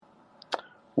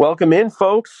Welcome in,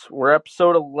 folks. We're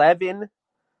episode 11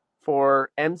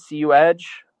 for MCU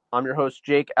Edge. I'm your host,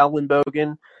 Jake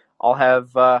Ellenbogen. I'll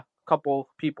have a couple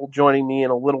people joining me in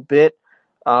a little bit.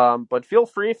 But feel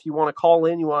free if you want to call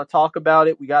in, you want to talk about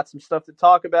it. We got some stuff to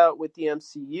talk about with the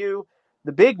MCU.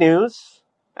 The big news,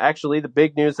 the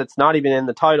big news that's not even in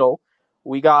the title,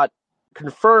 we got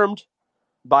confirmed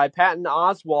by Patton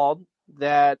Oswalt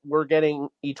that we're getting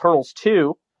Eternals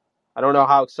 2. I don't know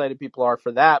how excited people are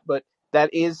for that, but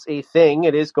that is a thing.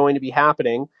 It is going to be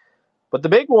happening. But the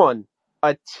big one,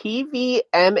 a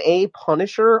TVMA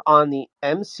Punisher on the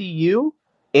MCU,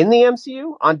 in the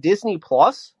MCU, on Disney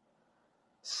Plus,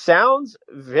 sounds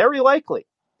very likely.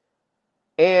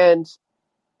 And,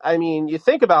 I mean, you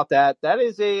think about that,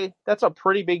 that's a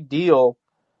pretty big deal,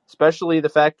 especially the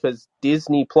fact because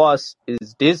Disney Plus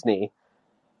is Disney.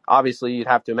 Obviously, you'd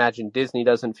have to imagine Disney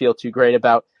doesn't feel too great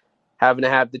about having to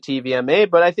have the TVMA,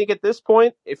 but I think at this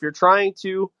point, if you're trying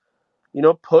to,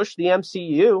 push the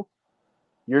MCU,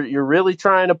 you're really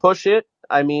trying to push it.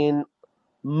 I mean,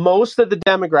 most of the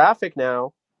demographic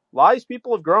now, a lot of these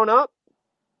people have grown up,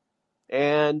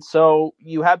 and so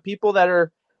you have people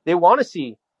that they want to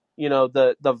see,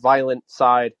 the violent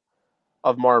side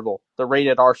of Marvel, the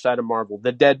rated R side of Marvel,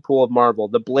 the Deadpool of Marvel,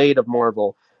 the Blade of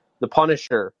Marvel, the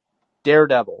Punisher,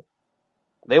 Daredevil.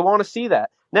 They want to see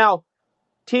that. Now,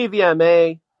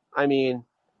 TVMA, I mean,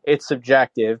 it's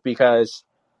subjective because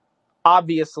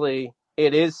obviously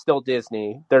it is still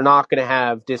Disney. They're not going to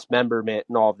have dismemberment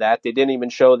and all of that. They didn't even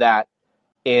show that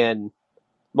in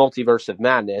Multiverse of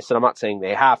Madness, and I'm not saying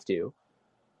they have to.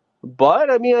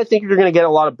 But, I mean, I think you're going to get a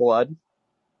lot of blood.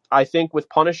 I think with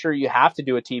Punisher, you have to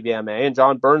do a TVMA, and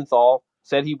John Bernthal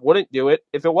said he wouldn't do it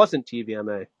if it wasn't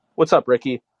TVMA. What's up,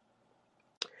 Ricky?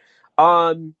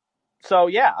 So,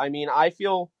 yeah, I mean,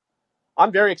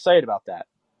 I'm very excited about that.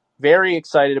 Very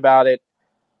excited about it.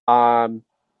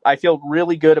 I feel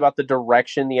really good about the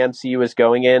direction the MCU is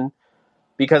going in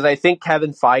because I think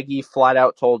Kevin Feige flat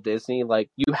out told Disney,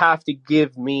 like, you have to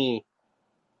give me,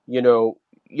 you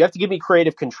have to give me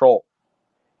creative control.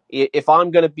 If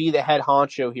I'm going to be the head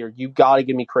honcho here, you got to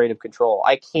give me creative control.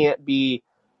 I can't be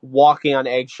walking on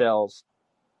eggshells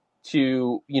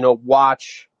to,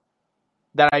 watch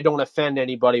that I don't offend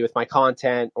anybody with my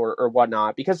content or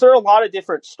whatnot, because there are a lot of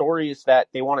different stories that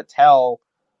they want to tell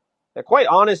that quite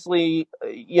honestly,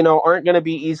 aren't going to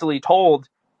be easily told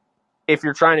if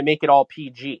you're trying to make it all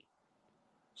PG.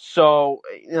 So,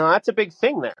 that's a big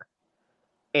thing there.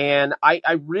 And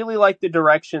I really like the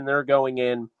direction they're going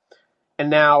in. And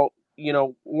now,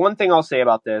 one thing I'll say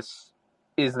about this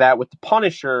is that with the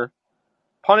Punisher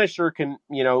can,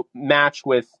 match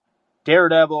with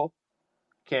Daredevil,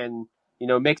 can,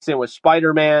 mix in with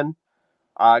Spider-Man,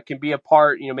 can be a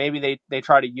part, maybe they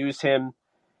try to use him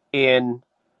in,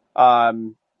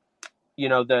 the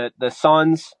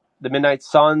Suns, the Midnight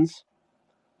Suns.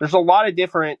 There's a lot of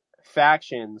different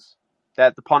factions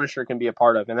that the Punisher can be a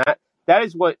part of, and that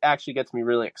is what actually gets me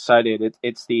really excited.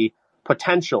 It's the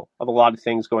potential of a lot of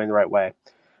things going the right way.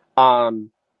 But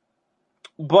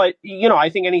I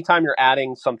think anytime you're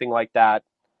adding something like that,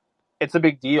 it's a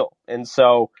big deal, and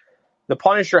so the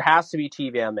Punisher has to be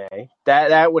TVMA.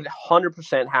 That would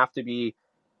 100% have to be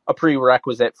a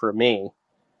prerequisite for me,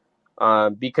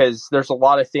 because there's a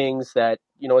lot of things that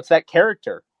it's that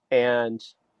character. And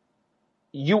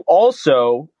you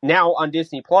also, now on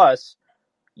Disney Plus,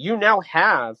 you now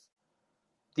have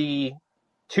the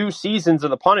 2 seasons of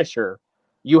The Punisher.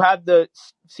 You have the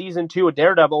season 2 of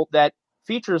Daredevil that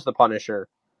features The Punisher.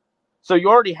 So you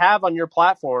already have on your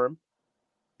platform,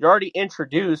 you're already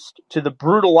introduced to the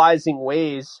brutalizing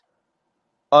ways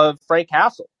of Frank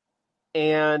Castle.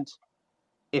 And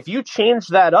if you change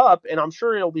that up, and I'm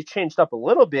sure it'll be changed up a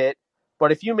little bit,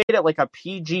 but if you made it like a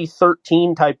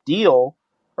PG-13 type deal,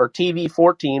 or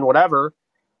TV-14, whatever,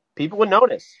 people would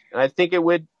notice. And I think it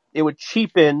would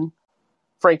cheapen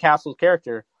Frank Castle's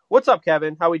character. What's up,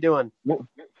 Kevin? How we doing?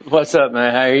 What's up,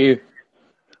 man? How are you?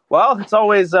 Well, it's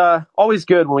always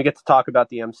good when we get to talk about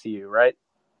the MCU, right?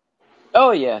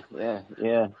 Oh, yeah.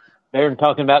 They're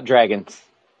talking about dragons.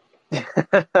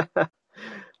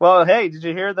 Well, hey, did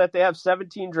you hear that they have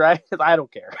 17 dragons? I don't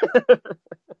care.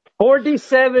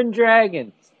 47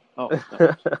 dragons. Oh,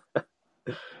 no.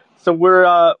 So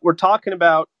we're talking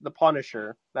about the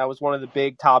Punisher. That was one of the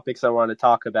big topics I wanted to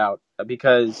talk about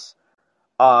because,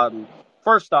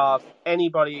 first off,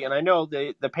 anybody, and I know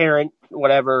the parent,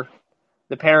 whatever,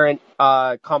 the parent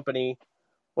company,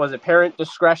 was it Parent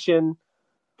Discretion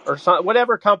or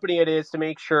whatever company it is, to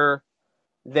make sure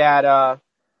that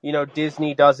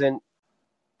Disney doesn't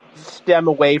stem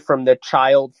away from the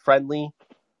child friendly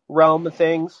realm of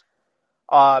things.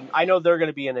 I know they're going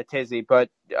to be in a tizzy, but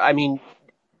I mean,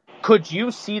 could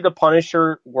you see the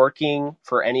Punisher working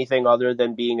for anything other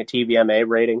than being a TVMA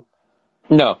rating?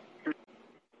 No,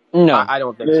 no, I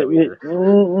don't think so either.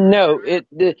 no.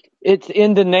 It's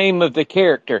in the name of the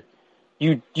character.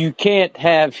 You can't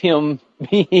have him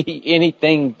be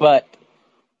anything but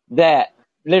that.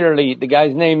 Literally, the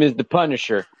guy's name is the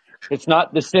Punisher. It's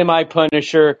not the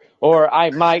semi-Punisher or I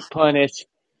might punish,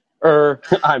 or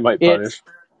I might it's punish.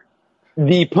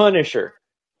 the Punisher.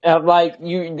 Like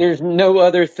there's no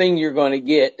other thing you're going to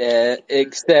get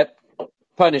except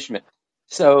punishment.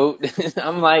 So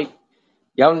I'm like,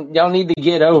 y'all need to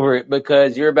get over it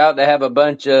because you're about to have a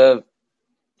bunch of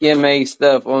MA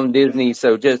stuff on Disney.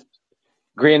 So just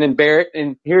grin and bear it.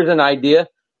 And here's an idea: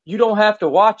 you don't have to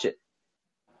watch it.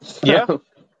 Yeah,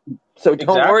 So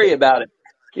don't worry exactly. about it.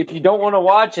 If you don't want to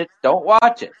watch it, don't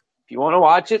watch it. If you want to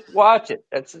watch it, watch it.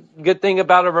 That's a good thing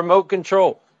about a remote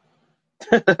control.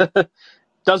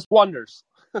 Does wonders.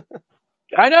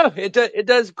 I know it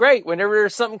does great. Whenever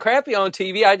there's something crappy on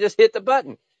TV, I just hit the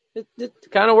button. It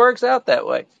kind of works out that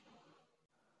way.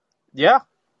 Yeah,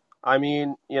 I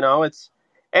mean, it's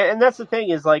and that's the thing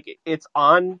is like it's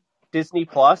on Disney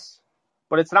Plus,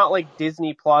 but it's not like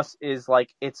Disney Plus is like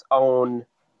its own,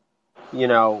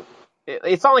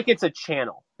 it's not like it's a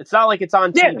channel. It's not like it's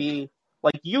on Yeah. TV.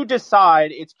 Like you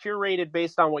decide, it's curated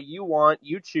based on what you want.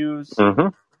 You choose. Mm-hmm.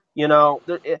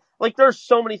 There's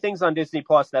so many things on Disney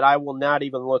Plus that I will not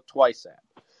even look twice at.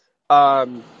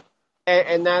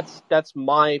 And that's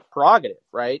my prerogative,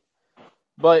 right?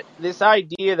 But this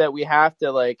idea that we have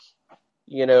to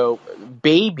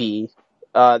baby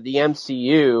the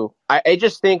MCU, I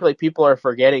just think like people are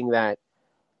forgetting that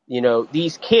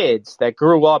these kids that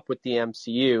grew up with the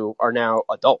MCU are now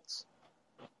adults.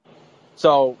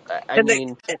 So I And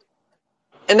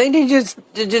they mean,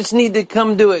 just need to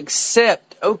come to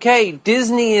accept. Okay,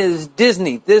 Disney is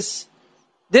Disney. This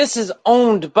is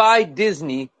owned by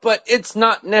Disney, but it's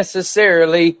not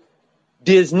necessarily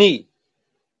Disney.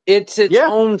 It's its yeah,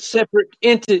 own separate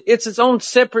entity. It's its own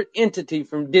separate entity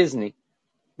from Disney.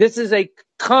 This is a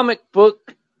comic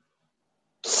book,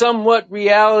 somewhat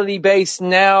reality based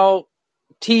now,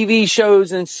 TV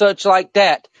shows and such like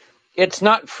that. It's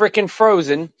not frickin'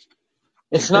 Frozen.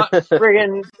 It's not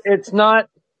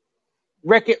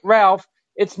Wreck-It Ralph.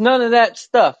 It's none of that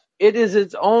stuff. It is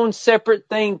its own separate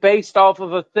thing based off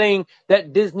of a thing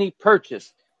that Disney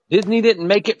purchased. Disney didn't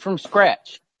make it from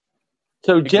scratch.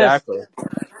 So just exactly.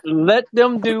 let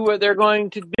them do what they're going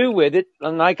to do with it.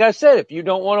 And like I said, if you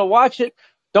don't want to watch it,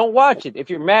 don't watch it. If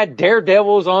you're mad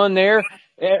Daredevil's on there,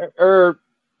 or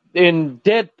in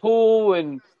Deadpool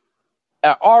and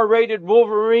an R-rated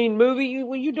Wolverine movie,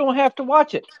 well, you don't have to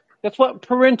watch it. That's what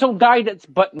parental guidance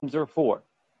buttons are for.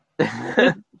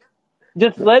 Just,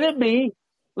 just let it be.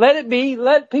 Let it be.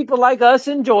 Let people like us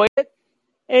enjoy it,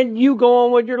 and you go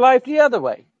on with your life the other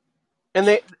way.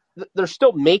 And they're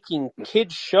still making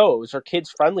kids shows or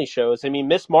kids friendly shows. I mean,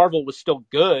 Miss Marvel was still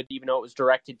good, even though it was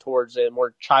directed towards a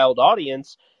more child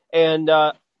audience. And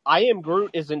I Am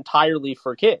Groot is entirely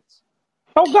for kids.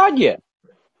 Oh God, yeah.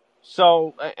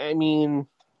 So I mean,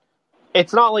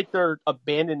 it's not like they're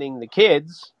abandoning the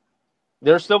kids.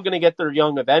 They're still going to get their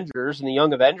Young Avengers, and the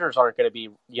Young Avengers aren't going to be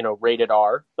rated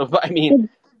R. I mean,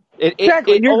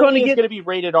 Exactly. it You're going to only is get going to be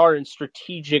rated R in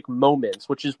strategic moments,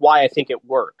 which is why I think it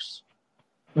works.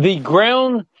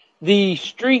 the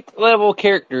street level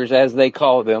characters, as they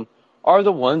call them, are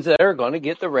the ones that are going to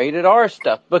get the rated R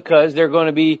stuff because they're going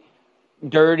to be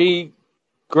dirty,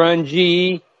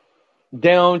 grungy,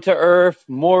 down to earth,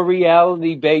 more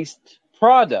reality based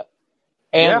product.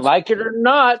 Yeah, And like it or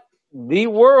not, the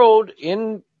world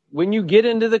when you get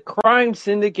into the crime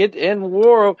syndicate and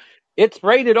world, it's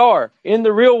rated R in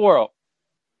the real world.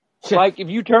 Like if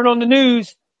you turn on the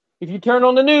news,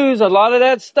 a lot of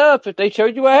that stuff, if they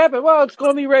showed you what happened, well, it's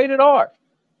going to be rated R.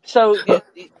 So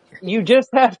you just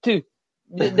have to.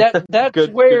 That's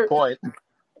good where point.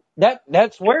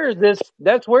 that's where this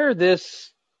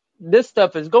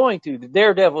stuff is going to. The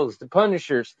Daredevils, the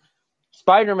Punishers,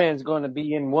 Spider-Man's going to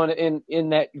be in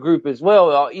that group as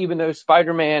well. Even though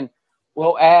Spider-Man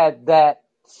will add that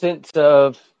sense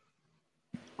of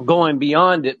going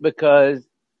beyond it because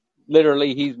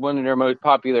literally he's one of their most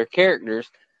popular characters.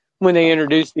 When they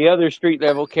introduce the other street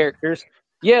level characters,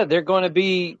 yeah, they're going to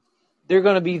be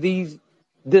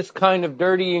this kind of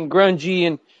dirty and grungy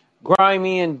and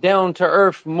grimy and down to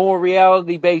earth, more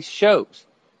reality based shows.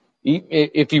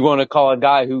 If you want to call a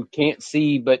guy who can't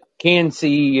see but can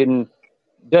see and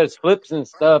does flips and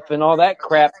stuff and all that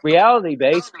crap reality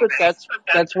based, but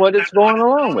that's what it's going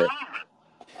along with.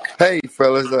 Hey,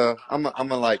 fellas, I'm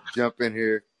gonna like jump in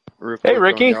here. real Hey,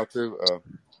 quick on Ricky. y'all too.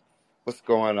 What's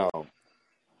going on?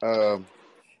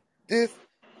 This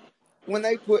when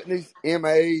they putting this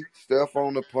MA stuff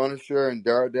on the Punisher and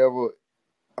Daredevil,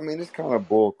 I mean it's kind of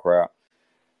bull crap.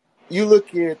 You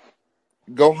look at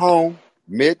go home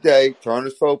midday, turn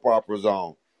the soap operas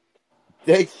on.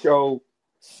 They show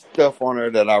stuff on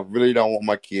there that I really don't want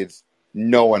my kids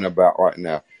knowing about right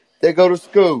now. They go to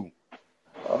school,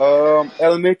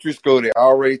 elementary school. They're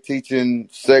already teaching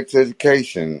sex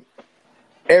education,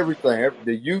 everything,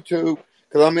 the YouTube.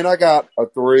 Because I mean, I got a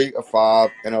 3, a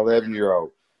 5, and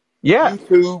 11-year-old. Yeah,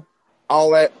 YouTube,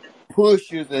 all that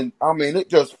pushes, and I mean, it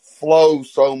just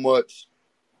flows so much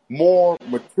more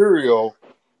material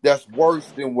that's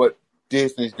worse than what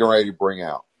Disney's getting ready to bring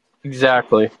out.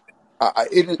 exactly.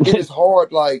 It is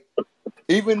hard. Like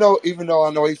even though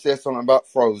I know he said something about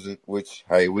Frozen, which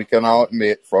hey, we can all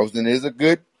admit Frozen is a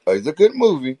good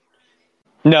movie.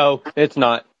 No, it's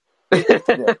not.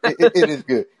 It is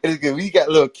good. It is good. We got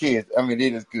little kids. I mean,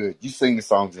 it is good. You sing the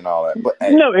songs and all that. But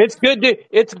hey, No, it's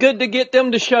good to get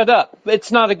them to shut up.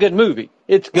 It's not a good movie.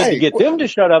 It's good to hey, get them to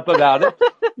shut up about it.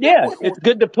 Yeah, we, we, it's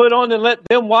good to put on and let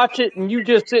them watch it, and you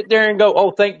just sit there and go,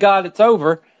 "Oh, thank God it's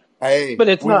over." hey, But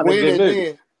it's we not a win good and movie.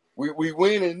 then we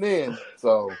win and then.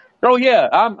 So Oh yeah,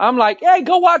 I'm like, hey,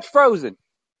 go watch Frozen.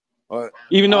 uh,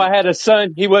 Even though I, I had a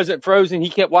son, he wasn't Frozen. He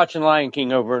kept watching Lion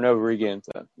King over and over again.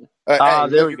 So hey,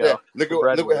 There look we at that. go. The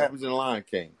Look what breadwinner. happens in Lion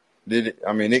King. Did it?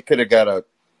 I mean, it could have got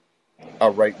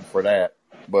a rating for that,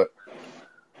 but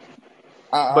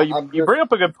But I'm you just bring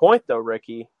up a good point though,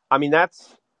 Ricky. I mean,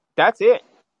 that's it.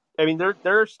 I mean,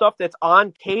 there's stuff that's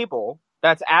on cable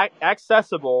that's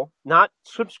accessible, not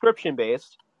subscription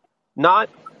based, not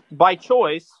by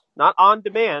choice, not on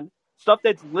demand. Stuff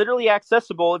that's literally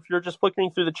accessible if you're just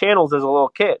flickering through the channels as a little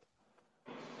kid.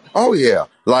 oh yeah,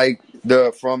 like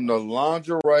the from the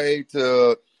lingerie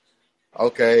to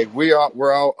okay, we're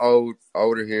all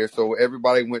older here, so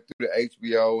everybody went through the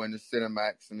HBO and the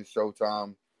Cinemax and the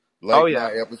Showtime Oh late yeah.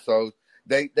 night episodes.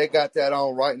 They got that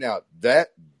on right now. That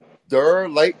their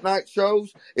late night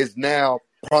shows is now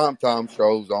primetime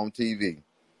shows on TV.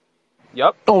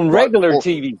 Yep. on Right regular before,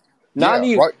 TV, not yeah,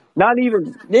 even, right. not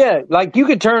even, yeah, like you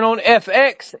could turn on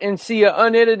FX and see an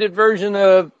unedited version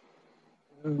of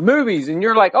movies, and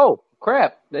you're like, oh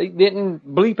crap, they didn't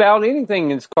bleep out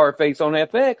anything in Scarface on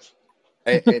FX.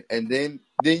 And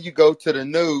then you go to the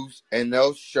news and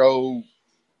they'll show.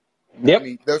 I Yep.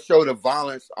 mean, they'll show the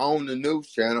violence on the news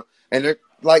channel, and they're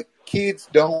like, kids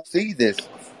don't see this.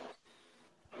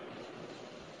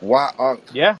 Why?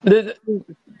 Yeah.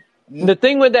 The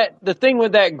thing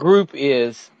with that group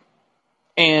is,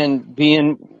 and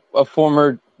being a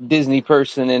former Disney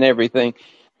person and everything,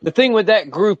 the thing with that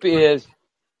group is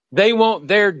they want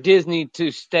their Disney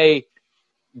to stay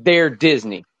their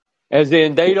Disney, as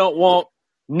in they don't want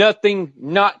nothing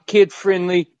not kid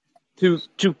friendly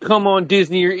to come on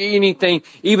Disney or anything.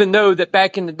 Even though that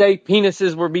back in the day,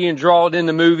 penises were being drawn in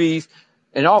the movies,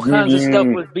 and all kinds of stuff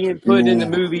Mm, was being put in the ooh,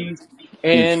 movies,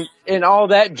 oof. and all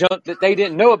that junk that they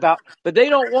didn't know about. But they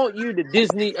don't want you to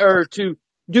Disney or to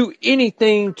do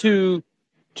anything to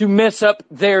mess up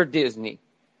their Disney.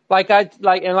 Like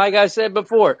I said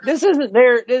before, this isn't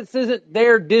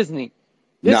their Disney.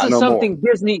 Not no more.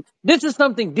 This is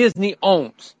something Disney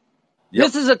owns. Yep.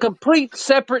 This is a complete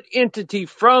separate entity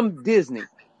from Disney.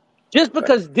 Just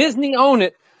because Disney own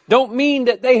it don't mean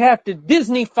that they have to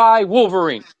Disneyfy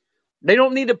Wolverine. They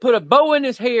don't need to put a bow in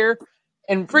his hair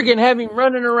and Mm. freaking have him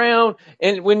running around,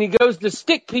 and when he goes to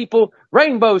stick people,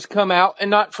 rainbows come out and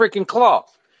not freaking claws.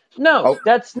 No, Oh,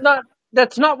 that's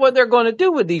not what they're going to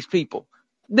do with these people.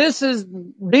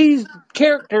 These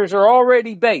characters are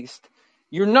already based.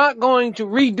 You're not going to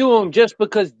redo them just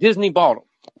because Disney bought them.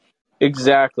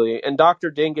 Exactly. And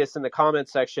Dr. Dingus in the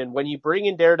comments section, when you bring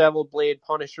in Daredevil, Blade,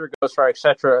 Punisher, Ghost Rider,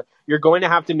 etc., you're going to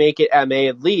have to make it MA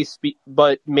at least,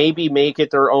 but maybe make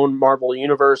it their own Marvel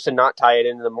universe and not tie it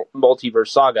into the multiverse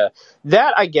saga.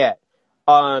 That I get.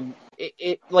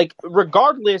 Like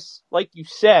regardless, like you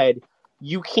said,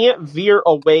 you can't veer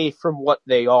away from what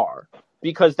they are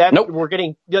because Nope. we're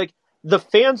getting like the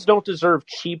fans don't deserve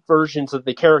cheap versions of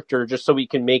the character just so we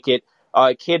can make it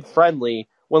kid friendly.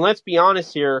 When let's be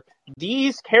honest here,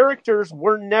 these characters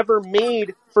were never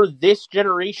made for this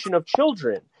generation of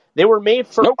children. They were made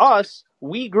for Nope. us.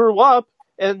 We grew up,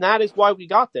 and that is why we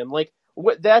got them. Like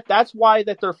that's why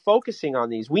that they're focusing on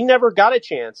these. We never got a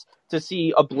chance to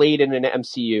see a Blade in an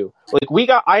MCU. Like we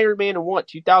got Iron Man in what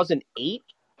 2008.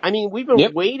 I mean, we've been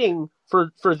Yep. waiting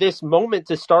for this moment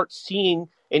to start seeing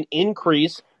an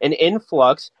increase, an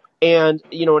influx, and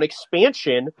an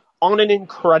expansion on an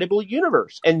incredible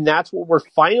universe. And that's what we're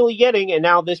finally getting. And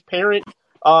now this parent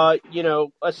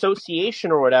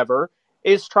association or whatever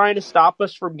is trying to stop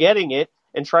us from getting it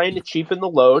and trying to cheapen the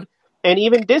load. And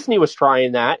even Disney was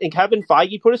trying that, and Kevin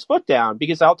Feige put his foot down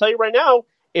because I'll tell you right now,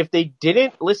 if they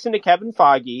didn't listen to Kevin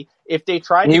Feige, if they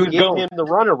tried He to was give going him the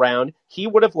runaround, he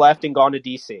would have left and gone to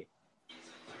DC.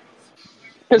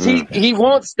 because he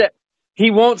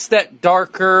wants that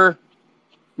darker,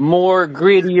 more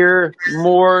grittier,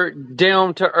 more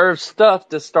down to earth stuff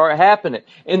to start happening.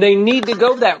 And they need to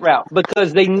go that route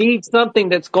because they need something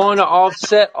that's going to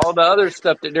offset all the other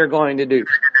stuff that they're going to do.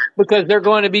 Because they're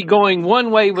going to be going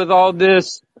one way with all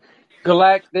this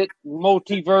galactic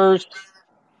multiverse,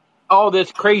 all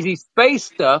this crazy space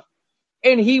stuff.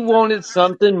 And he wanted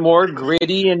something more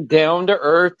gritty and down to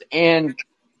earth and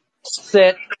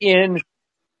set in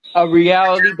a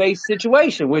reality based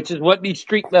situation, which is what these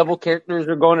street level characters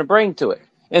are going to bring to it.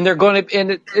 And they're going to,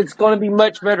 and it's going to be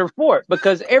much better for it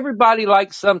because everybody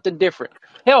likes something different.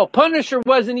 Hell, Punisher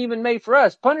wasn't even made for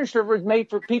us. Punisher was made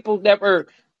for people that were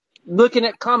looking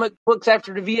at comic books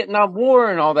after the Vietnam War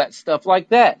and all that stuff like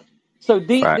that. So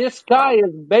Fact. this guy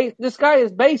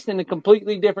is based in a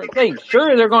completely different thing.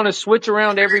 Sure, they're going to switch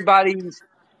around everybody's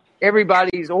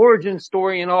origin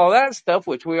story and all that stuff,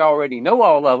 which we already know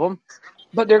all of them,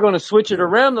 but they're going to switch it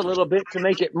around a little bit to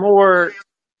make it more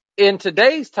in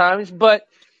today's times. But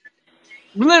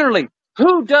literally,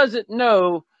 who doesn't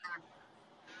know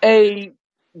a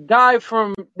guy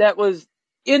from that was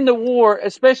in the war,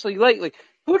 especially lately?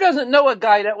 Who doesn't know a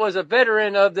guy that was a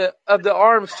veteran of the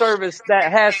armed service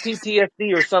that has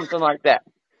PTSD or something like that?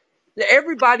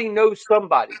 Everybody knows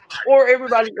somebody,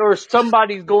 or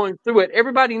somebody's going through it.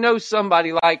 Everybody knows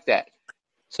somebody like that.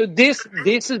 So this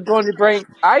is going to bring.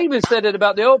 I even said it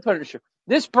about the old Punisher.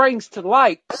 This brings to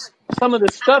light some of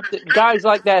the stuff that guys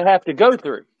like that have to go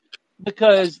through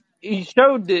because he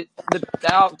showed that the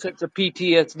outputs of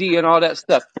PTSD and all that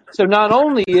stuff. So not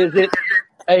only is it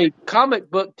a comic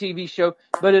book TV show,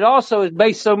 but it also is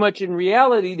based so much in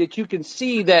reality that you can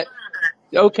see that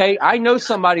okay, I know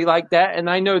somebody like that, and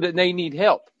I know that they need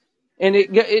help. And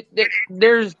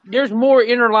there's more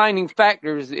interlining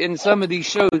factors in some of these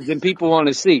shows than people want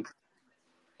to see.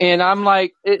 And I'm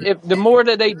like, if the more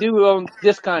that they do on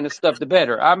this kind of stuff, the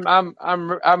better.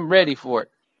 I'm ready for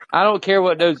it. I don't care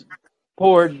what those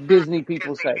poor Disney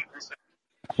people say.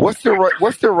 What's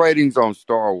the ratings on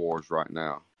Star Wars right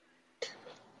now?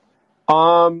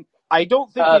 I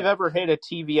don't think Uh, we've ever hit a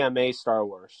TVMA Star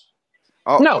Wars.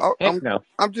 Oh, no, oh, heck no.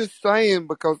 I'm just saying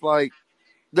because like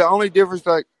the only difference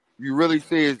that you really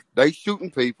see is they shooting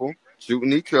people,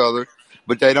 shooting each other,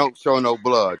 but they don't show no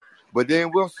blood. But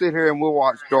then we'll sit here and we'll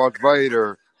watch Darth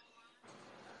Vader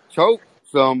choke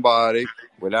somebody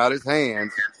without his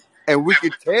hands, and we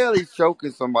could tell he's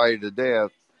choking somebody to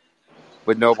death,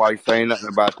 but nobody's saying nothing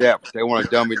about that. But they want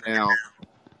to dumb it down.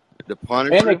 The And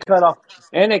Punisher,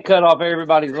 they cut off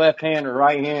everybody's left hand or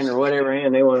right hand or whatever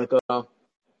hand they want to cut off.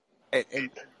 and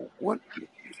what?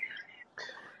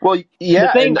 Well, The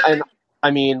yeah, thing, and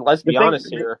I mean, let's the be thing, honest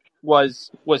here. Was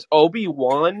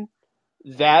Obi-Wan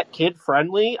that kid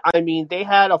friendly? I mean, they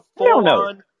had a hell full no.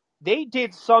 on. They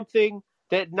did something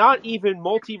that not even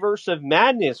Multiverse of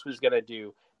Madness was gonna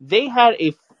do. They had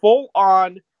a full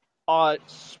on,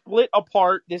 split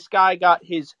apart. This guy got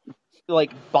his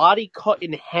like body cut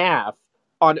in half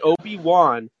on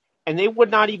Obi-Wan, and they would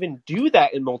not even do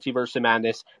that in Multiverse of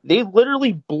Madness. They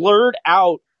literally blurred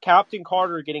out Captain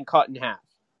Carter getting cut in half.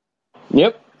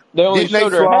 Yep. They only Didn't they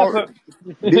showed her half slaughter?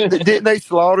 of. Didn't they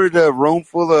slaughter the room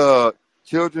full of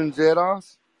children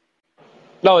Jedi's?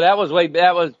 No, that was way back.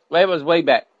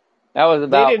 That was They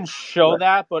about didn't show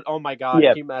that, but oh my god, yeah.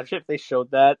 can you imagine if they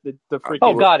showed that? The Oh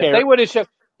freaking God, pair. if they would have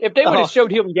Oh,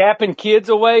 showed him yapping kids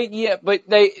away, yeah, but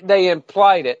they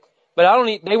implied it. But I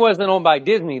don't. They wasn't owned by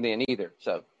Disney then either.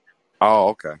 So Oh,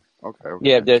 okay, okay,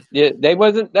 yeah, okay. they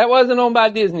wasn't. That wasn't owned by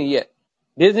Disney yet.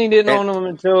 Disney didn't And own them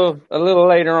until a little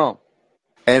later on.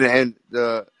 and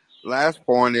the last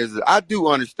point is I do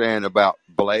understand about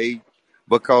Blade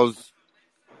because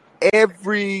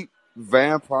every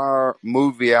vampire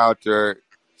movie out there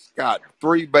got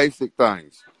three basic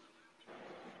things: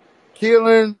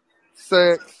 killing,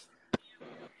 sex,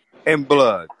 and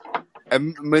blood,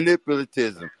 and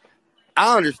manipulatism.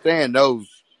 I understand those.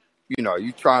 You know,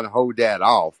 you trying to hold that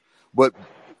off, but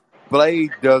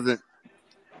Blade doesn't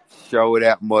show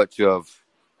that much of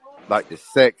like the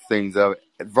sex things of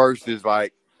it versus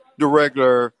like the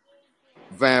regular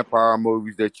vampire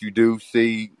movies that you do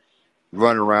see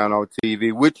running around on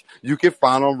TV, which you can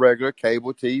find on regular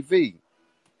cable TV.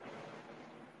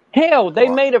 Hell, they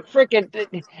made a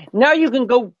freaking. Now you can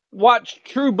go watch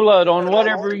True Blood on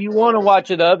whatever you want to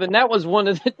watch it of, and that was one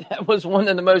of the, that was one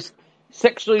of the most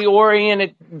sexually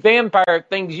oriented vampire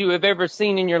things you have ever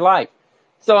seen in your life.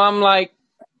 So I'm like,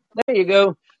 there you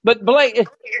go. But Blade is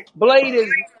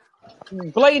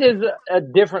Blade is a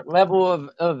different level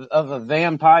of a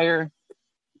vampire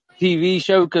TV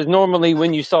show, because normally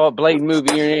when you saw a Blade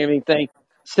movie or anything,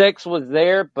 sex was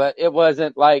there, but it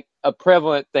wasn't like a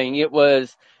prevalent thing. It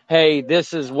was, hey,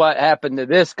 this is what happened to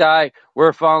this guy.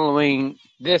 We're following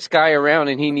this guy around,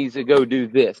 and he needs to go do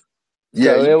this.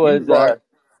 Yeah, So it you was, right.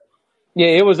 yeah,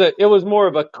 it was more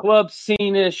of a club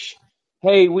scene-ish.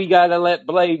 Hey, we got to let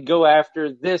Blade go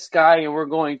after this guy, and we're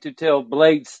going to tell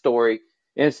Blade's story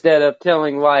instead of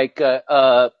telling like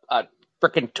a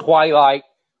freaking Twilight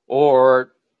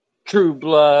or True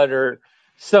Blood or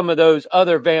some of those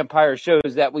other vampire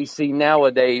shows that we see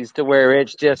nowadays, to where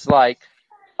it's just like,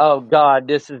 oh God,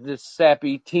 this is this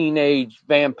sappy teenage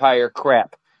vampire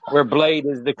crap. Where Blade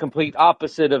is the complete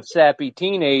opposite of sappy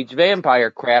teenage vampire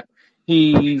crap.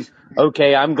 He's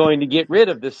okay. I'm going to get rid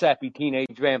of the sappy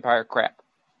teenage vampire crap.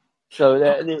 So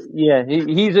yeah,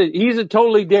 he's a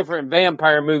totally different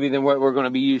vampire movie than what we're going to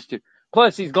be used to.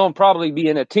 Plus, he's going to probably be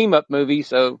in a team up movie.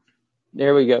 So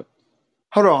there we go.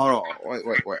 Hold on.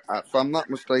 Wait. If I'm not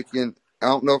mistaken, I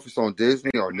don't know if it's on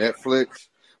Disney or Netflix,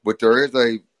 but there is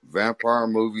a vampire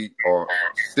movie or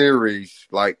series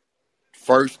like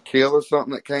First Kill or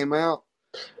something that came out.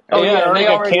 Oh yeah, it Yeah, and already they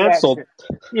got already canceled.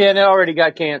 yeah, they already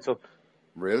got canceled.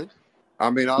 Really? I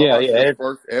mean, I Yeah, watched the yeah.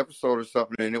 first episode or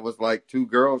something, and it was like two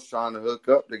girls trying to hook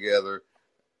up together.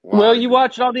 Well, While you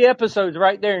watched all the episodes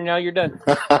right there. Now you're done.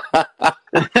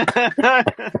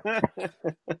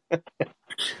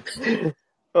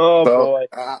 Oh So boy.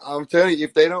 I'm telling you,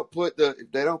 if they don't put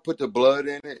the blood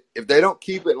in it, if they don't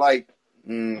keep it like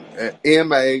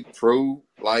MA true,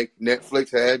 like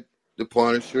Netflix had The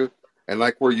Punisher, and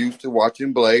like we're used to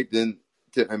watching Blade, then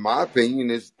in my opinion,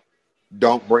 is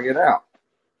don't bring it out.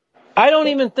 I don't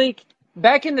even think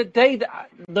back in the day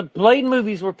the Blade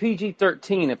movies were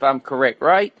PG-13, if I'm correct,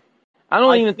 right? I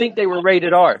don't I even think think they were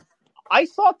rated R. I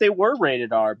thought they were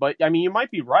rated R, but I mean you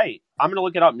might be right. I'm gonna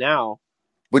look it up now.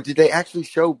 But did they actually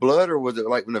show blood, or was it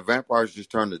like when the vampires just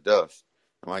turned to dust?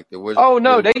 Like there was Oh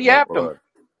no, really they was no yapped them.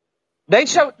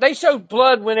 blood. They showed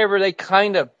blood whenever they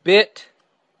kind of bit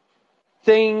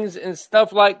things and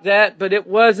stuff like that, but it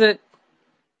wasn't.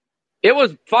 It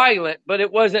was violent, but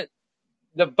it wasn't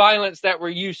the violence that we're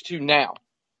used to now.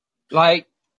 Like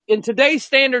in today's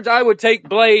standards, I would take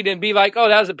Blade and be like, "Oh,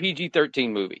 that was a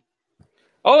PG-13 movie."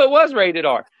 Oh, it was rated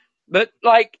R. But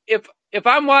like if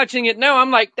I'm watching it now,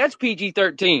 I'm like, that's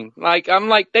PG-13. Like I'm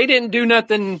like, they didn't do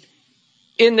nothing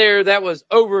in there that was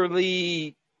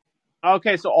overly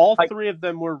Okay, so all like, three of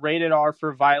them were rated R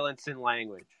for violence and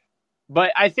language.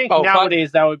 But I think oh,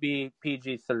 nowadays that would be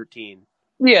PG-13.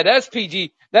 yeah, that's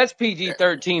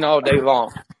PG-13 all day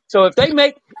long. So if they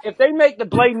make the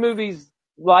Blade movies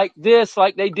like this,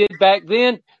 like they did back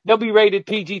then, they'll be rated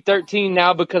PG-13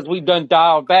 now, because we've done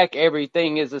dialed back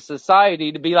everything as a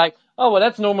society to be like, oh well,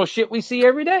 that's normal shit we see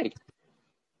every day.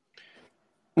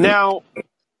 Now,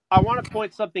 I want to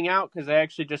point something out because I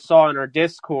actually just saw in our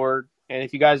Discord, and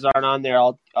if you guys aren't on there,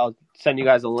 I'll send you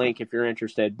guys a link if you're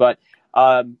interested. But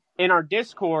in our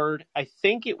Discord, I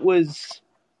think it was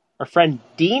our friend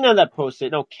Dina that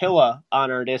posted, no, Killa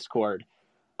on our Discord.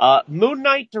 Moon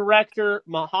Knight director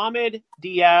Mohammed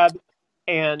Diab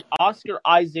and Oscar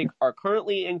Isaac are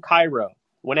currently in Cairo.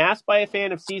 When asked by a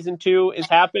fan if season 2 is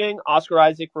happening, Oscar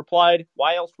Isaac replied,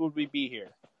 "Why else would we be here?"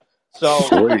 So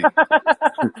Sweet,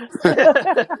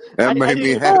 that I made didn't me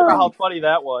even think about how happy. funny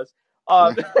that was.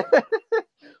 Um,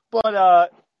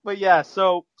 but yeah,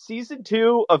 so season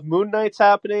 2 of Moon Knight's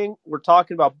happening. We're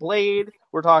talking about Blade.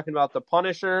 We're talking about the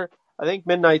Punisher. I think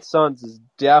Midnight Suns is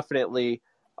definitely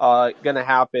gonna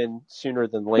happen sooner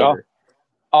than No. later.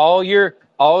 All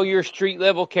your street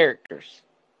level characters.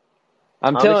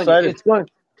 I'm I'm telling you, excited. it's going.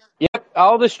 Yep,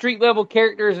 all the street level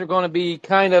characters are going to be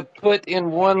kind of put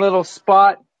in one little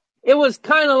spot. It was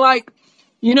kind of like,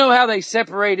 you know how they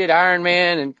separated Iron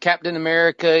Man and Captain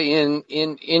America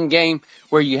in game,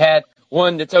 where you had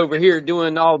one that's over here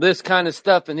doing all this kind of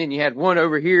stuff, and then you had one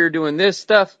over here doing this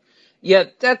stuff. Yeah,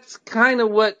 that's kind of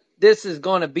what this is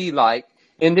going to be like.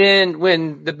 And then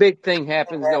when the big thing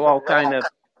happens, they'll all kind of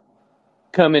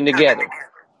come in together.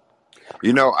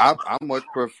 You know, I much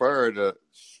prefer the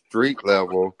street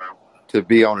level to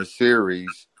be on a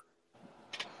series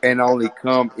and only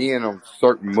come in on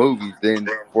certain movies than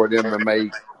for them to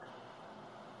make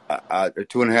a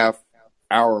 2.5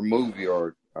 hour movie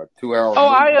or a 2 hour Oh,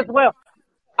 I as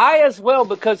movie. well.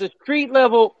 Because the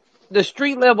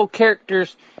street level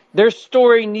characters, their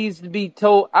story needs to be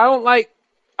told. I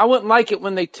wouldn't like it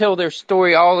when they tell their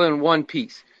story all in one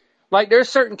piece. Like there's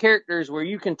certain characters where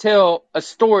you can tell a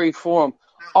story for them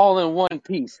all in one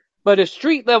piece. But a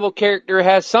street level character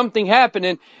has something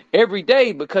happening every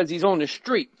day because he's on the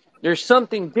street. There's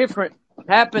something different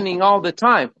happening all the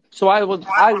time. So I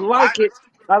like it.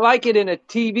 I like it in a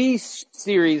TV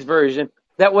series version.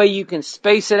 That way you can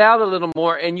space it out a little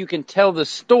more and you can tell the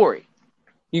story.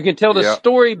 You can tell the Yeah.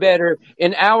 story better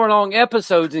in hour-long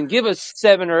episodes and give us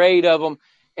 7 or 8 of them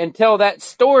and tell that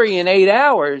story in 8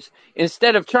 hours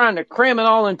instead of trying to cram it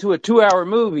all into a 2-hour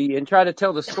movie and try to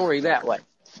tell the story that way.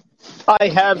 I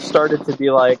have started to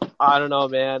be like, I don't know,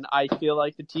 man. I feel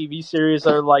like the TV series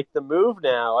are like the move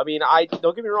now. I mean, I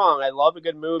don't get me wrong. I love a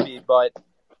good movie, but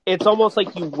it's almost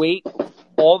like you wait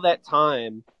all that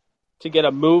time to get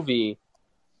a movie,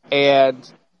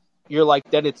 and you're like,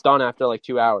 then it's done after like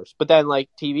 2 hours. But then like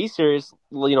TV series,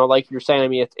 you know, like you're saying, I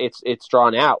mean, it's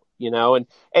drawn out, you know, and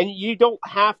you don't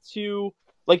have to,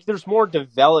 like, there's more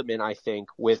development, I think,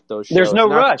 with those shows. There's no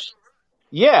rush.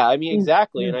 Yeah, I mean,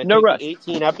 exactly. And I No think rush. the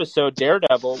 18 episode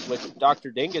Daredevil, which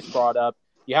Dr. Dingus brought up,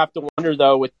 you have to wonder,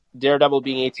 though, with Daredevil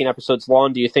being 18 episodes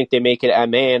long, do you think they make it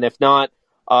MA? And if not,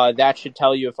 that should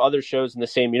tell you if other shows in the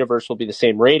same universe will be the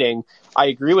same rating. I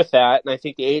agree with that. And I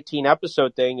think the 18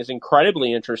 episode thing is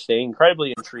incredibly interesting,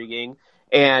 incredibly intriguing,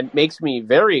 and makes me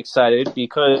very excited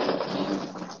because...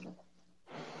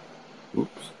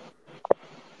 Oops.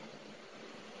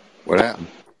 What happened?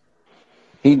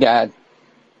 He died.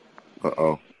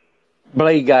 Uh-oh.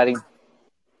 Blade got him.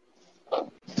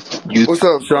 What's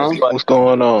up, Sean? What's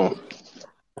going on?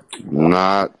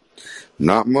 Not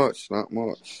much. Not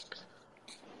much.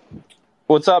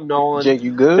 What's up, Nolan? Jake,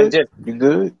 you good? Just, You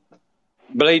good?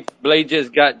 Blade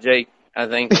just got Jake, I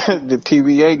think. The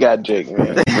TVA got Jake,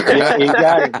 man. Yeah, he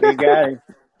got him. He got him.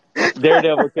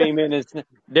 Daredevil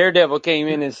came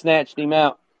in and snatched him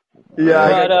out. Yeah, I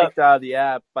Right got up. kicked out of the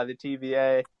app by the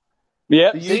TVA.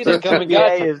 Yep. The See, they YouTube come and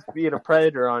got TVA you. is being a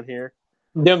predator on here.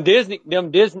 Them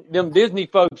Disney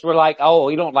folks were like, "Oh,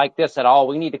 we don't like this at all.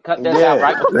 We need to cut this out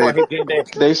right before he get there."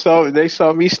 They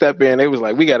saw me step in. They was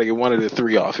like, we got to get one of the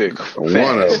three off here.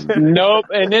 One of them. Nope.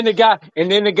 And then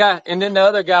the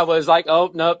other guy was like,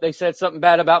 "Oh, nope. They said something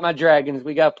bad about my dragons.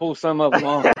 We got to pull some of them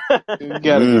off." We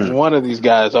got to get one of these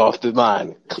guys off the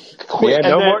line. Quick.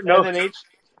 Yeah, And then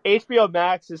HBO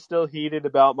Max is still heated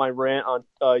about my rant on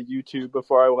YouTube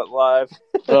before I went live.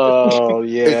 Oh,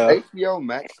 yeah. Is HBO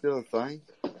Max still a thing?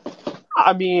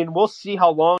 I mean, we'll see how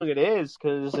long it is,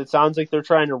 because it sounds like they're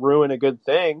trying to ruin a good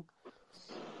thing.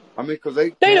 I mean, because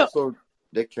they canceled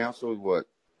what,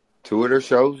 2 of their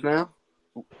shows now?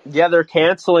 Yeah, they're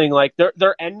canceling, like,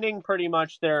 they're ending pretty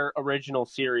much their original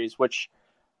series, which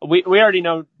we already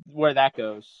know where that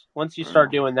goes. Once you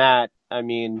start doing that, I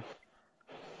mean,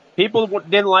 people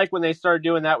didn't like when they started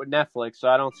doing that with Netflix, so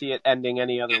I don't see it ending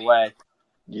any other way.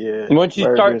 Yeah. Once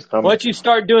you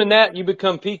start doing that, you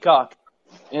become Peacock,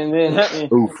 and then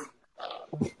Oof.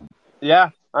 Yeah,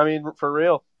 I mean, for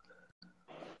real.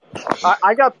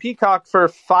 I got Peacock for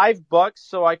 $5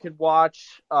 so I could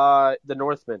watch The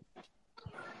Northman.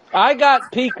 I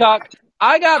got Peacock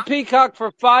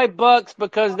for $5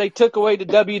 because they took away the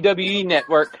WWE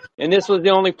network, and this was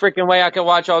the only freaking way I could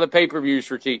watch all the pay-per-views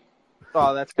for cheap.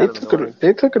 Oh, that's kind of annoying.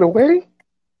 They took it away?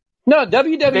 No,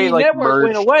 WWE They, like, network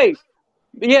went merged. away.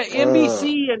 Yeah,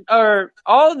 NBC or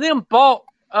all of them bought.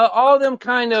 All of them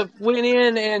kind of went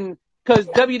in, and because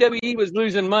WWE was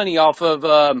losing money off of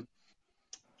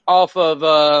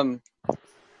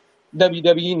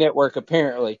WWE network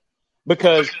apparently,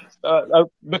 because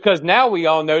now we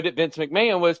all know that Vince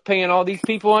McMahon was paying all these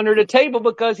people under the table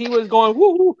because he was going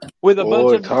woo with a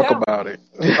bunch of talk talent. about it.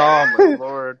 Oh, my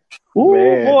Lord. Ooh,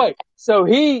 Man. boy. So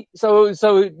he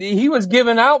was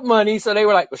giving out money, so they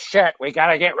were like, well, shit, we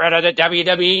gotta get rid of the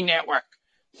WWE network.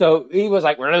 So he was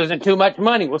like, we're losing too much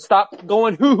money. We'll stop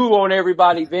going hoo-hoo on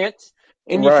everybody, Vince.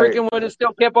 And you Right. freaking would have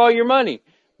still kept all your money.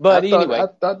 But anyway. I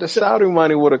thought the Saudi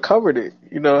money would have covered it.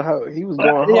 You know how he was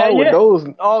going Yeah, hard with yeah. those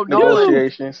Oh, Nolan,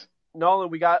 negotiations.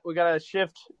 we got to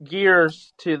shift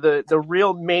gears to the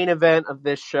real main event of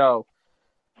this show.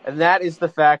 And that is the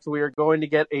fact we are going to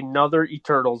get another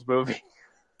Eternals movie.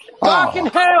 Fucking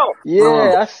hell!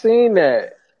 Yeah, I seen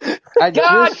that. I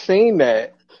God. just seen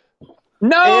that.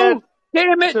 No! And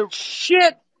Damn it! to-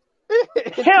 Shit!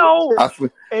 Hell! I feel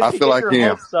And to like get your him.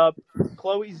 hopes up,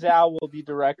 Chloe Zhao will be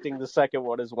directing the second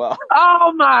one as well.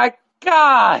 Oh my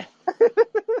God!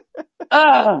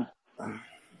 I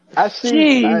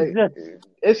see. Jesus.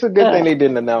 It's a good thing they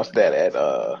didn't announce that at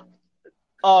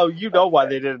Oh, you know why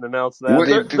they didn't announce that. What-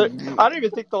 I don't even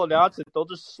think they'll announce it. They'll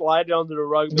just slide it under the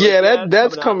rug. and be Yeah, like,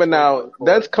 that's it's coming out. 2024.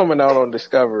 That's coming out on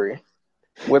Discovery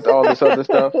with all this other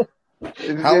stuff.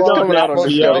 It's How long coming is out it on supposed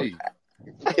to Discovery. be?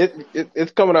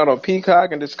 It's coming out on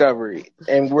Peacock and Discovery,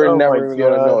 and we're Oh my never even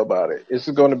going to know god, about it. It's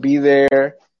going to be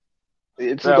there.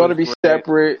 It's that going was to be great.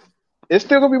 separate. It's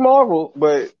still going to be Marvel,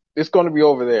 but it's going to be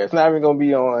over there. It's not even going to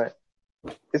be on.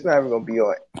 It's not even going to be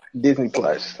on Disney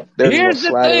Plus. They're just going Here's to the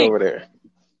slide it thing. over there.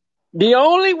 The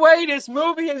only way this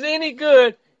movie is any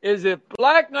good is if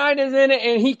Black Knight is in it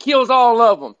and he kills all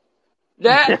of them.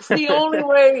 That's the only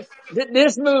way that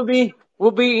this movie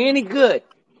will be any good.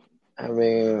 I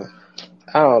mean,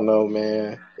 I don't know,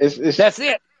 man. It's That's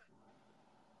it.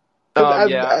 because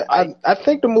Yeah, I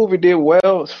think the movie did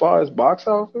well as far as box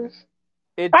office.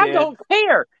 it I did, don't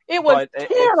care. It was but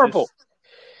it's terrible. just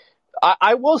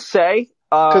I will say,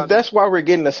 Because that's why we're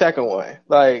getting the second one.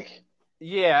 Like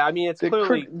yeah, I mean it's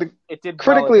clearly the it did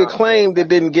well critically enough for a acclaimed, it second.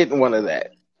 didn't get one of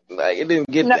that. Like it didn't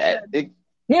get No, that.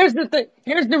 here's the thing.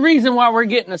 Here's the reason why we're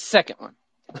getting a second one.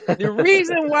 The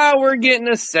reason why we're getting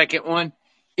a second one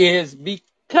is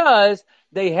because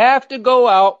they have to go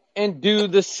out and do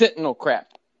the Sentinel crap.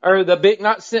 Or the big,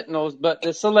 not Sentinels, but the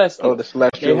Oh, the Celestials. They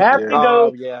Celestials. have Yeah, to go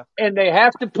Oh yeah. and they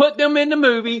have to put them in the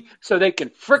movie so they can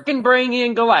frickin' bring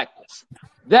in Galactus.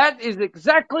 That is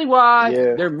exactly why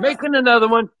yeah, they're making another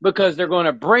one, because they're going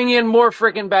to bring in more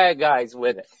frickin' bad guys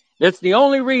with it. That's the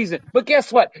only reason. But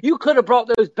guess what? You could have brought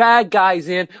those bad guys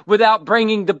in without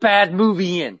bringing the bad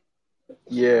movie in.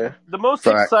 yeah, The most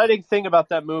Fact. exciting thing about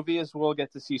that movie is we'll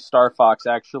get to see Star Fox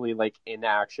actually like in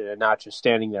action and not just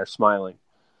standing there smiling.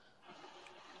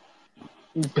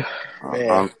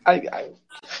 man. I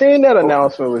seeing that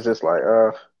announcement was just like,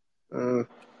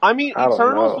 I mean, I don't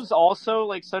Eternals know. was also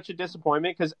like such a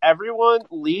disappointment because everyone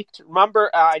leaked. Remember,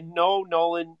 I know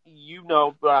Nolan, you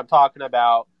know what I'm talking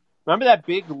about. Remember that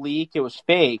big leak? It was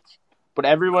fake, but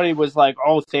everybody was like,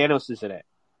 "Oh, Thanos is in it."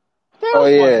 Oh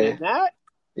Thanos wasn't yeah, in that.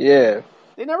 yeah.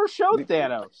 They never showed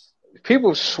Thanos.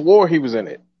 People swore he was in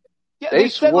it. Yeah, They they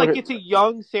said swore. like it's a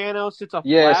young Thanos. It's a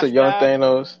Yeah, it's a young flashback.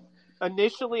 Thanos.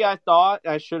 Initially, I thought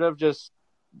I should have just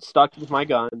stuck with my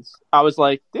guns. I was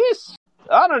like, this,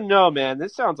 I don't know, man.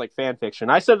 This sounds like fan fiction.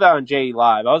 I said that on JE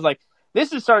Live. I was like,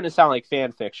 this is starting to sound like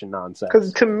fan fiction Because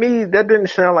nonsense. to me, that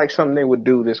didn't sound like something they would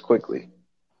do this quickly.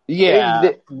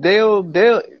 Yeah. They'll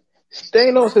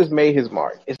Thanos has made his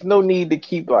mark. It's no need to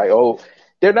keep like, oh,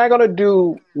 they're not gonna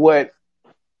do what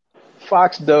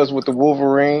Fox does with the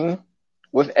Wolverine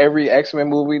with every X-Men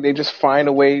movie. They just find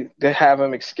a way to have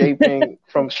him escaping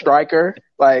from Stryker.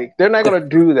 Like they're not gonna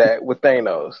do that with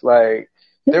Thanos. Like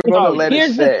they're gonna Oh, let yeah.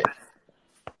 it set.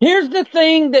 Here's the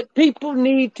thing that people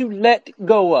need to let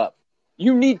go of.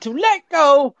 You need to let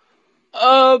go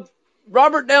of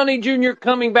Robert Downey Jr.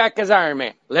 coming back as Iron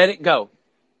Man. Let it go.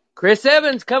 Chris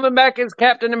Evans coming back as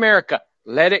Captain America.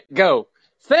 Let it go.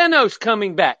 Thanos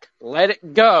coming back. Let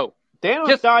it go. Thanos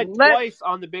Just died let twice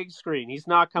on the big screen. He's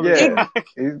not coming Yeah, back.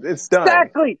 it's done.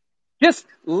 exactly. Just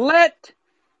let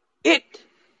it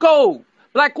go.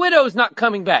 Black Widow's not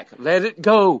coming back. Let it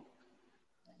go.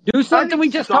 Do I something think we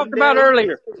just talked about someday,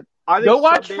 earlier. I think Go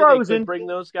watch someday they could Frozen. bring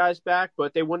those guys back,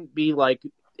 but they wouldn't be like.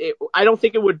 I don't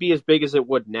think it would be as big as it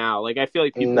would now. Like I feel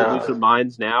like people would lose Nah. their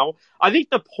minds now. I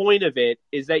think the point of it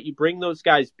is that you bring those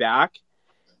guys back,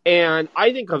 and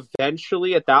I think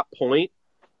eventually at that point,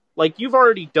 like you've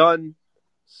already done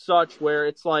such where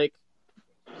it's like,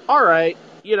 all right,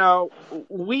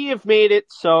 we have made it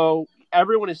so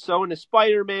everyone is so into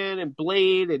Spider-Man and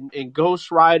Blade and Ghost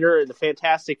Rider and the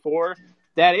Fantastic Four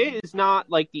that it is not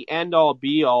like the end all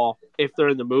be all if they're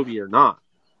in the movie or not.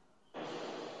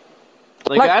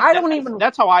 Like I don't even.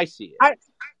 that's how I see it.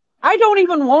 I don't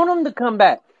even want them to come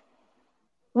back.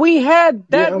 We had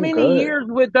Yeah, that I'm many good. years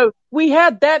with those. We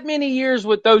had that many years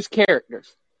with those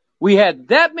characters. We had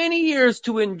that many years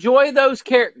to enjoy those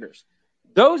characters.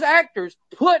 Those actors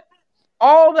put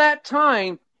all that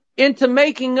time into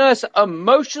making us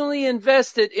emotionally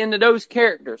invested into those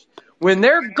characters. When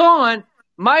they're gone,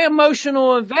 my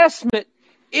emotional investment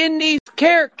in these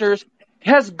characters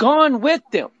has gone with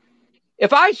them.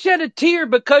 If I shed a tear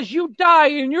because you die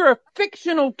and you're a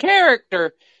fictional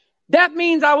character, that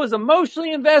means I was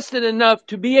emotionally invested enough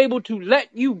to be able to let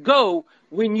you go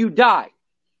when you die.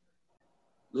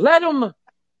 Let them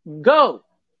go.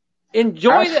 I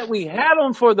Enjoy that we had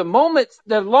them for the moments,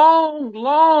 the long,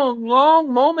 long,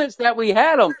 long moments that we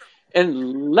had them,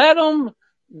 and let them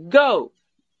go.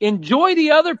 Enjoy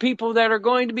the other people that are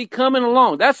going to be coming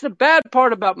along. That's the bad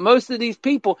part about most of these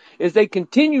people is they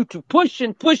continue to push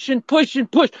and push and push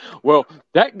and push. Well,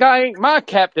 that guy ain't my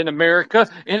Captain America.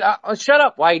 And shut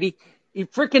up, Whitey. You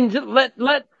freaking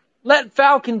let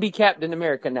Falcon be Captain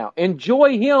America now.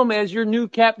 Enjoy him as your new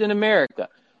Captain America.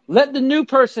 Let the new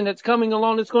person that's coming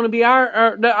along that's going to be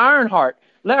the Ironheart.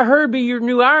 Let her be your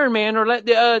new Iron Man, or let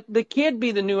the kid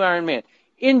be the new Iron Man.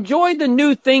 Enjoy the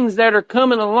new things that are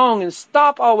coming along and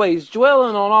stop always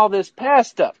dwelling on all this past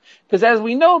stuff. Because as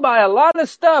we know by a lot of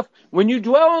stuff, when you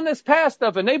dwell on this past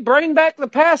stuff and they bring back the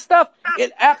past stuff,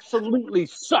 it absolutely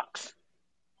sucks.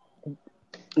 And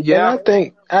Yeah.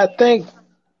 I think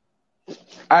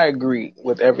I agree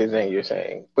with everything you're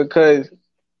saying, because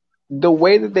the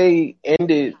way that they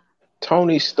ended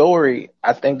Tony's story,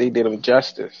 I think they did him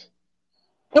justice.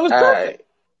 It was Uh, perfect.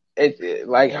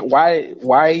 like,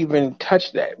 why even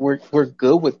touch that? We're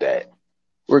good with that.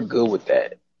 We're good with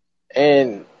that.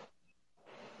 And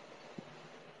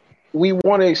we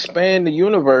want to expand the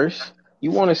universe.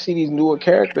 You want to see these newer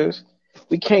characters.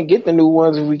 We can't get the new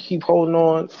ones if we keep holding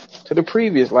on to the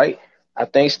previous. Like, I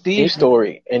think Steve's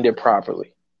story ended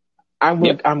properly.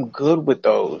 Yep. I'm good with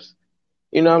those.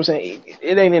 You know what I'm saying?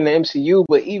 It ain't in the MCU,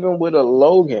 but even with a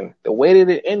Logan, the way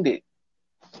that it ended,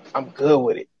 I'm good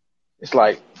with it. It's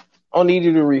like, I don't need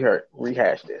you to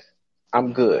rehash this.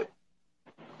 I'm good.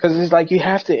 Because it's like you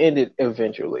have to end it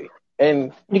eventually.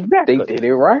 And they Exactly. did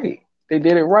it right. They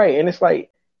did it right. And it's like,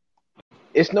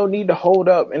 it's no need to hold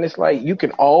up. And it's like, you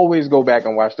can always go back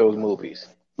and watch those movies.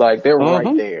 Like, they're right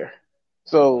Mm-hmm. there.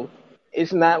 So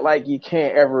it's not like you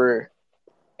can't ever.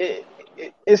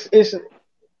 It's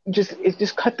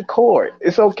just cut the cord.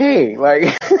 It's okay.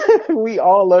 Like, we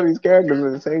all love these characters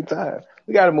at the same time.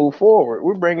 We got to move forward.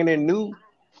 We're bringing in new.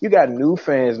 You got new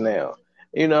fans now.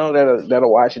 You know that are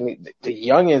watching the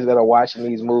youngins that are watching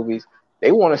these movies.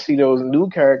 They want to see those new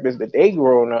characters that they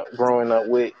growing up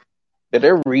with, that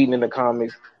they're reading in the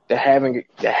comics, that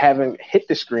haven't hit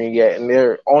the screen yet, and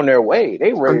they're on their way.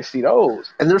 They ready to see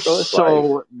those. And there's So it's like,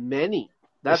 so many.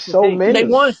 it's That's the so thing. They many.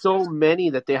 There's want. so many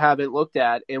that they haven't looked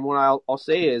at. And what I'll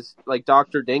say is, like,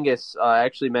 Dr. Dingus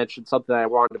actually mentioned something I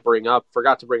wanted to bring up,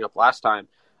 forgot to bring up last time.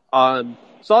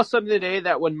 Saw something today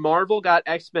that when Marvel got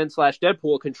X-Men /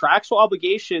 Deadpool, contractual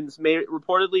obligations may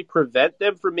reportedly prevent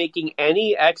them from making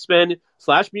any X-Men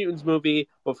 / Mutants movie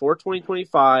before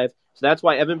 2025. So that's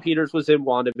why Evan Peters was in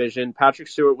WandaVision, Patrick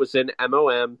Stewart was in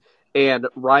MOM, and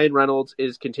Ryan Reynolds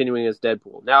is continuing as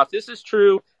Deadpool. Now, if this is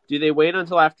true, do they wait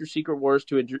until after Secret Wars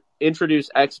to introduce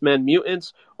X-Men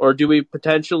mutants, or do we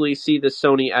potentially see the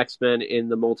Sony X-Men in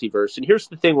the multiverse? And here's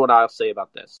the thing, what I'll say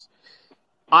about this.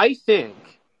 I think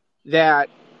that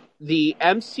the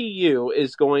MCU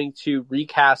is going to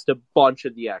recast a bunch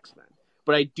of the X-Men,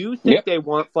 but I do think Yep. they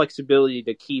want flexibility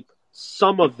to keep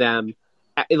some of them,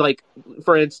 like,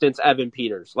 for instance, Evan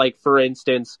Peters, like, for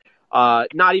instance,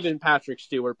 not even Patrick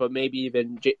Stewart, but maybe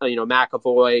even,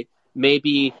 McAvoy,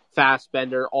 maybe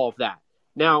Fassbender, all of that.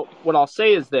 Now, what I'll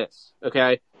say is this,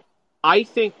 okay? I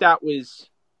think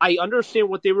I understand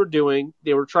what they were doing.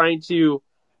 They were trying to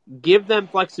give them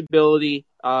flexibility,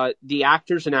 the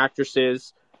actors and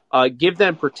actresses, give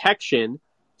them protection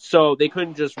so they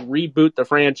couldn't just reboot the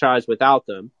franchise without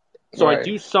them. So I Right.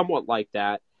 do somewhat like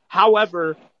that.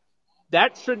 However,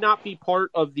 that should not be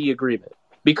part of the agreement,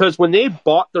 because when they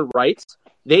bought the rights,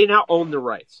 they now own the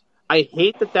rights. I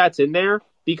hate that that's in there,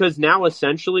 because now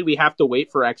essentially we have to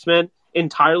wait for X-Men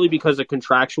entirely because of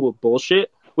contractual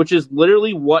bullshit, which is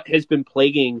literally what has been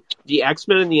plaguing the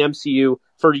X-Men in the MCU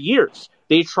for years.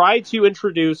 They tried to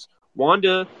introduce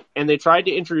Wanda and they tried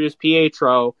to introduce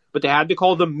Pietro, but they had to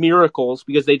call them Miracles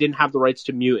because they didn't have the rights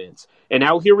to mutants. And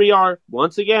now here we are,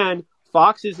 once again,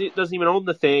 Fox doesn't even own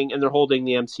the thing, and they're holding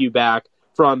the MCU back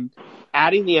from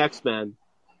adding the X-Men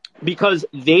because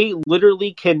they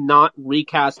literally cannot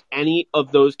recast any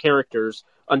of those characters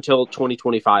until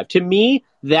 2025. To me,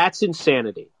 that's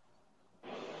insanity.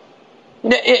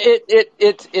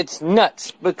 It's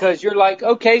nuts, because you're like,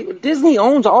 okay, Disney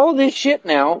owns all this shit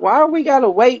now. Why are we gotta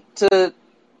wait to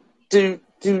to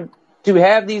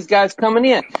have these guys coming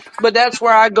in? But that's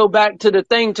where I go back to the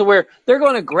thing to where they're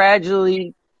going to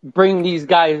gradually bring these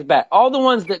guys back. All the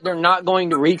ones that they're not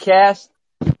going to recast,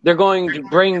 they're going to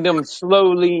bring them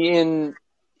slowly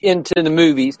into the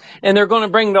movies, and they're going to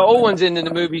bring the old ones into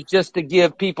the movies just to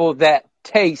give people that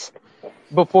taste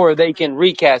before they can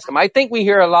recast them. I think we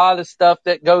hear a lot of stuff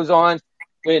that goes on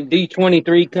when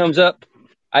D23 comes up.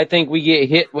 I think we get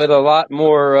hit with a lot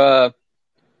more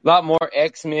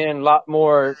X-Men, a lot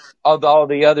more of all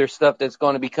the other stuff that's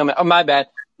going to be coming. Oh, my bad,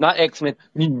 not X-Men,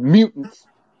 mutants.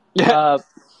 Uh,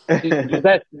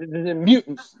 they're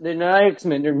mutants. They're not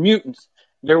X-Men. They're mutants.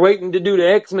 They're waiting to do the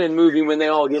X-Men movie when they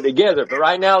all get together. But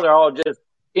right now, they're all just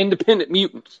independent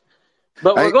mutants.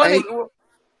 But we're going Ain't to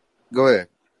go ahead.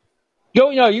 go.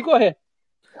 No, you go ahead.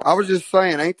 I was just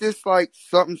saying, ain't this like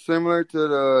something similar to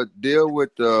the deal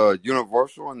with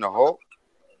Universal and the Hulk?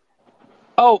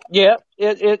 Oh yeah,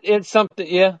 it's something.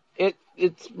 Yeah,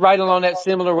 it's right along that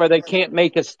similar where they can't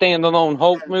make a standalone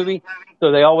Hulk movie,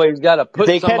 so they always got to put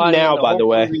They can somebody in now, the by the Hulk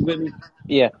way. movie with him.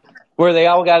 Yeah, where they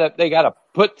gotta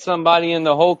put somebody in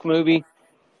the Hulk movie.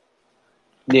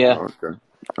 Yeah, Okay.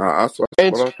 That's what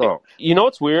It's I thought. you know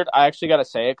what's weird? I actually got to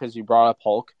say it because you brought up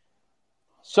Hulk.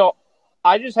 So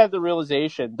I just had the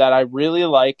realization that I really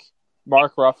like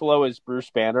Mark Ruffalo as Bruce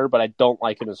Banner, but I don't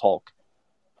like him as Hulk.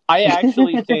 I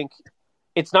actually think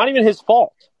it's not even his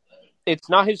fault. It's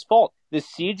not his fault. The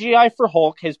CGI for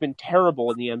Hulk has been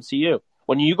terrible in the MCU.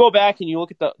 When you go back and you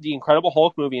look at the Incredible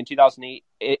Hulk movie in 2008,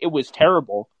 it was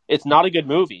terrible. It's not a good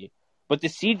movie, but the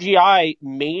CGI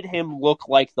made him look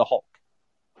like the Hulk.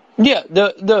 yeah.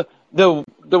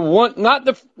 The one, not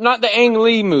the Ang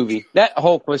Lee movie. That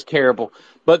Hulk was terrible,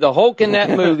 but the Hulk in that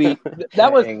movie,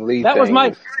 That Ang Lee that was thing my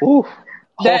is, whew.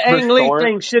 that Hulk Ang Lee Restored.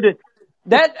 thing should have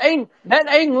that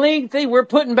Ang Lee thing we're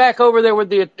putting back over there with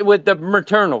the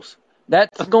Maternals.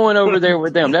 That's going over there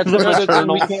with them. That's The another thing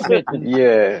we can't Maternals. mention.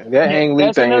 Yeah, that Yeah, Ang Lee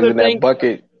that's thing is another in that thing.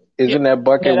 bucket. Is Yeah, in that yeah,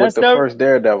 bucket with that's the no. first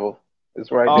Daredevil. It's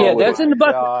right there Yeah, Oh with that's it. in my the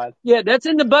bucket. god. Yeah, that's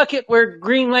in the bucket where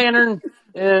Green Lantern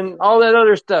and all that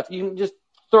other stuff. You can just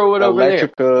throw it over there.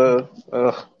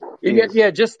 Electrica. Yeah,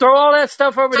 just throw all that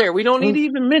stuff over there. We don't need to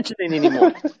even mention it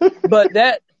anymore. But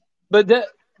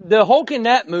the Hulk in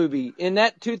that movie, in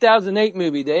that 2008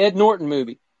 movie, the Ed Norton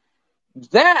movie,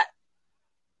 that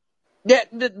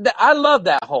I love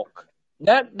that Hulk.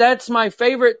 That's my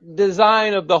favorite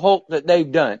design of the Hulk that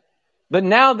they've done. But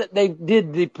now that they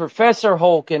did the Professor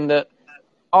Hulk and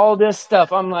all this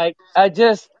stuff, I'm like,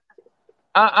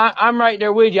 I'm right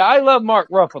there with you. I love Mark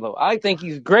Ruffalo. I think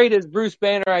he's great as Bruce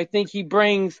Banner. I think he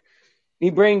brings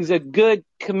a good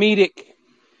comedic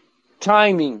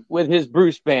timing with his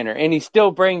Bruce Banner, and he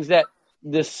still brings that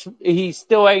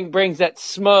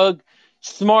smug,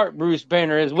 smart Bruce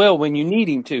Banner as well when you need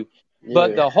him to.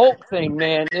 But Yeah. the Hulk thing,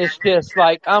 man, it's just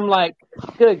like I'm like,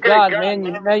 good God,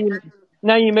 man,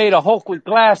 now you made a Hulk with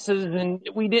glasses, and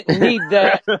we didn't need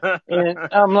that. And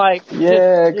I'm like,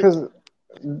 Yeah, because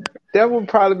that would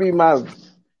probably be my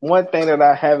one thing that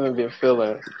I haven't been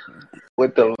feeling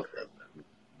with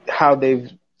how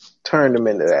they've turned him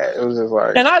into that. It was just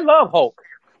like, and I love Hulk.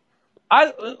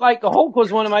 I like Hulk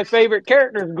was one of my favorite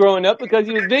characters growing up because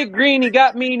he was big, green, he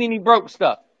got mean, and he broke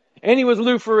stuff. And he was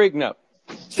Lou Ferrigno.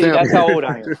 See, that's how Simple. old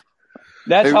I am.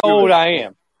 That's he, how he old was I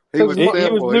am. he was He was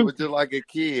simple. He Lou. was just like a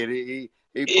kid. He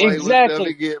played with stuff. He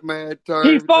Exactly. get mad, tear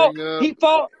He fought. everything up. He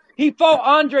fought. He fought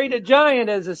Andre the Giant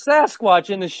as a Sasquatch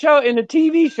in the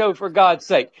TV show. For God's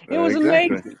sake, it was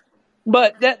Exactly. amazing.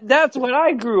 But that's what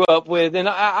I grew up with, and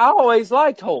I always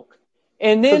liked Hulk.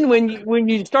 And then when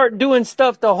you start doing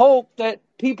stuff to Hulk that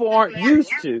people aren't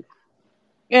used to,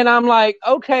 and I'm like,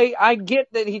 okay, I get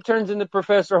that he turns into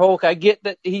Professor Hulk. I get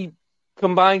that he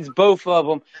combines both of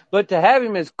them. But to have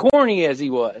him as corny as he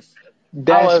was, I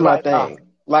that's was my like, oh, thing.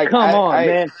 Like, come on,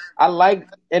 man. I like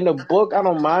in the book, I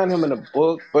don't mind him in the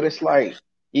book, but it's like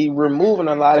he removing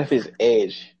a lot of his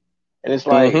edge. And it's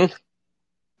like, Mm-hmm.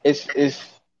 it's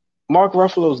Mark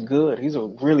Ruffalo's good. He's a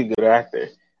really good actor.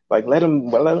 Like, let him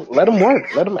work.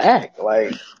 Let him act.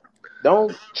 Like,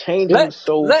 don't change him Let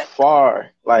so let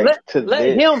far, like, to let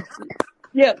this. him,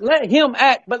 yeah, let him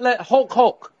act, but let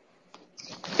Hulk.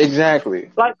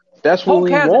 Exactly. Like That's what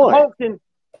we want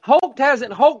Hulk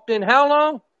hasn't hulked in how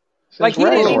long? Like since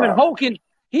Ragnarok.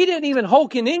 he didn't even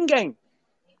Hulk in Endgame.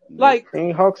 Nope. Like, He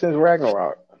ain't Hulk since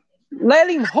Ragnarok. let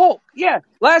him Hulk. Yeah,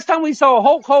 last time we saw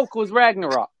Hulk was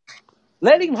Ragnarok.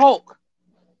 Let him Hulk.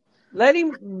 Let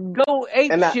him go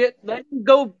ape And shit. Let him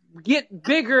go get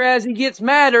bigger as he gets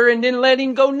madder, and then let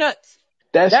him go nuts.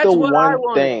 that's the That's what I one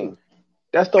want to see. thing.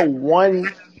 That's the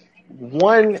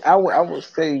one I would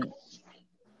say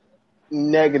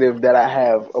negative that I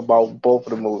have about both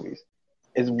of the movies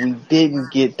is we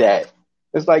didn't get that.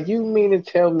 It's like, you mean to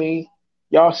tell me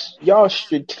y'all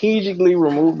strategically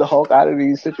removed the Hulk out of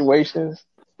these situations?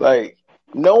 Like,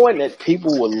 knowing that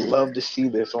people would love to see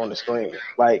this on the screen.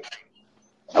 Like,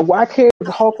 why can't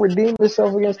Hulk redeem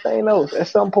himself against Thanos at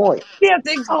some point? Yes,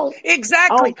 I don't, I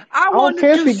exactly. don't, I don't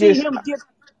care if he gets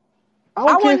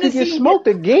I wanted to see him get smoked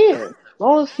again. As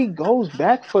long as he goes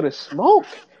back for the smoke.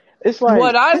 It's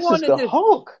what like, I this is wanted the to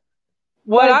Hulk.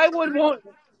 what Like, I would want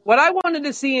what I wanted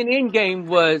to see in Endgame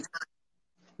was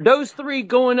those three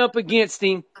going up against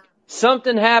him,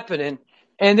 something happening,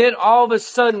 and then all of a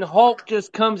sudden Hulk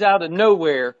just comes out of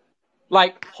nowhere,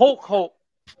 like Hulk,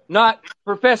 not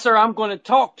Professor. I'm going to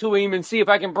talk to him and see if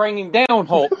I can bring him down,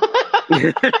 Hulk.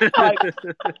 Like,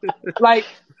 like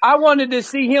I wanted to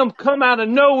see him come out of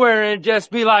nowhere and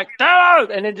just be like, "Ah!"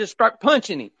 and then just start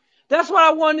punching him. That's what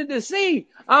I wanted to see.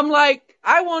 I'm like,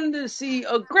 I wanted to see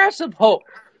aggressive Hulk,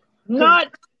 cause not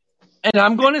And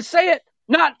I'm going to say it,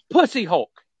 not Pussy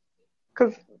Hulk.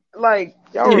 Because, like,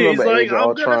 y'all He's remember like, Age of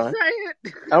I'm gonna Ultron. say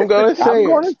it. I'm gonna I'm say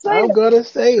going it. to say I'm it. gonna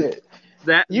say it.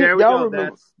 There we Y'all go.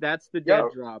 remember That's the dead y'all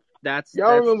drop. That's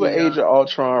y'all remember the Age of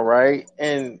Ultron, right?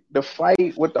 And the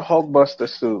fight with the Hulkbuster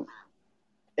suit.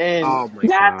 And oh my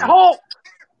That god. Hulk.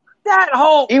 That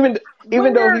Hulk. even though he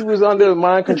Where? was under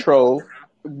mind control,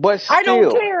 but I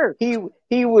don't still, care.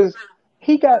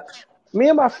 he got me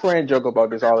and my friend joke about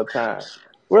this all the time.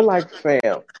 We're like,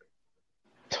 fam,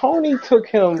 Tony took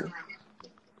him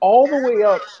all the way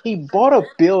up. He bought a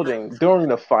building during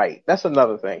the fight. That's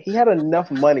another thing. He had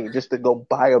enough money just to go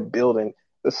buy a building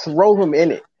to throw him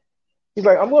in it. He's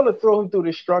like, I'm going to throw him through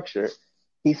this structure.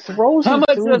 He throws How him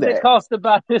much through does it that. cost to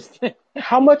buy this thing?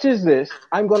 How much is this?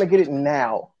 I'm going to get it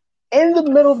now. In the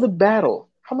middle of the battle.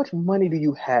 How much money do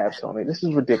you have, Tony? This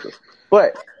is ridiculous.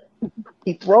 But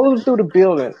he throws him through the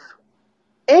building.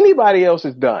 Anybody else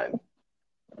is done.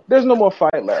 There's no more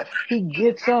fight left. He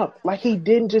gets up. Like he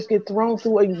didn't just get thrown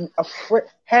through a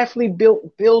halfly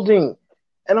built building.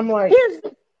 And I'm like,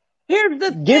 Here's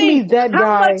the give me thing. that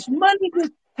guy.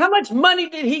 How much money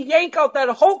did he yank out that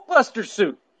Hulkbuster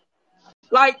suit?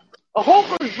 Like a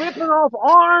Hulk was ripping off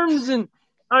arms and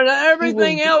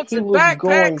everything else He and was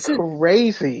going backpacks and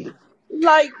crazy.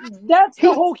 like that's the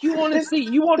He Hulk you want to this see.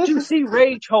 You want this to is see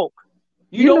Rage Hulk.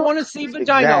 You you don't know want to see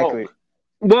Vagina exactly. Hulk.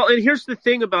 Well, and here's the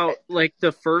thing about like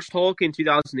the first Hulk in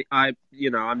 2000.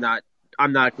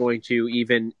 I'm not going to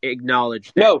even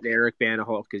acknowledge that No, the Eric Bana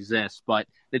Hulk exists, but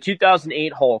the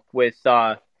 2008 Hulk with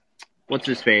what's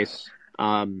his face,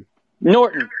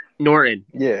 Norton. Norton.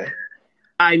 Yeah.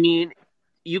 I mean,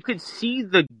 you could see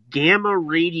the gamma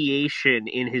radiation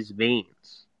in his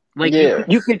veins. Like Yeah.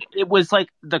 it was like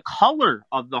the color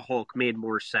of the Hulk made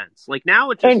more sense. Like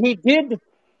now it just And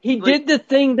he like did the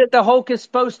thing that the Hulk is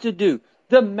supposed to do.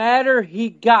 The madder he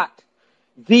got,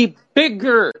 the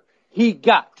bigger he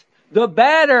got, the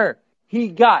badder he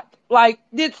got. Like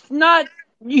it's not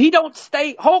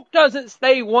Hulk doesn't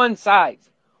stay one size.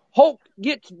 Hulk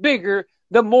gets bigger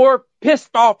the more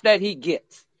pissed off that he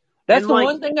gets. That's and the like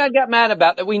one thing I got mad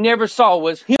about that we never saw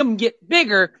was him get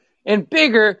bigger and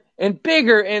bigger and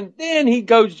bigger and then he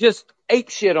goes just ape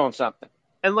shit on something.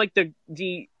 and like the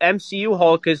MCU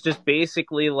Hulk is just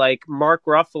basically like Mark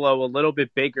Ruffalo a little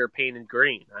bit bigger, painted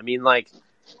green. I mean, like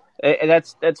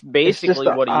that's It's just basically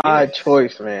an what he odd is.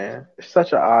 choice, man. It's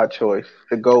such an odd choice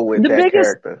to go with The that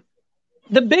biggest character.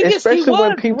 the biggest he Especially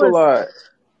when people was are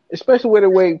especially with the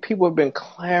way people have been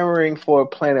clamoring for a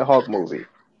Planet Hulk movie.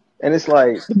 And it's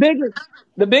like,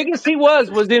 the biggest he was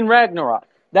in Ragnarok.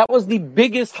 That was the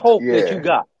biggest Hulk that you yeah.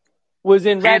 got was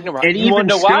in Ragnarok. And You want even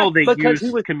to know why? still, they Because he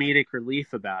used was comedic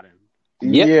relief about him.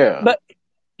 yep, Yeah. but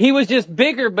he was just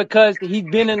bigger because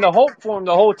he'd been in the Hulk form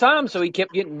the whole time, so he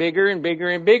kept getting bigger and bigger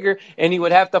and bigger, and he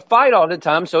would have to fight all the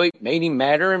time, so it made him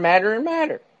madder and madder and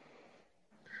madder.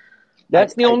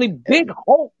 That's the only big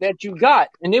Hulk that you got,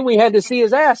 and then we had to see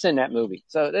his ass in that movie.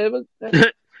 So it was.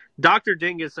 Dr.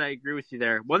 Dingus, I agree with you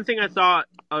there. One thing I thought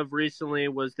of recently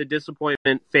was the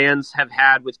disappointment fans have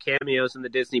had with cameos in the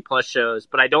Disney Plus shows,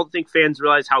 but I don't think fans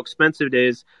realize how expensive it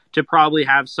is to probably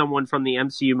have someone from the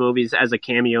MCU movies as a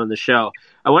cameo in the show.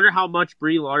 I wonder how much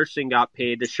Brie Larson got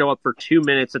paid to show up for 2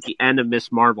 minutes at the end of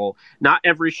Miss Marvel. Not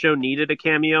every show needed a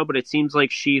cameo, but it seems like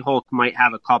She-Hulk might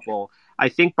have a couple. I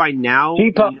think by now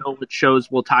we know what shows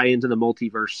will tie into the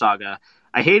multiverse saga.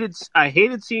 I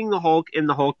hated seeing the Hulk in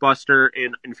the Hulkbuster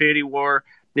in Infinity War.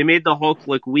 They made the Hulk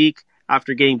look weak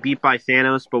after getting beat by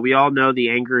Thanos, but we all know the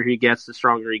angrier he gets, the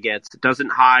stronger he gets. It doesn't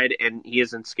hide, and he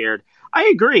isn't scared. I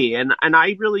agree, and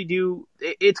I really do.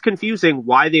 It's confusing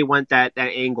why they went that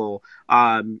angle.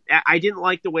 I didn't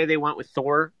like the way they went with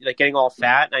Thor, like getting all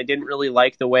fat, and I didn't really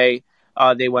like the way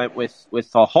they went with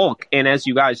the Hulk. And as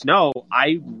you guys know,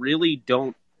 I really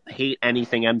don't hate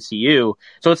anything MCU,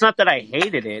 so it's not that I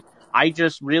hated it. I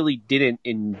just really didn't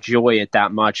enjoy it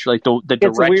that much, like the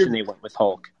direction they went with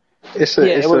Hulk. It's an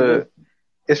It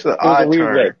was a odd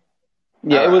weird way. turn.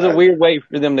 Yeah, it was a weird way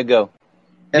for them to go.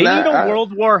 They need a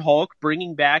World War Hulk,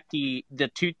 bringing back the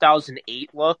 2008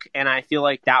 look, and I feel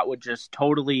like that would just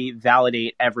totally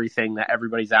validate everything that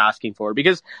everybody's asking for.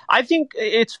 Because I think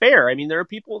it's fair. I mean, there are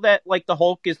people that like the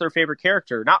Hulk is their favorite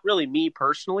character. Not really me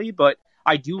personally, but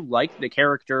I do like the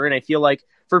character, and I feel like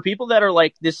for people that are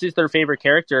like, this is their favorite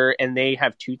character, and they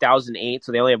have 2008,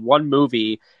 so they only have one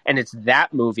movie, and it's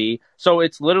that movie. So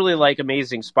it's literally like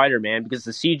Amazing Spider-Man, because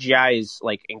the CGI is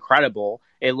like incredible.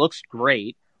 It looks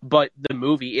great, but the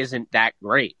movie isn't that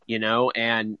great, you know,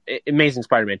 and Amazing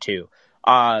Spider-Man 2.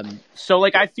 So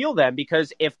like I feel them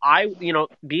because if I,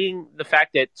 being the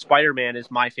fact that Spider-Man is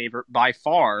my favorite by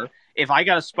far, if I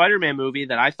got a Spider-Man movie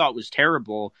that I thought was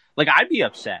terrible, like I'd be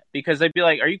upset because I'd be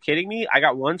like, "Are you kidding me? I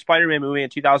got one Spider-Man movie in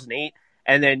 2008,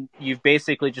 and then you've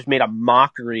basically just made a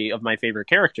mockery of my favorite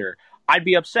character." I'd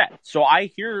be upset. So I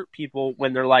hear people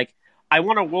when they're like, "I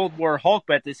want a World War Hulk,"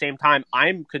 but at the same time,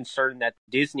 I'm concerned that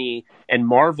Disney and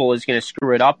Marvel is going to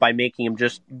screw it up by making him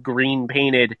just green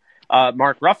painted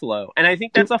Mark Ruffalo, and I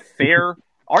think that's a fair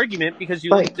argument because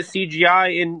you look at the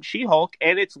CGI in She-Hulk,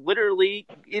 and it's literally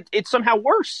it's somehow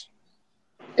worse.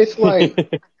 It's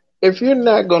like if you're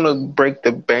not gonna break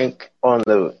the bank on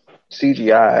the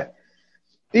CGI,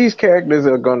 these characters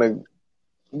are gonna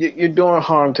you're doing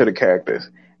harm to the characters.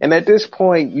 And at this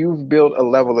point, you've built a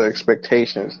level of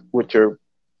expectations with your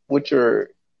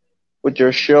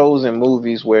shows and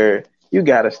movies where you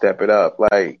got to step it up.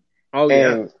 Like, oh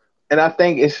yeah, and I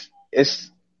think it's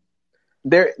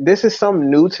there. This is something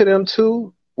new to them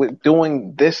too, with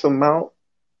doing this amount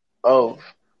of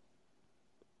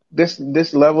this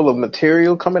level of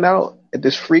material coming out at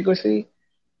this frequency,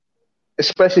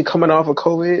 especially coming off of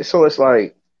COVID. So it's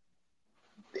like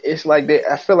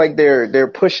I feel like they're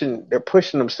pushing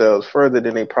themselves further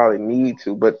than they probably need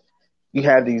to, but you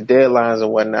have these deadlines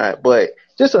and whatnot. But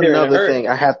just another thing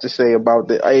I have to say about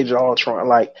the Age of Ultron,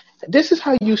 like this is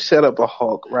how you set up a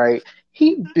Hulk, right?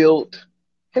 Him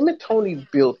and Tony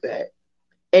built that,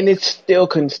 and it still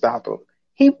couldn't stop him.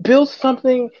 He built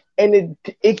something, and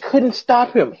it couldn't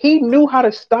stop him. He knew how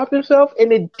to stop himself,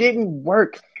 and it didn't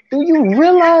work. Do you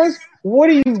realize what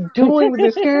are you doing with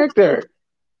this character?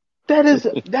 That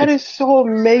is so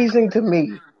amazing to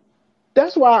me.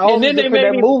 That's why I always defend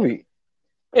that movie.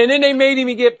 And then they made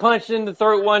him get punched in the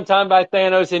throat one time by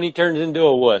Thanos, and he turns into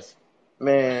a wuss.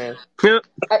 Man,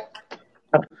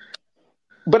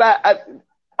 but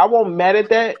I won't mad at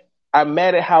that. I'm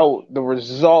mad at how the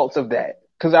results of that,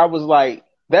 because I was like,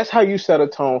 that's how you set a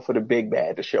tone for the big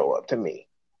bad to show up to me.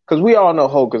 Because we all know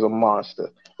Hulk is a monster.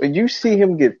 When you see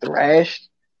him get thrashed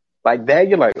like that,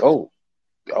 you're like, oh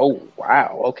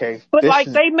wow, okay. But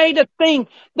they made a thing.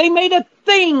 They made a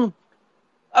thing.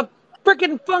 A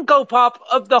freaking Funko Pop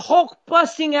of the Hulk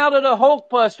busting out of the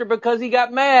Hulkbuster because he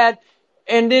got mad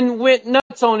and then went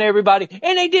nuts on everybody.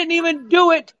 And they didn't even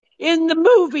do it in the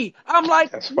movie. I'm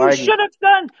like, you should have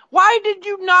done. Why did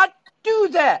you not do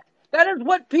that? That is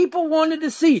what people wanted to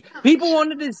see. People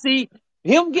wanted to see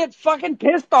him get fucking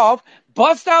pissed off,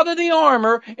 bust out of the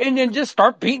armor, and then just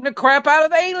start beating the crap out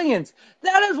of the aliens.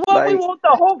 That is what we want the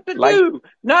Hulk to do.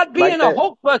 Not be in a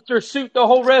Hulkbuster suit the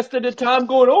whole rest of the time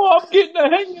going, oh, I'm getting the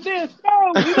hang of this.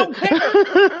 No, we don't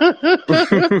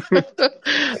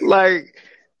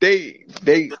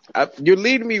care. You're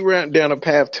leading me down a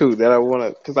path too that I want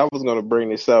to, because I was going to bring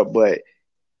this up, but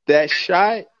that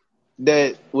shot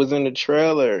that was in the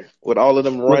trailer with all of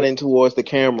them running towards the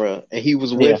camera and he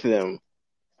was with them,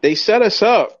 they set us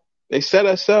up.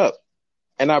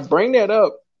 And I bring that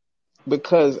up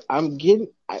because I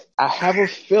have a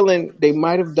feeling they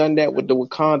might have done that with the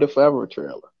Wakanda Forever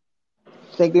trailer.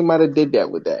 I think they might have did that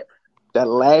with that. That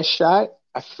last shot,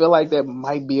 I feel like that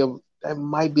might be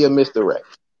a misdirect,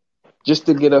 just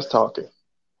to get us talking.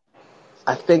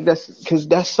 I think that's because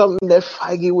that's something that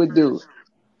Feige would do.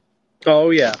 Oh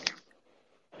yeah.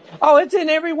 Oh, it's in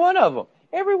every one of them.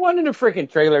 Every one of the freaking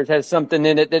trailers has something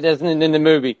in it that isn't in the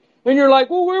movie. And you're like,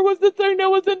 well, where was the thing that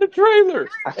was in the trailer?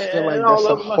 I feel like that's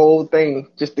a whole thing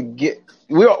just to get.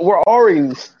 We're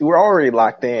already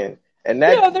locked in, and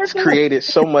that's created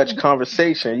so much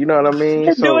conversation. You know what I mean?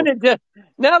 They're doing it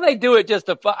now. They do it just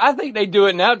to. I think they do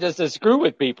it now just to screw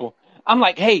with people. I'm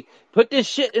like, hey, put this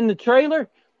shit in the trailer.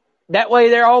 That way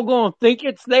they're all going to think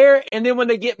it's there, and then when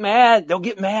they get mad, they'll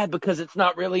get mad because it's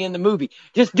not really in the movie.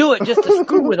 Just do it just to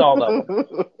screw with all of them.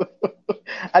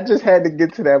 I just had to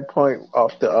get to that point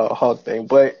off the Hulk thing,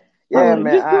 but yeah,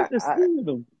 man,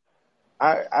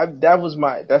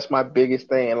 that's my biggest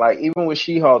thing. Like even with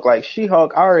She-Hulk, I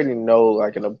already know,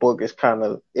 like in the book, it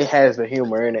has the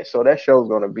humor in it, so that show's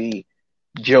gonna be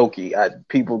jokey.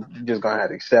 People just gonna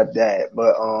have to accept that,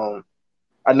 but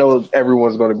I know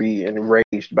everyone's going to be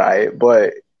enraged by it,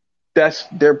 but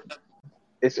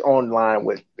it's on line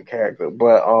with the character.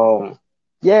 But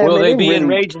yeah. Will they be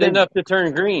enraged enough to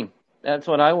turn green? That's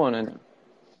what I want to know.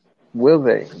 Will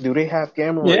they? Do they have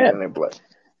gamma rays in their blood?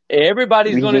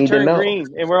 Everybody's going to turn green,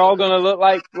 and we're all going to look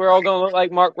like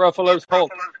Mark Ruffalo's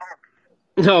Hulk.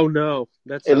 Oh no,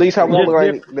 that's at least I won't look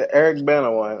like the Eric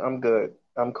Bana one. I'm good.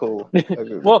 I'm cool.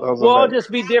 We'll all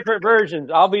just be different versions.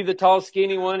 I'll be the tall,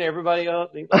 skinny one. Everybody else,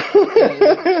 different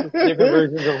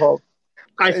versions of Hulk.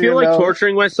 I feel like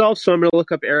torturing myself, so I'm going to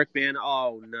look up Eric Bana.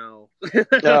 Oh no!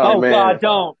 Oh God,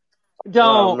 don't!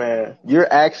 Oh man,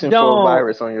 you're asking for a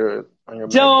virus on your on your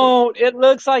MacBook. Don't. It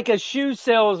looks like a shoe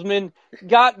salesman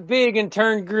got big and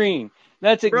turned green.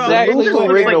 That's Bro, The Lou exactly this what it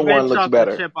looks like Ferrigno is. mint one looks chocolate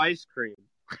better. chip ice cream.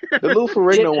 The Lou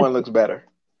Ferrigno one looks better.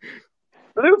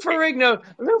 Lou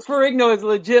Ferrigno is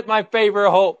legit my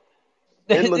favorite Hulk.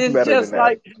 It looks It's better than just that.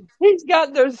 like he's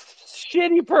got those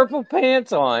shitty purple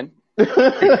pants on.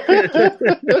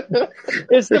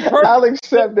 It's the purple, I'll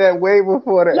accept that way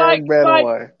before the like Eric Banner like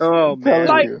one. Oh, I'm telling man.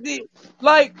 like you. the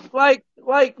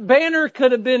like Banner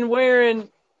could have been wearing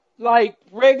like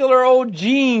regular old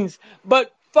jeans,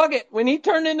 but fuck it, when he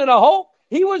turned into the Hulk,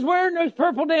 he was wearing those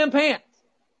purple damn pants.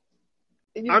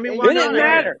 I mean, It why didn't not? It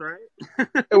matter.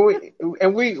 is,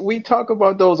 right? We talk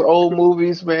about those old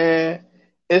movies, man.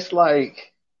 It's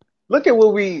like, look at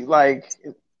what we like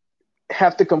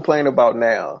have to complain about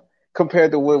now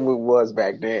compared to what it was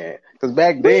back then. Because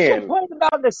back We then, complained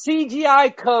about the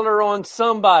CGI color on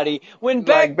somebody when like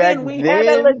back back then we had a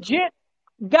then, legit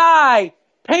guy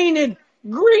painted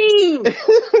green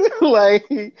like,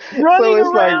 so running it's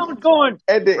like around going,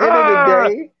 at the end of the "Rah!"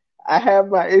 day, I have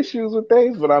my issues with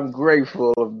things, but I'm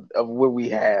grateful of what we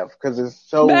have because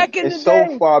Back in the it's so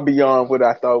day, far beyond what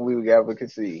I thought we would ever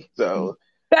could see. So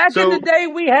back in the So, day,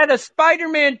 we had a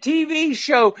Spider-Man TV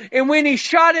show, and when he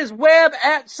shot his web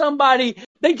at somebody,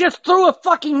 they just threw a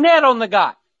fucking net on the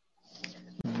guy.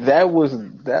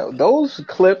 those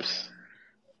clips.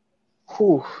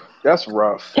 Whew, that's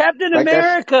rough. Captain Like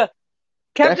America, that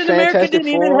Captain America Fantastic didn't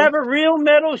even Four. have a real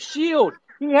metal shield.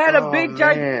 He had a Oh big,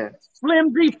 giant, man,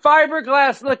 flimsy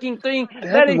fiberglass-looking thing that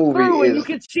that he movie threw, and you is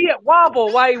could see it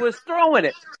wobble while he was throwing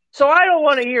it. So I don't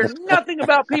want to hear nothing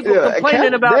about people yeah.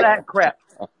 complaining about that crap.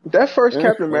 That first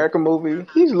Captain America movie,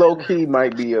 he's low key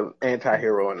might be an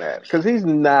anti-hero in that because he's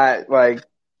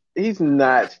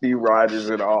not Steve Rogers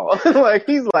at all. Like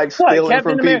he's like What, stealing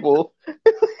Captain from America? people.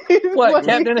 He's What, like,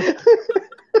 Captain?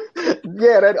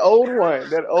 yeah, that old one. by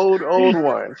the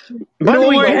The way,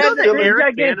 one you where know had the that big, Stealing Eric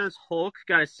gigantic. Bana's Hulk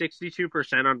got a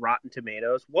 62% on Rotten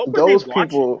Tomatoes? What were they those watching?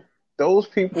 people. Those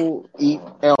people eat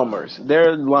Elmers.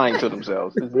 They're lying to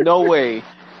themselves. There's no way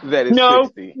that it's No,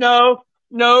 60. no,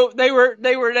 no. They were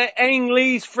the Ang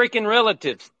Lee's freaking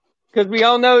relatives because we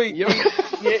all know Yo.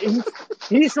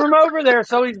 he's from over there,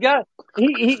 so he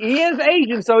is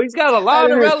Asian, so he's got a I lot of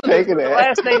didn't even relatives think of with the that.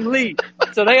 last name Lee.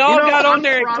 So they You all know, got on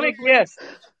there and clicked yes.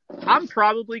 I'm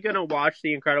probably gonna watch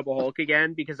The Incredible Hulk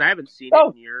again because I haven't seen it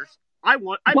Oh, in years. I bet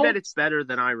don't. it's better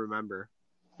than I remember.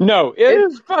 No, it It,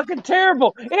 is fucking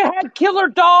terrible. It had killer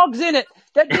dogs in it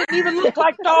that didn't even look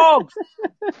like dogs.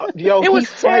 yo, It he was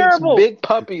fights terrible. big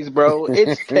puppies, bro.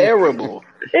 It's terrible.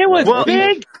 It was Well, He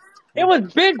big. It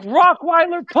was big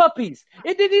Rottweiler puppies.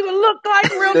 It didn't even look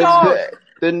like real the dogs.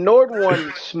 the Nord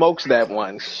one smokes that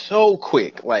one so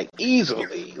quick, like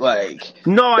easily. Like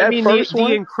no, I that mean first the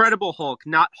one. Incredible Hulk,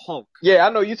 not Hulk. Yeah, I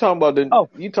know you talking about Oh,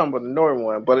 the Nord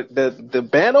one, but the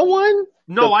Banner one,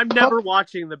 No, the I'm pup, never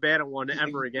watching the Banner one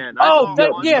ever again. I oh, saw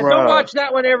that, one. yeah. Don't bruh. watch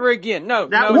that one ever again. No,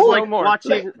 That no, was no like more.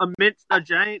 watching a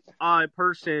giant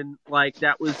person like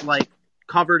that was like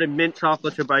covered in mint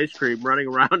chocolate chip ice cream running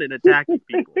around and attacking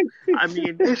people. I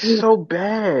mean, It's so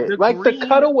bad. the Like the green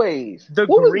cutaways. the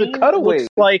What was the green looks cutaways?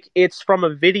 like it's from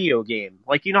a video game.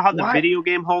 Like you know how the Why? video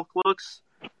game Hulk looks?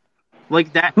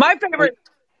 Like that My like favorite,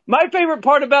 my favorite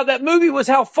part about that movie was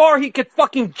how far he could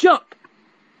fucking jump.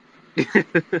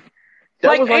 That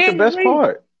Like was like the best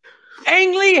part.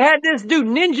 Ang Lee had this dude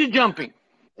ninja jumping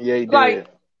Yeah, he like did.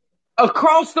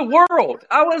 across the world.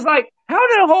 I was like, how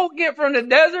did Hulk get from the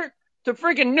desert to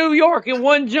freaking New York in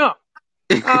one jump?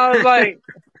 I was like,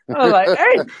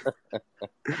 hey,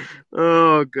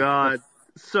 Oh god.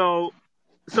 So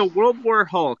World War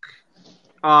Hulk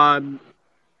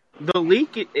the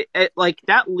leak like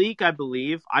that leak I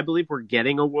believe we're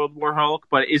getting a World War Hulk,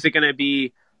 but is it going to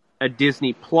be a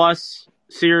Disney Plus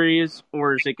series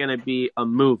or is it going to be a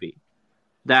movie?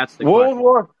 That's the World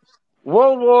question.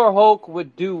 War Hulk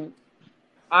would do.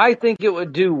 I think it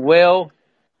would do well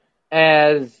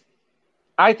as.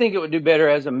 I think it would do better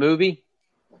as a movie.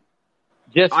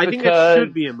 Just I think it because,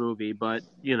 should be a movie, but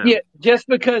you know. yeah, just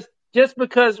because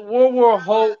World War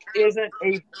Hulk isn't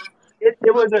a.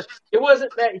 It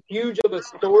wasn't that huge of a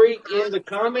story in the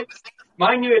comics.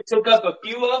 Mind you, it took up a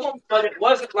few of them, but it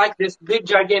wasn't like this big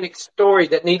gigantic story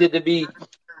that needed to be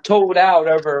told out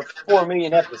over 4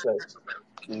 million episodes.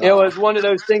 It No. was one of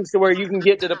those things to where you can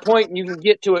get to the point and you can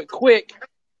get to it quick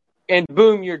and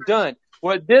boom, you're done.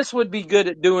 What this would be good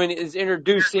at doing is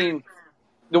introducing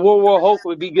the World War Hulk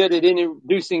would be good at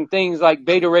introducing things like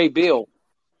Beta Ray Bill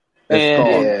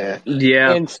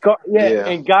It's Scar. and Yeah.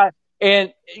 Yeah. Yeah.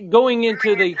 and going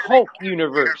into the Hulk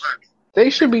universe They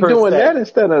should be per doing se. that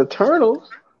instead of Eternals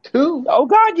too. Oh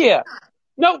God, yeah.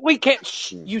 No, we can't.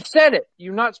 Shh, you said it.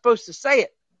 You're not supposed to say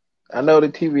it. I know the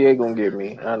TVA gonna get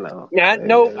me. I know. Nah,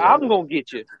 no, I'm gonna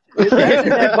get you. That's in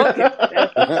that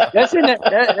bucket.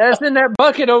 That's in that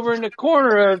bucket over in the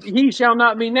corner of "He shall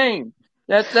not be named."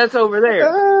 That's over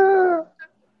there.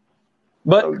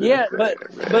 But I'm yeah, just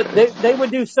saying, but man. they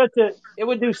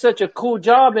would do such a cool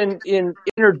job in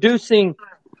introducing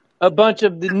a bunch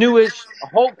of the newish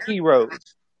Hulk heroes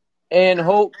and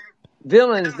Hulk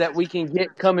villains that we can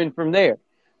get coming from there.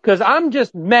 Because I'm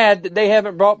just mad that they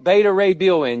haven't brought Beta Ray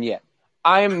Bill in yet.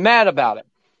 I am mad about it.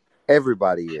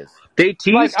 Everybody is. They Like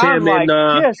teased I'm him in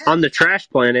like, yes, on the Trash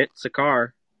Planet,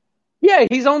 Sakaar. yeah,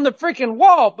 he's on the freaking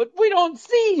wall, but we don't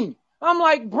see him. I'm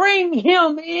like, bring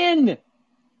him in.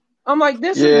 I'm like,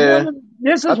 Yeah,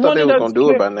 this I is thought one they of was those gonna do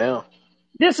it by now.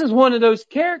 this is one of those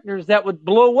characters that would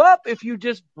blow up if you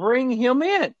just bring him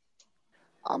in.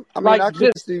 I mean, Like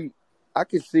just I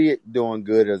could see it doing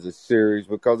good as a series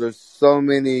because there's so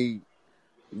many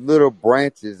little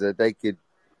branches that they could,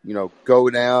 go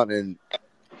down and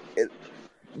it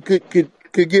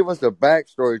could give us a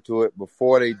backstory to it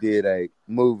before they did a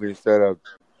movie instead of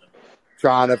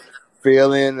trying to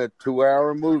fill in a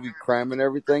 2-hour movie, cramming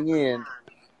everything in,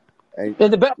 and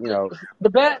the bad you know, the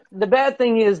bad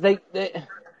thing is they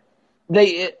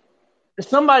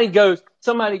somebody goes,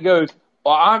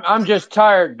 well, I'm just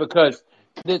tired because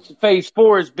this Phase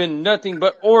 4 has been nothing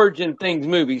but origin things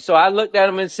movies. So I looked at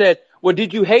them and said, well,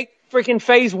 did you hate freaking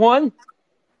Phase 1?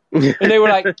 And they were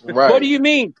like, what do Right. you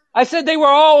mean? I said they were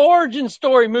all origin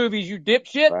story movies, you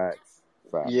dipshit. facts,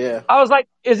 facts. Yeah. I was like,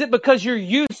 is it because you're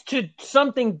used to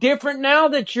something different now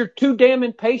that you're too damn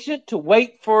impatient to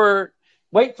wait for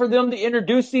them to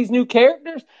introduce these new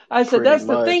characters? I said, Pretty that's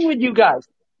the thing much. with you guys.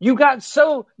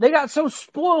 They got so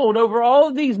spoiled over all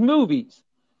of these movies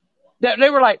that they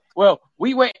were like, well,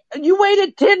 you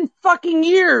waited 10 fucking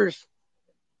years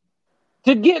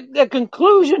to get the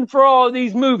conclusion for all of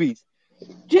these movies.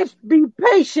 Just be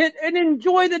patient and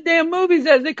enjoy the damn movies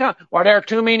as they come. Well, there are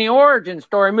too many origin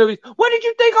story movies. What did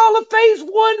you think all of Phase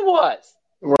 1 was?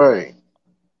 Right.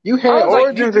 You I had was like,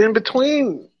 origins in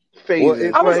between Well,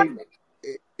 phases. I was like, Like,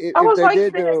 if I was they like,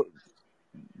 did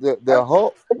the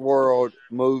Hulk World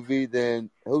movie, then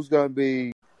who's going to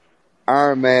be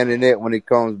Iron Man in it when he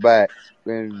comes back?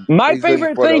 And my he's looking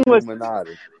favorite for the thing was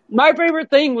Illuminati. my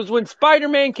favorite thing was when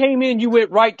Spider-Man came in. You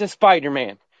went right to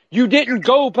Spider-Man. You didn't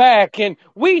go back, and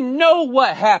we know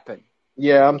what happened.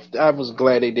 yeah, I was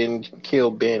glad they didn't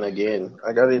kill Ben again.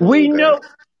 Like, I didn't We need that. know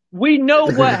we know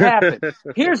what happened.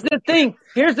 Here's the thing.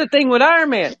 Here's the thing with Iron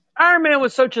Man. Iron Man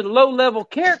was such a low-level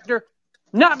character.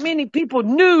 Not many people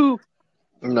knew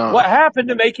what No. happened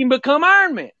to make him become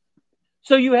Iron Man.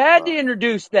 So you had to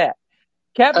introduce that.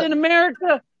 I, Captain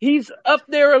America, he's up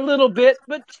there a little bit,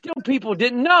 but still people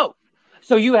didn't know.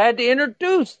 So you had to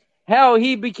introduce how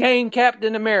he became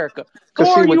Captain America. Cause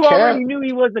see, Thor, with you already Cap, knew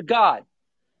he was a god.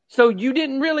 So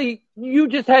you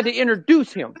just had to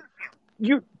introduce him.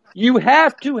 You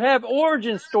have to have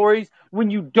origin stories when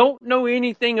you don't know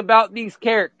anything about these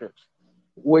characters.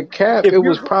 it If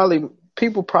was you're probably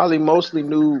people probably mostly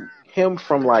knew him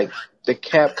from like the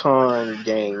Capcom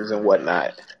games and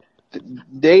whatnot.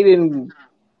 They didn't.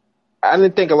 I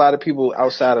didn't think a lot of people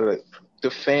outside of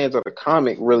the fans of the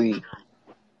comic really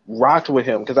rocked with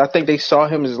him because I think they saw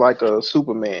him as like a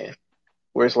Superman,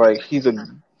 where it's like he's a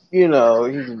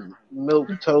milk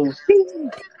toast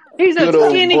he's a good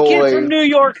old skinny kid from boy. New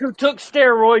York who took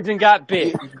steroids and got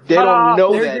big. They don't Ta-da!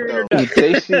 know There's that your though.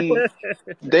 introduction.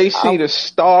 They see the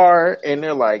star and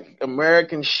they're like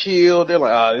American Shield. They're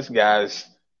like, oh, this guy's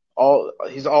all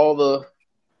the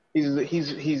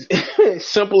he's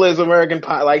simple as American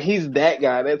Pie. Like he's that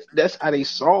guy. That's how they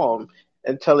saw him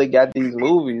until they got these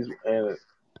movies. And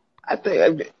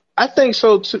I think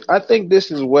so too. I think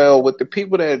this as well with the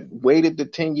people that waited the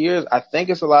 10 years. I think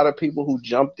it's a lot of people who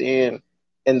jumped in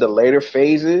the later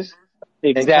phases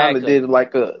and kind of Exactly. did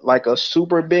like a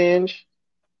super binge,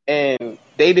 and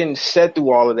they didn't set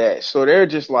through all of that. So they're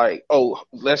just like, oh,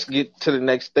 let's get to the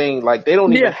next thing. Like they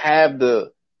don't even Yeah. have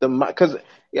because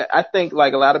yeah, I think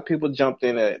like a lot of people jumped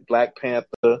in at Black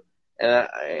Panther and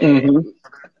Mm-hmm.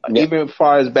 Yeah. even as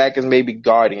far as back as maybe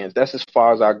Guardians. That's as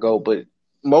far as I go, but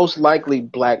most likely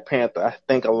Black Panther. I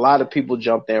think a lot of people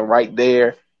jumped in right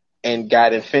there and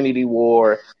got Infinity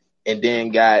War and then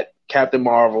got Captain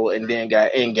Marvel and then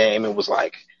got Endgame and was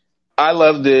like, I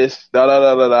love this, da da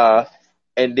da da da.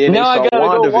 And then they Now I saw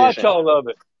gotta go watch WandaVision. all of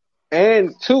it.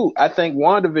 And two, I think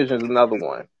WandaVision is another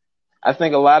one. I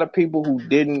think a lot of people who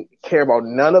didn't care about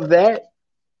none of that,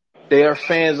 they are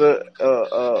fans of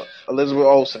Elizabeth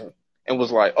Olsen and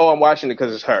was like, oh, I'm watching it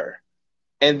because it's her.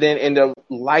 and then end up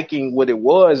liking what it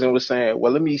was and was saying,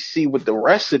 well, let me see what the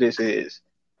rest of this is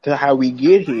to how we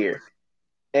get here.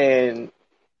 And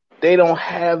they don't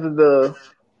have the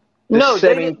No, they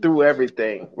setting didn't. through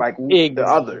everything like the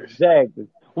others. Exactly.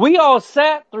 We all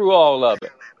sat through all of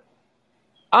it.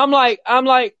 I'm like,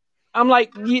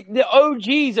 the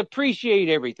OGs appreciate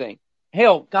everything.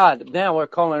 Hell, God, now we're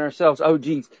calling ourselves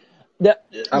OGs. I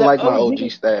The like my OG,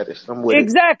 OG status. I'm with it.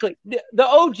 exactly. The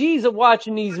OGs are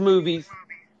watching these movies.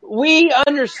 We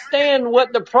understand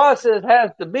what the process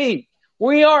has to be.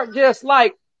 We aren't just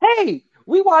like, hey,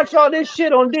 we watch all this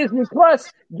shit on Disney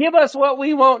Plus. Give us what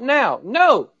we want now.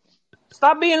 No,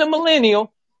 stop being a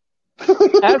millennial.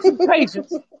 Have some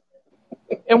patience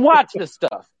and watch the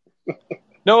stuff.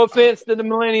 No offense to the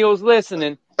millennials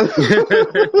listening,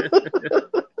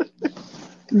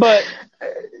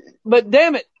 but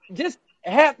damn it, just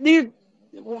have these.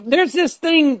 There's this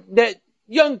thing that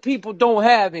young people don't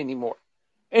have anymore,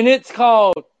 and it's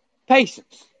called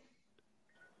patience.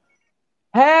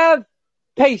 Have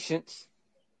patience.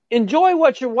 Enjoy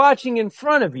what you're watching in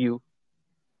front of you,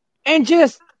 and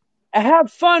just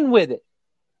have fun with it.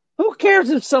 Who cares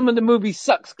if some of the movie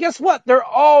sucks? Guess what? They're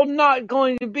all not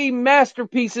going to be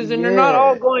masterpieces and they're not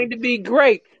all Yeah, going to be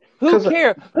great. Who because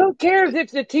cares? Who cares if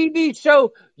the TV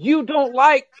show you don't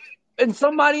like and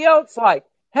somebody else like?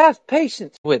 Have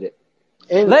patience with it.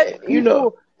 and Let you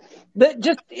know, people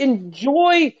just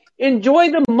enjoy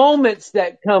the moments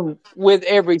that come with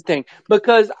everything.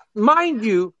 Because mind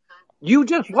you, you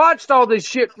just watched all this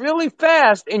shit really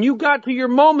fast and you got to your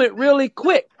moment really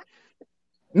quick.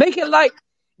 Make it like,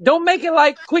 don't make it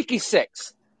like quickie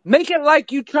sex. Make it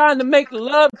like you trying to make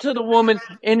love to the woman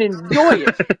and enjoy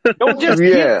it. Don't just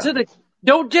yeah,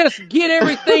 don't just get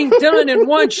everything done in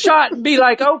one shot and be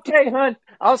like, okay, hun,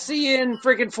 I'll see you in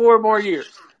freaking 4 more years.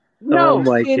 Oh No,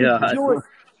 my god.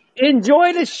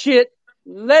 enjoy the shit.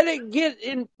 Let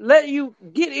you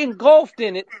get engulfed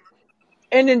in it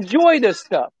and enjoy this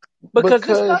stuff. Because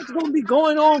this because stuff's going to be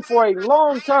going on for a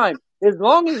long time. As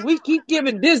long as we keep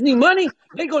giving Disney money,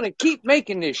 they're going to keep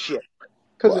making this shit.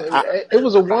 because Well, it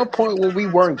was a one point when we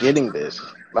weren't getting this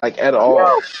like at all,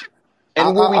 No,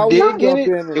 and when we I will did get jump it,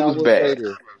 in it and I was will say bad.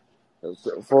 this.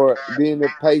 So for being the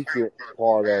patient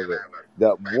part of it,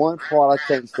 the one part I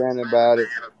can't stand about it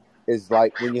is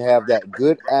like when you have that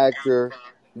good actor,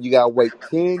 you gotta wait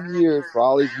 10 years for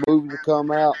all these movies to come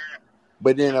out,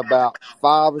 but then about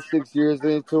 5 or 6 years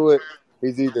into it,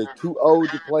 he's either too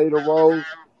old to play the role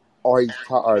or he's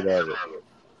tired of it.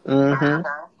 Hmm.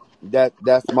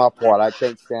 That's my part. I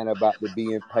can't stand about the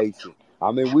being patient.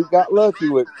 I mean, we got lucky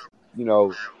with, you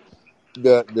know,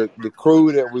 the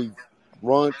crew that we've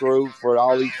run through for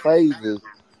all these phases,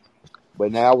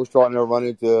 but now we're starting to run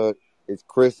into, is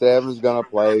Chris Evans gonna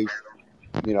play,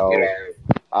 you know,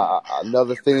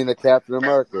 another scene of Captain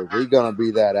America? Is he gonna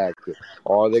be that actor,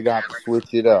 or are they gonna have to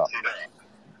switch it up?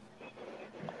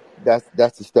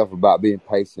 That's the stuff about being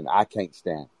patient I can't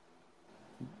stand.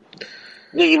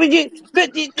 but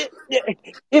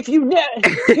if you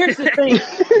here's the thing.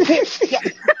 Here,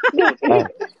 yeah, dude, Uh,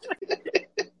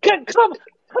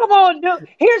 come on, dude.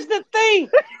 Here's the thing.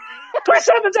 Chris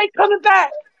Evans ain't coming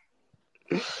back.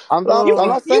 I'm not Oh I'm my.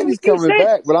 not saying he's You coming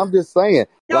back, but I'm just saying,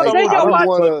 like, said Someone I y'all don't please watch.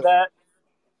 want clip to. that.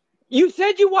 You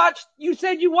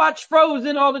said you watch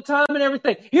Frozen all the time and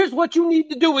everything. Here's what you need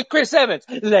to do with Chris Evans.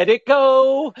 Let it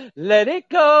go. Let it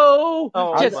go.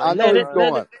 Oh Just my I know let he's it, god. let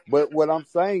it. going, but what I'm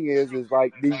saying is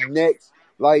like these next,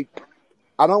 like,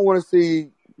 I don't want to see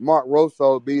Mark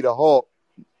Russo be the Hulk,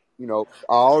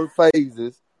 all the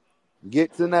phases,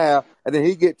 get to now, and then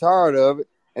he get tired of it,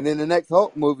 and then the next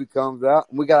Hulk movie comes out,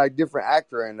 and we got a different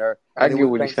actor in there, I and then get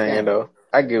we what he's can't saying stand it. though.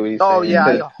 I get what he's Oh saying yeah,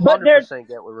 I because But there, 100%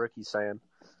 get what Ricky's saying.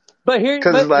 but like here's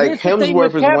the thing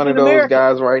with Hemsworth is one Captain of those America.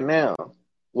 guys right now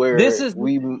This where is,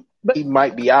 but he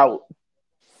might be out.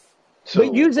 But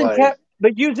So like,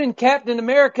 using Captain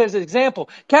America as an example,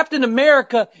 Captain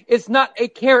America is not a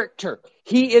character.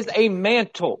 He is a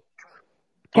mantle.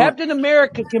 Mm. Captain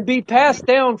America can be passed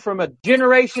down from a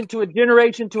generation to a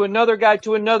generation to another guy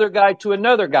to another guy to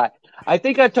another guy. I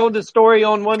think I told the story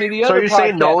on one of the So other you're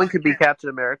saying podcasts. Nolan could be Captain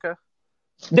America?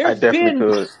 I There's definitely been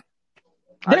could.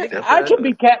 I there think he I could. can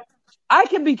be I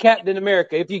can be Captain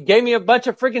America if you gave me a bunch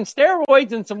of freaking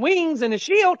steroids and some wings and a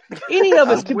shield. Any of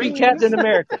us I'm, could be Wings. Captain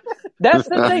America. That's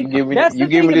the thing. That's you the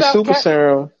give thing me the about super Cap.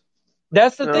 serum,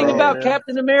 That's the thing Oh and about man.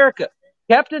 Captain America.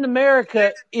 Captain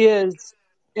America is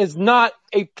not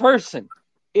a person.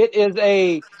 It is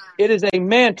a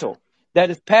mantle that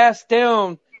is passed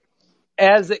down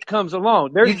as it comes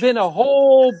along. There's You been a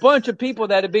whole bunch of people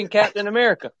that have been Captain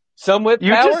America. Some with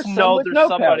you power, just some know with there's no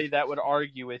power. somebody that would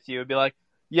argue with you and be like,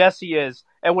 Yes, he is,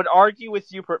 and would argue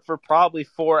with you for probably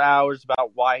 4 hours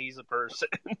about why he's a person.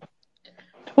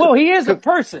 Well, he is a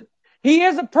person. He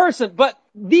is a person, but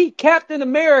the Captain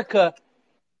America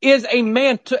is a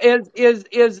mantle.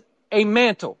 Is a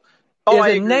mantle. Oh, Is I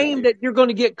a agree with name you. that you're going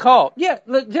to get called. Yeah,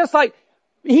 just like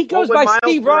he Well, goes when by Miles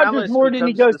Steve Rogers Morales more than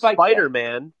he becomes goes the by Cap.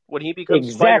 Spider-Man, when he becomes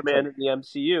Exactly. Spider-Man in the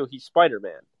MCU, he's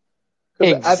Spider-Man.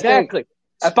 Because Exactly.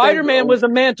 I think Spider-Man was a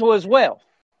mantle as well.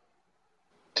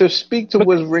 to speak to But,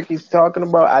 what Ricky's talking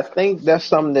about, I think that's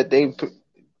something that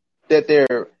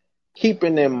they're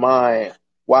keeping in mind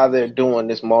while they're doing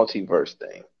this multiverse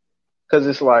thing. Because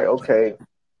it's like, okay,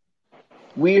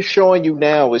 we're showing you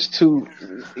now is two.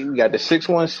 You got the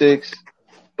 616,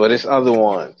 but it's other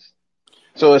ones.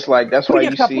 So it's like that's why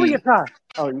you see. Booyaka.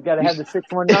 Oh, you got to You, have the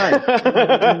 619.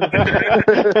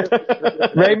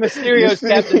 Ray you Mysterio's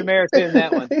Captain see, America in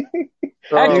that one.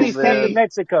 Oh Actually, you he's Captain man. see,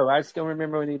 Mexico. I still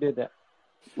remember when he did that.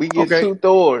 we get Okay. two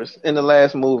Thors in the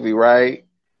last movie, right?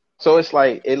 So it's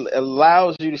like it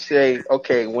allows you to say,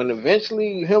 okay, when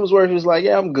eventually Hemsworth is like,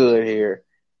 yeah, I'm good here.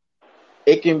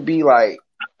 It can be like,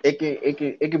 it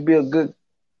can be a good,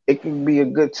 it can be a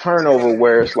good turnover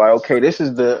where it's like, okay, this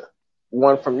is the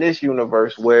one from this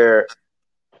universe where,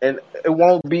 and it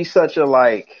won't be such a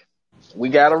like, we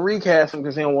gotta recast him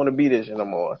because he don't want to be this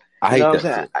anymore. I You know hate what I'm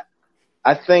that saying? shit.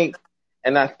 I think,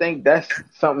 and I think that's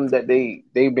something that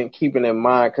they've been keeping in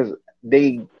mind because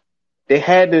they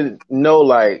had to know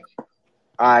like,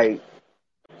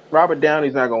 Robert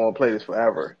Downey's not gonna play this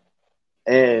forever,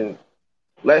 and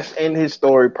let's end his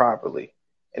story properly.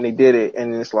 And they did it,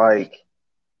 and it's like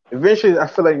eventually I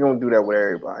feel like you're gonna do that with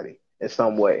everybody in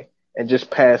some way, and just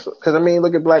pass. Because I mean,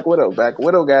 look at Black Widow. Black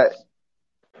Widow got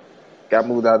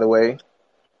moved out of the way.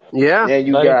 Yeah. Then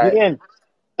you But got then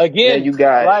again, you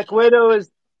got Black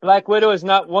Widow is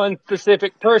not one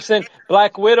specific person.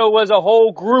 Black Widow was a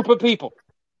whole group of people.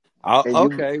 and you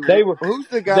Okay. They were Who's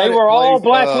the guy they that were all plays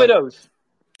Black Widows.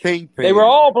 They were Kingpin?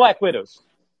 all Black Widows.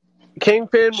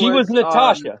 Kingpin She was was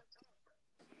Natasha.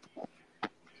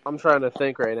 I'm trying to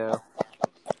think right now.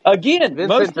 Again,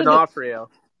 Vincent D'Onofrio.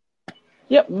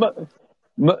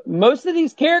 most of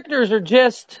these characters are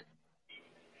just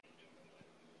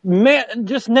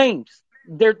just names.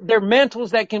 They're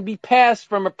mantles that can be passed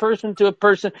from a person to a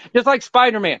person, just like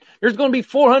Spider-Man. There's going to be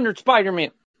 400 Spider-Man.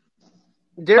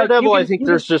 Like Daredevil, I think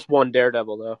there's just one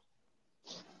Daredevil though.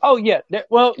 oh yeah,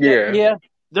 yeah.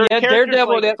 There are characters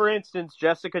Daredevil. like, for instance,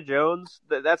 Jessica Jones.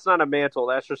 That's not a mantle.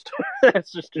 That's just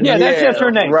that's just her Yeah, name. that's just Yeah,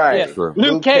 her name. Yeah, That's right. true.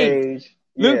 Luke Luke Cage. Cage.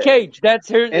 Luke Yeah. Cage. That's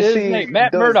And his see name.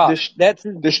 Matt Murdock. That's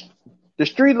his, the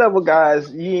street level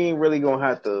guys, you ain't really gonna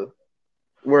have to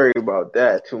worry about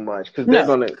that too much because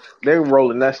no. they're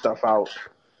rolling that stuff out.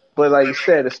 But like you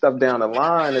said, the stuff down the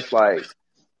line, it's like,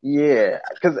 yeah,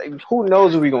 because who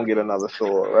knows if we're gonna get another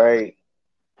Thor, right?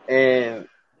 And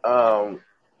Well,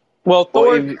 or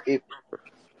Thor if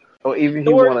or even if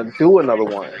you Thor want to do another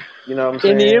one, you know what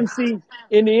I'm in the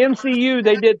saying? MCU,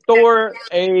 they did Thor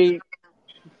a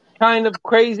kind of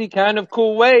crazy, kind of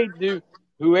cool way. Do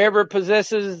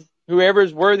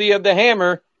whoever's worthy of the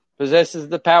hammer possesses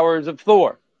the powers of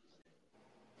Thor.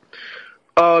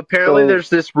 Apparently, So there's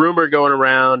this rumor going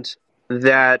around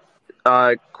that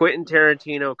Quentin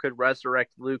Tarantino could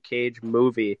resurrect Luke Cage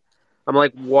movie. I'm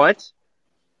like, what?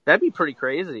 That'd be pretty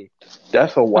crazy.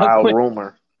 that's a wild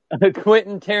rumor.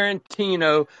 Quentin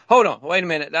Tarantino. Hold on, wait a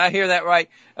minute. Did I hear that right?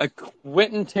 A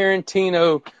Quentin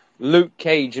Tarantino Luke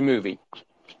Cage movie.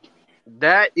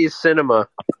 That is cinema.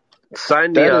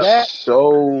 Sign me That is up.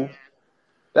 That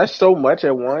that's so much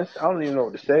at once. I don't even know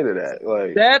what to say to that.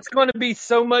 Like, that's going to be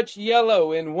so much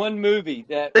yellow in one movie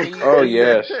that oh we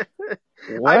yes,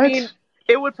 I what? mean,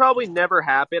 it would probably never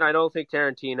happen. I don't think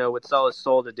Tarantino would sell his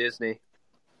soul to Disney.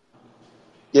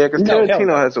 Yeah, because no hell Tarantino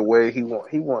no. has a way he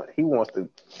wants to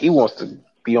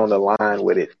be on the line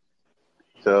with it.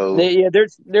 So Yeah,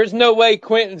 there's no way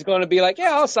Quentin's going to be like,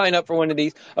 yeah, I'll sign up for one of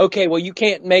these. Okay, well you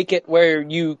can't make it where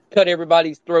you cut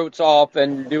everybody's throats off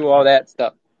and do all that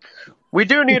stuff. We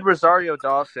do need Rosario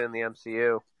Dawson in the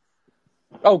MCU.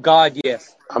 Oh God,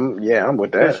 yes. I'm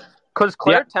with that. Because Yeah,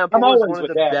 Claire I'm Temple is always one of with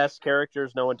the that. best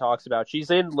characters no one talks about.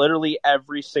 She's in literally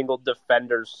every single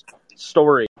Defender's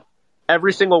story.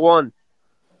 Every single one.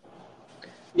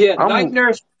 Yeah, I'm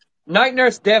Night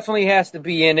Nurse definitely has to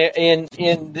be in it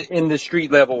in the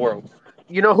street level world.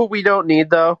 You know who we don't need,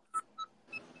 though?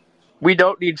 We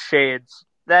don't need Shades.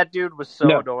 That dude was so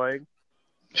No, annoying.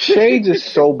 Shades is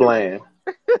so bland.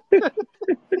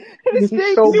 His He's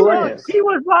name so bland. sucks.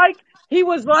 he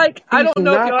was like I He's don't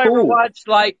know if not y'all ever cool. watched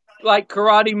like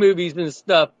karate movies and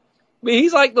stuff. I mean,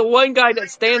 he's like the one guy that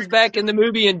stands back in the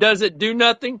movie and doesn't do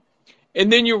nothing.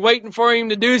 and then you're waiting for him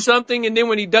to do something, and then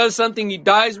when he does something, he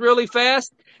dies really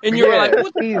fast, and you're like, Yeah,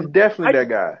 what the he's hell? definitely that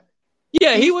guy.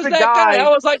 Yeah, he He's was the that guy. I guy.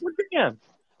 was like, well, damn.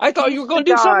 I thought you He's were the going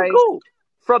to do something guy cool.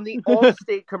 from the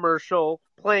Allstate commercial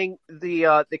playing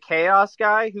the Chaos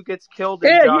guy who gets killed in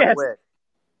Yeah, John yes. Wick.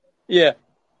 Yeah.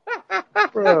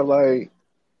 Bro, like,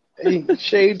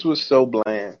 Shades was so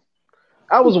bland.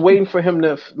 I was waiting for him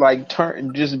to like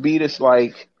just be this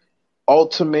like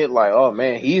ultimate, like, oh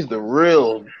man, he's the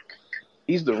real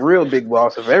big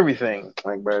boss of everything.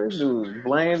 Like, bro, this dude is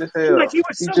bland as Like hell.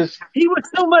 he was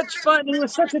so much fun. He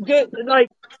was such a good, like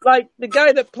the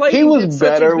guy that played He him was did such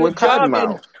a better with good job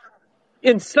Cottonmouth.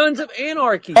 in Sons of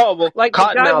Anarchy. Oh well, Like the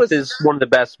guy Cottonmouth was, is one of the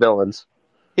best villains.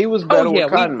 He was oh better yeah,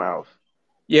 with Cottonmouth.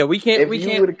 If we you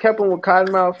can't. would have kept him with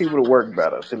Cottonmouth, he would have worked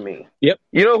better to me. Yep.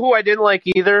 You know who I didn't like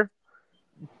either?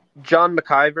 John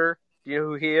McIver. Do you know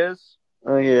who he is?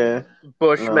 Oh yeah, no,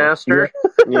 Bushmaster.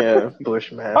 yeah,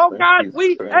 Bushmaster. Oh God, Jesus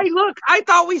hey Christ. look, I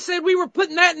thought we said we were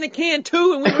putting that in the can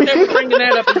too, and we were never bringing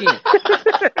that up again.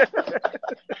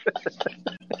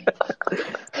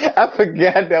 I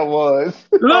forgot that was.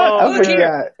 Look, I look here,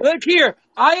 forgot. look here.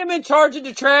 I am in charge of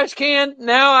the trash can.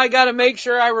 Now I got to make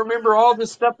sure I remember all the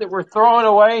stuff that we're throwing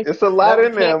away. It's a That lot we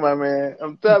in there, can't. my man.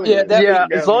 I'm telling Yeah, you. that we Yeah,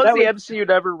 as long as that the we. MCU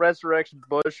never resurrects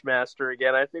Bushmaster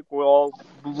again, I think we'll all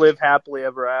live happily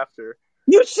ever after.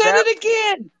 You said That it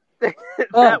again.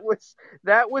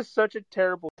 that was such a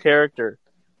terrible character.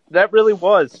 That really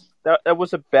was. That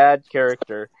was a bad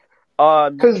character.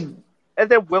 Cause And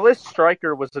then Willis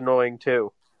Stryker was annoying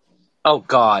too. Oh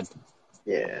God.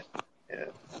 yeah.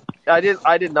 I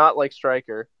did not like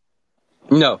Stryker.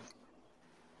 No.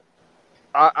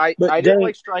 I But didn't dang.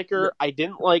 like Stryker. I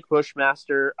didn't like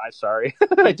Bushmaster. I'm sorry.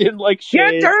 I didn't like Yeah,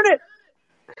 Shades. darn it.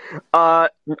 I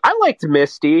liked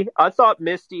Misty. I thought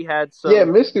Misty had Yeah,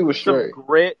 Misty was some straight.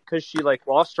 grit because she like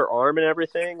lost her arm and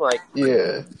everything. Like,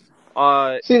 Yeah.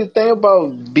 uh, See, the thing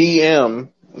about BM,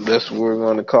 that's what we're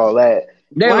going to call that.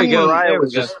 There we go. Mariah There we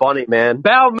was go. just funny, man.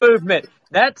 Bowel movement.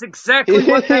 That's exactly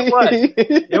what that was.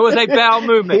 It was a bowel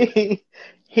movement.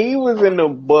 He was in the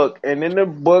book, and in the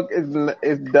book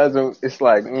it's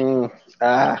like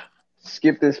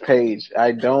skip this page.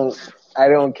 I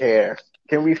don't care.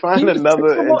 Can we He find was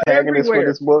another typical antagonist for everywhere.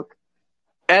 this book?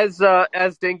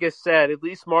 As Dingus said, at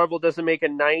least Marvel doesn't make a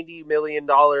 $90 million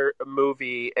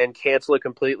movie and cancel it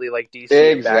completely like DC and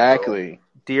Batgirl. Exactly.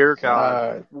 Dear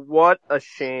God, what a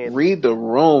shame. Read the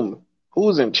room.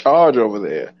 Who's in charge over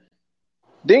there?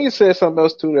 Dingus said something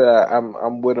else too that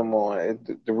I'm with him on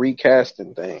the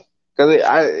recasting thing, because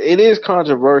it is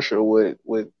controversial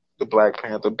with the Black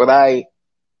Panther, but I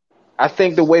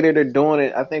think the way that they're doing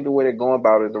it, I think the way they're going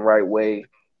about it the right way.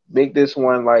 Make this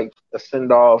one like a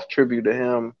send off tribute to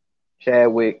him,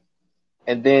 Chadwick,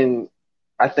 and then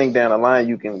I think down the line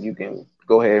you can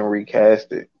go ahead and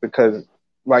recast it, because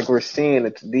like we're seeing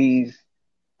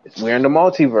we're in the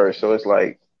multiverse, so it's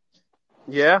like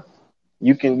Yeah.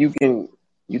 you can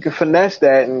finesse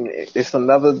that, and it's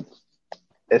another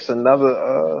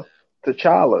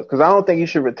T'Challa, because I don't think you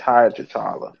should retire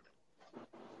T'Challa.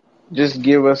 Just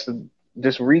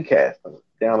just recast him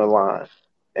down the line.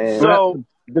 And So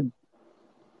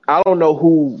I don't know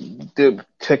who to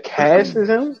cast as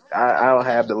him. I don't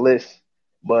have the list,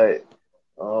 but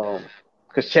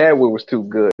because Chadwick was too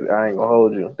good, I ain't gonna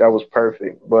hold you. That was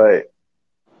perfect, but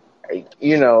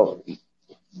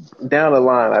down the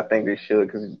line, I think they should,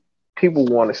 because people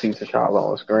want to see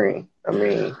T'Challa on screen. I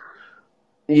mean,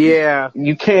 yeah,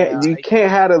 you can't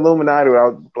have the Illuminati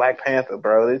without Black Panther,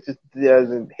 bro. It just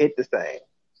doesn't hit the same.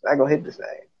 It's not gonna hit the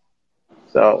same.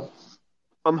 So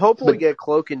I'm hoping we get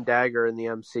Cloak and Dagger in the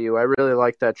MCU. I really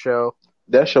like that show.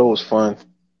 that show was fun.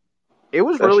 It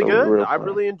was That really show was good. real I fun.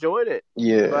 really enjoyed it.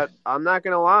 Yeah. But I'm not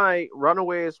gonna lie,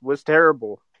 Runaways was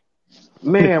terrible.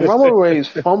 Man, Runaways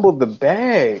fumbled the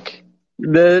bag.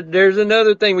 There's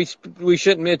another thing we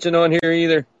shouldn't mention on here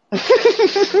either.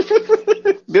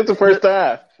 This is the first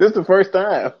time. This is the first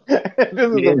time.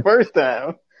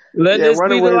 Let Yeah, this be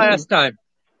the Runaways last time.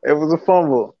 It was a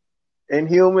fumble.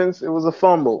 Inhumans, it was a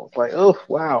fumble. It's like, oh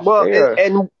wow. Well,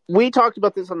 and we talked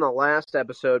about this on the last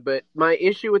episode, but my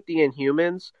issue with the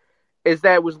Inhumans is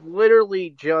that it was literally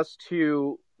just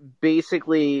to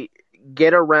basically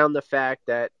get around the fact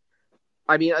that,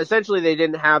 I mean, essentially they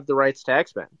didn't have the rights to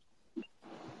X-Men.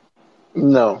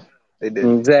 No, they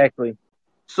didn't. Exactly.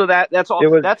 So that's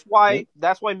all. That's why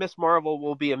Miss Marvel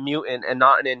will be a mutant and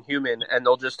not an Inhuman, and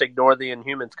they'll just ignore the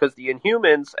Inhumans, because the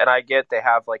Inhumans, and I get they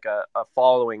have like a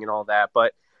following and all that,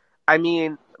 but I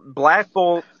mean, Black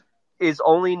Bolt is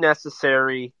only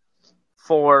necessary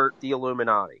for the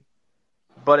Illuminati.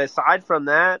 But aside from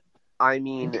that, I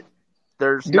mean,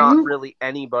 there's Do not you really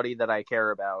anybody that I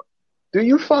care about. do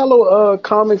you follow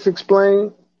Comics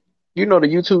Explain? You know the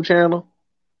YouTube channel.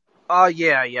 Oh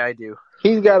yeah, I do.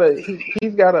 He's got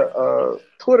a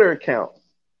Twitter account,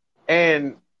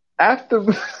 and after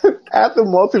after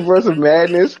Multiverse of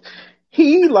Madness,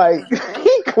 he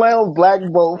he clowned Black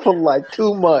Bolt for like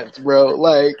 2 months, bro.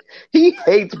 Like he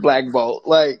hates Black Bolt.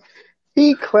 Like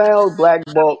he clowned Black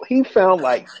Bolt. He found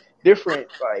like different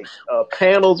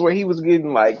panels where he was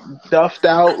getting like duffed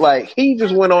out. Like he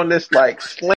just went on this like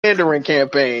slandering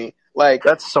campaign. Like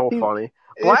That's so he funny.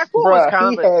 it's Black Bolt was bruh,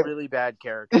 kind he of a had really bad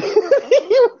character.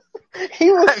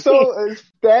 he was I mean, so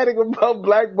ecstatic about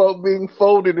Black Bolt being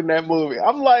folded in that movie.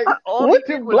 I'm like, all he what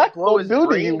did did was Black blow Bolt his do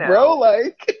to you, brain bro? out.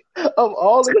 Like, of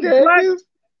all the characters?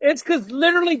 It's because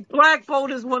literally Black Bolt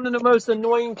is one of the most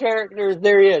annoying characters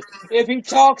there is. If he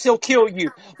talks, he'll kill you.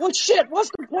 Well, shit,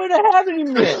 what's the point of having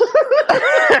him then?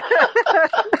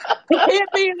 He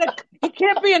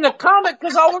can't be in the comic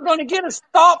because all we're going to get is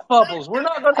thought bubbles. We're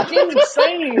not going to get him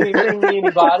saying anything to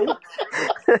anybody.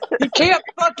 He can't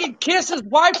fucking kiss his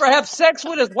wife or have sex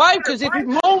with his wife because if he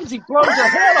moans, he blows her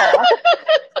head off.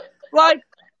 Like,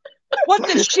 what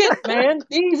the shit, man?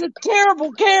 He's a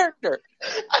terrible character.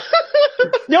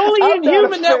 The only I'm not a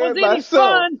Inhuman that was fan any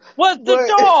myself, fun was the but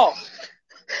dog.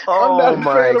 I'm not Oh a fan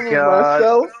my of him god.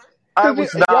 myself. I Cause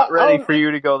was y'all, not ready for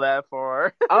you to go that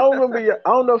far. I don't remember. I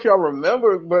don't know if y'all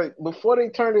remember, but before they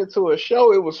turned it into a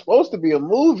show, it was supposed to be a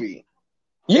movie.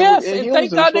 Yes, and Inhumans,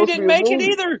 thank it was God they supposed to be didn't a make it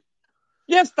movie. either.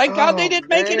 Yes, thank God they Oh didn't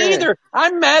make it man. either.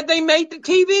 I'm mad they made the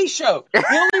TV show.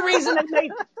 The only reason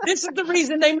this is the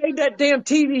reason they made that damn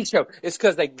TV show. It's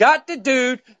because they got the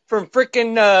dude from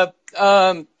freaking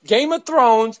Game of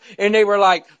Thrones, and they were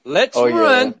like, Oh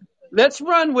yeah. let's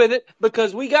run with it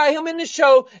because we got him in the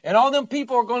show, and all them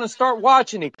people are going to start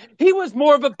watching him. He was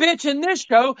more of a bitch in this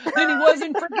show than he was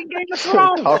in freaking Game of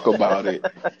Thrones. Talk about it.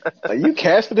 Like you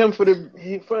casted him for him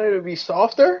to be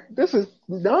softer. This is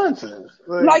nonsense.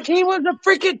 Like Like I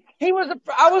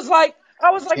was like,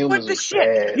 what humans the was shit?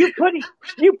 bad.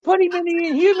 You put him in the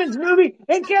Inhumans movie,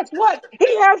 and guess what?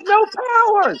 He has no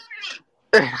powers.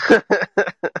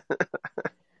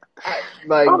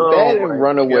 Like Um, Oh that and my god.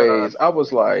 Runaways. I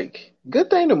was like, good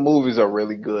thing the movies are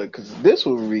really good because this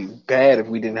would be bad if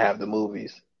we didn't have the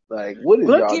movies. Like, what is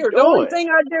Look y'all here, the only doing? thing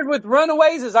I did with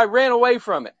Runaways is I ran away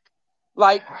from it.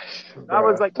 Like I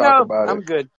was Bruh, like, talk no, about it. I'm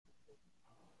good.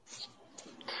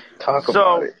 Talk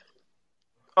about So it.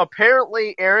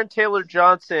 apparently Aaron Taylor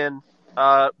Johnson,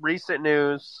 recent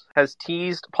news, has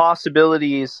teased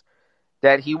possibilities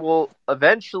that he will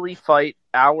eventually fight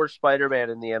our Spider-Man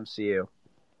in the MCU.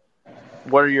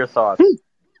 What are your thoughts?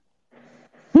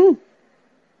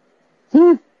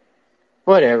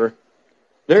 Whatever.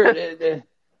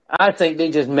 I think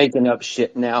they're just making up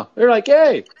shit now. They're like,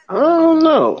 hey, I don't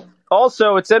know.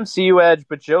 Also, it's MCU Edge,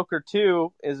 but Joker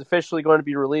 2 is officially going to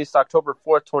be released October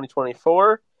 4th,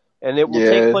 2024, and it will take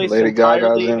Yeah, place Lady Gaga's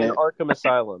entirely in in it. Arkham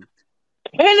Asylum.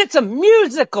 and it's a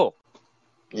musical.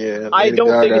 Yeah, I Lady don't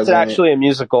think it's Gaga's in it. actually a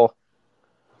musical.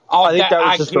 Oh, I think that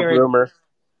was I just a guarantee. rumor.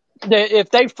 If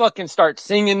they fucking start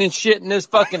singing and shit in this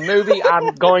fucking movie,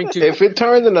 I'm going to. If it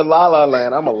turns into La La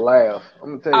Land, I'm gonna laugh.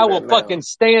 I'm gonna tell you I that will now. fucking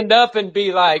stand up and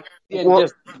be like, and Well,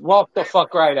 just walk the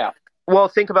fuck right out. well,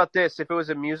 think about this. If it was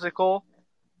a musical,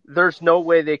 there's no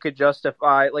way they could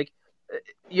justify. Like,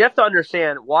 you have to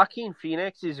understand, Joaquin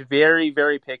Phoenix is very,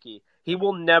 very picky. He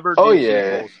will never Oh do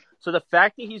yeah, sequels. So the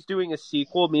fact that he's doing a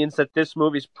sequel means that this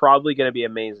movie's probably going to be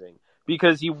amazing.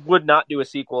 Because he would not do a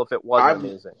sequel if it wasn't I'm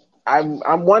amazing.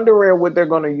 I'm wondering what they're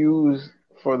gonna use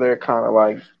for their kind of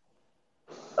like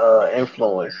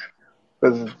influence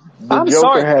because the I'm Joker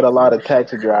sorry, had a lot of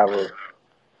Taxi Driver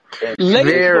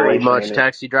Very inspiration much in it.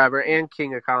 Taxi Driver and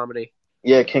King of Comedy.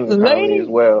 Yeah, King of Comedy as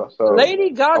Lady well. So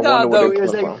Lady I Gaga wonder where though they're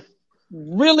is coming a from.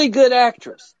 really good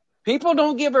actress. People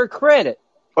don't give her credit,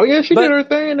 Oh yeah, she did but her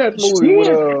thing in that she movie with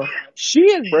is she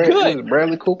is good. Was it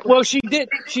Bradley Cooper? Well, she did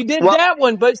Well, that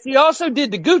one, but she also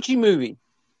did the Gucci movie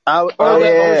or Oh the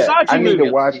yeah, I Versace need to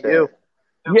movie. watch that.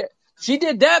 Yeah, she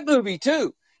did that movie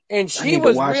too, and I she need to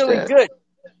was watch really that. good.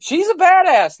 She's a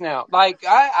badass now. Like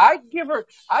I give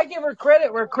her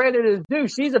credit where credit is due.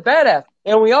 She's a badass,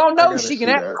 and we all I know gotta she can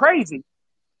see act that. crazy.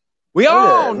 We Oh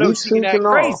yeah, all know meat she can suits act and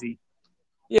all. crazy.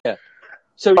 Yeah.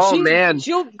 So Oh man,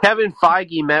 she'll. Kevin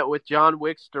Feige met with John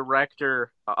Wick's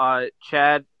director,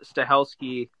 Chad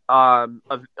Stahelski,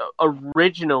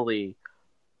 originally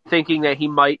thinking that he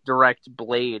might direct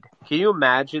Blade. Can you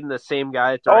imagine the same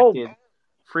guy that Oh, directed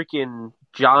freaking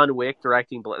John Wick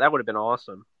directing Blade? That would have been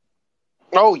awesome.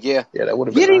 oh yeah. Yeah, that would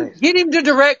have been nice. Get him to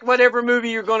direct whatever movie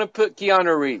you're going to put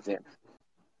Keanu Reeves in.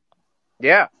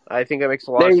 Yeah, I think that makes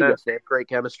a lot There of you go. sense. They have great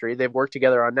chemistry. They've worked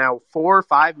together on now 4 or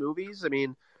 5 movies. I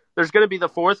mean, there's going to be the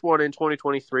 4th one in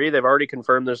 2023. They've already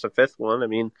confirmed there's a 5th one. I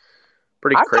mean,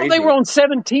 pretty I thought they were crazy. on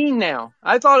 17 now.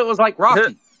 I thought it was like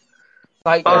Rocky.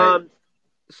 Like, Right.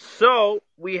 So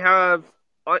we have,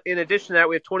 in addition to that,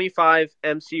 we have 25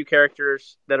 MCU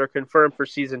characters that are confirmed for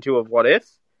season 2 of What If,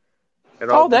 and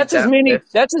I'll read that's as that many.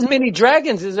 list. That's as many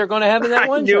dragons as they're going to have in that I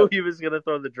one knew show. he was going to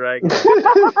throw the dragon.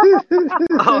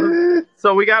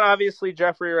 So we got obviously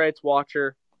Jeffrey Wright's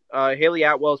Watcher, Haley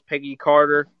Atwell's Peggy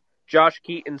Carter, Josh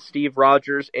Keaton, Steve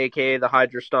Rogers, aka the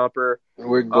Hydra Stomper,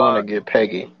 We're gonna get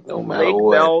Peggy, no matter Lake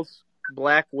what. Bell's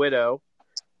Black Widow.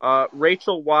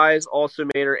 Rachel Wise also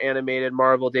made her animated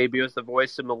Marvel debut as the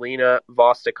voice of Melina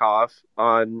Vostokov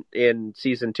in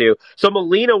season 2. So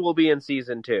Melina will be in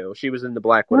season 2. She was in the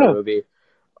Black Widow movie.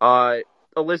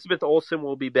 Elizabeth Olsen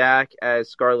will be back as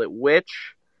Scarlet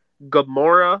Witch.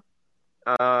 Gamora,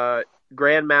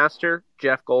 Grandmaster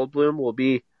Jeff Goldblum will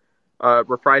be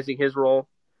reprising his role.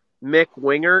 Mick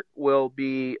Wingert will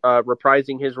be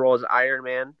reprising his role as Iron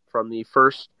Man from the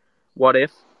first What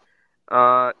If.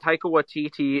 Taika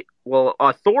Waititi will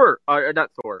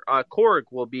Korg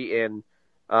will be in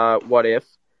What If.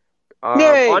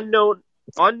 Yay!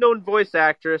 Unknown voice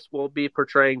actress will be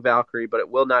portraying Valkyrie, but it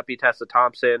will not be Tessa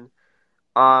Thompson.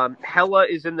 Hela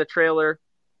is in the trailer.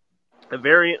 A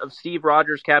variant of Steve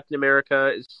Rogers' Captain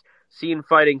America is seen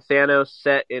fighting Thanos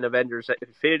set in Avengers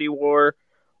Infinity War.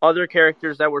 Other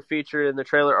characters that were featured in the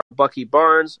trailer are Bucky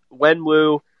Barnes,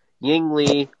 Wenwu, Ying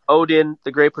Li, Odin,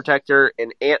 the Great Protector,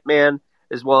 and Ant-Man,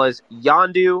 as well as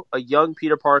Yondu, a young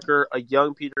Peter Parker, a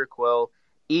young Peter Quill,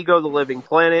 Ego the Living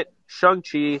Planet,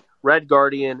 Shang-Chi, Red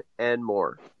Guardian, and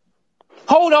more.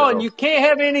 Hold on, you can't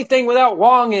have anything without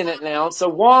Wong in it now, so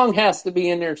Wong has to be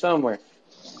in there somewhere.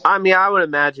 I mean, I would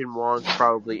imagine Wong's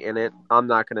probably in it. I'm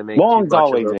not going to make Wong's too much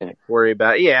always of a in it. worry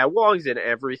about it. Yeah, Wong's in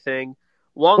everything.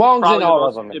 Wong's in probably the all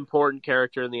most of them. important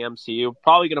character in the MCU.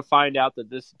 Probably going to find out that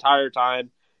this entire time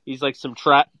he's like some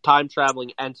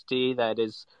time-traveling entity that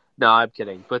is... No, I'm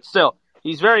kidding. But still,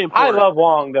 he's very important. I love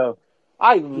Wong, though.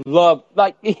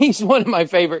 He's one of my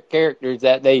favorite characters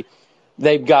that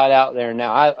they've got out there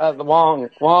now.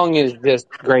 Wong is just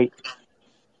great.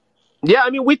 Yeah,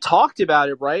 I mean, we talked about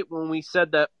it, right? When we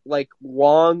said that, like,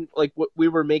 Wong, like, we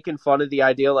were making fun of the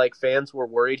idea, like, fans were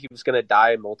worried he was going to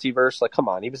die in Multiverse. Like, come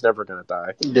on, he was never going to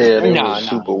die. Yeah, they were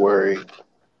super worried.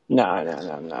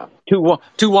 No.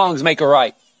 Two Wongs make a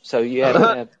right. So you have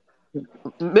to have...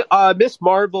 Miss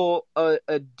Marvel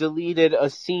deleted a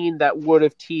scene that would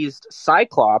have teased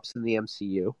Cyclops in the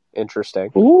MCU. Interesting.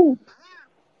 Ooh.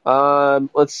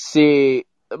 Let's see.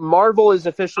 Marvel is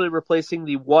officially replacing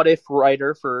the What If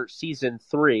writer for season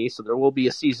 3, so there will be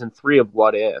a season 3 of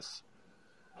What If.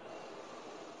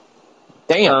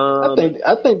 Damn.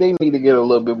 I think they need to get a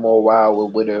little bit more wild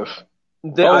with What If.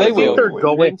 I think they're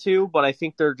going to, but I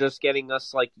think they're just getting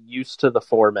us like used to the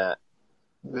format.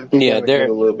 They're get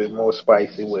a little bit more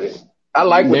spicy with it. I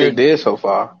like what they did so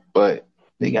far, but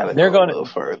they got to go a little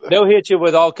further. They'll hit you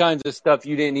with all kinds of stuff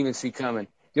you didn't even see coming.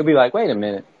 You'll be like, wait a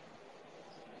minute.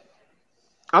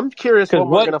 I'm curious what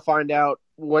we're going to find out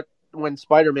when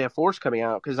Spider-Man 4 is coming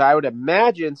out, because I would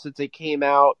imagine since it came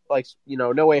out, like, you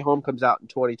know, No Way Home comes out in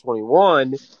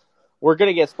 2021, we're going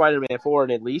to get Spider-Man 4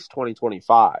 in at least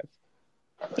 2025.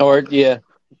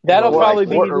 That'll probably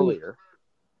be earlier.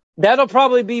 That'll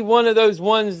probably be one of those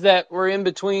ones that were in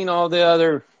between all the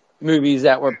other movies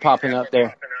that were popping up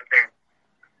there.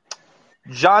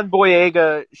 John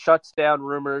Boyega shuts down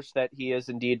rumors that he has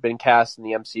indeed been cast in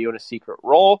the MCU in a secret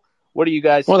role. What do you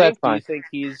guys think? That's fine. Do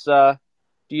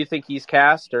you think he's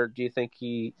cast, or do you think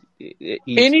he's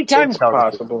anytime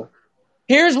possible?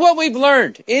 Here's what we've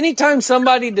learned: anytime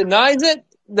somebody denies it,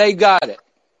 they got it.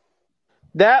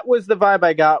 That was the vibe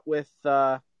I got with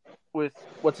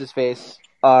what's his face,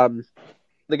 the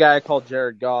guy I called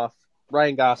Jared Goff,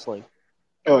 Ryan Gosling.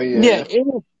 Oh yeah. Yeah.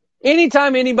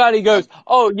 Anytime anybody goes,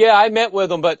 oh yeah, I met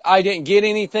with him, but I didn't get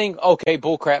anything. Okay,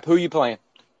 bullcrap. Who you playing?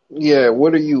 Yeah.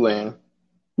 What are you in?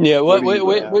 Yeah. Who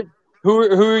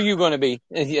are you going to be?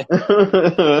 Yeah.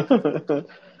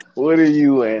 What are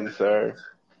you in, sir?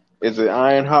 Is it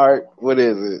Ironheart? What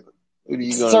is it? What are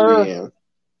you going to be in?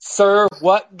 Sir,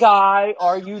 what guy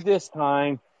are you this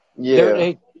time?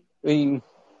 Yeah.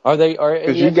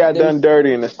 Because you got done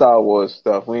dirty in the Star Wars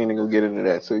stuff. We ain't gonna get into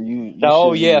that. So you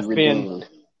should be redeemed. Finn.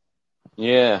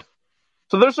 Yeah.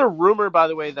 So there's a rumor, by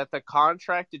the way, that the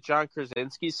contract that John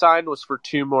Krasinski signed was for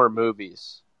 2 more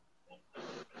movies.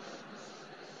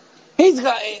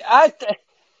 I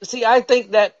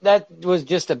think that was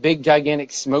just a big, gigantic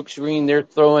smokescreen they're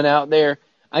throwing out there.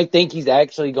 I think he's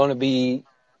actually going to be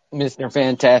Mr.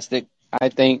 Fantastic I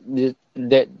think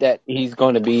that he's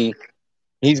going to be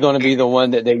the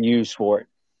one that they use for it.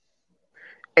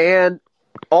 And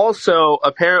also,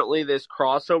 apparently, this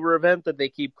crossover event that they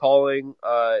keep calling,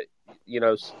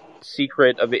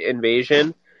 Secret of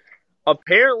Invasion.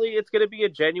 Apparently, it's going to be a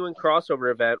genuine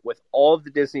crossover event with all of the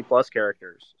Disney Plus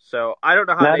characters. So I don't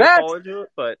know how Now they fall into it,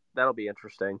 but that'll be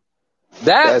interesting.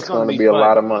 that's That's going to going to be be a fun.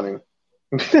 lot of money.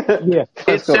 Yeah. It That's going to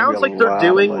be a sounds like they're lot of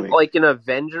doing money. like an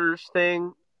Avengers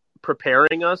thing,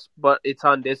 preparing us, but it's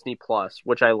on Disney Plus,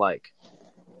 which I like.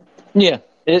 Yeah.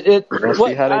 We're going to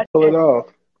see how they pull it off.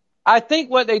 I think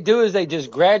what they do is they just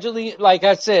gradually, like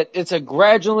I said, it's a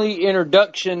gradually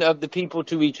introduction of the people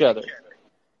to each other.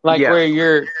 Like Yeah. where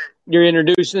you're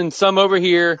introducing some over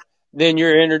here, then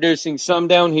you're introducing some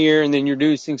down here, and then you're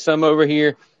introducing some over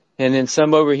here, and then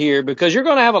some over here, because you're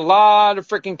going to have a lot of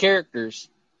freaking characters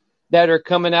that are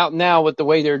coming out now with the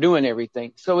way they're doing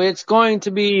everything. So it's going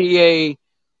to be a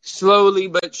slowly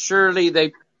but surely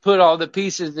they put all the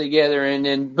pieces together, and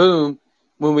then boom,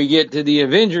 when we get to the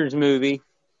Avengers movie,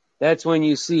 that's when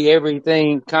you see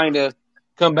everything kind of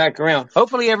come back around.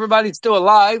 Hopefully everybody's still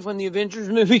alive when the Avengers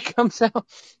movie comes out.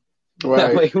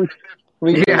 That Right. way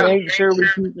we can Yeah. make sure we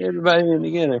keep everybody in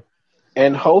together.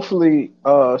 And hopefully,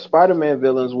 Spider-Man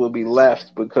villains will be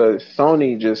left because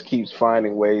Sony just keeps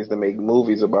finding ways to make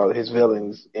movies about his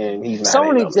villains, and he's not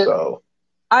in them. So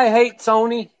I hate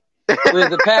Sony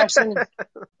with a passion.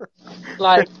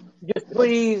 Like, just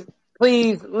please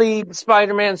leave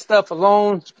Spider-Man stuff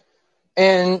alone.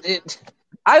 And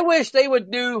I wish they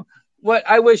would do what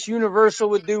I wish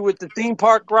Universal would do with the theme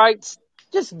park rights.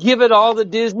 Just give it all to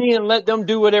Disney and let them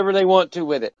do whatever they want to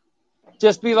with it.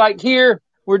 Just be like, here,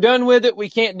 we're done with it. We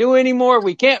can't do anymore.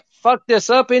 We can't fuck this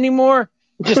up anymore.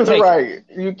 Just take it. right,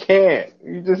 you can't.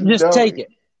 You just Just take don't. it.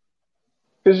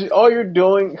 Because all you're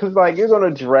doing, because like you're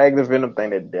gonna drag the Venom thing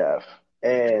to death,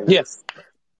 and Yes.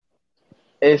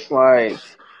 it's like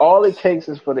all it takes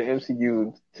is for the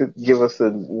MCU to give us a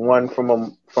one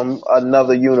from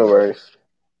another universe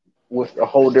with a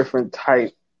whole different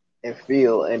type and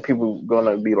feel, and people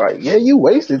gonna be like, "Yeah, you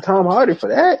wasted Tom Hardy for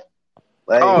that."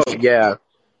 Oh, Like, yeah.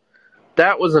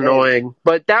 That was and annoying,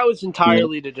 but that was Yeah.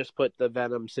 entirely to just put the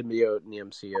Venom symbiote in the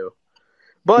MCU.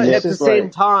 But it's at the just same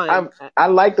like time, I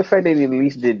like the fact that they at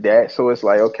least did that. So it's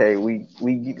like, okay, we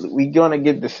gonna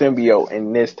get the symbiote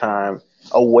in this time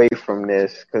away from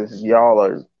this because y'all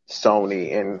are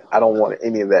Sony, and I don't want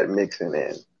any of that mixing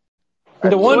in. I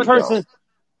The one really but don't. person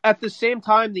at the same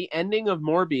time, the ending of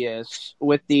Morbius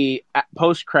with the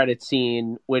post-credit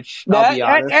scene, which I'll be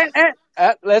honest,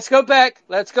 let's go back.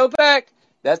 Let's go back.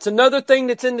 That's another thing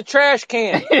that's in the trash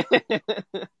can.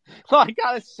 well, I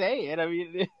gotta say it. I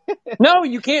mean, No,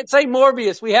 you can't say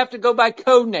Morbius. We have to go by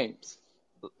code names.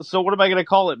 so what am I gonna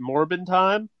call it? Morbin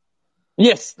time?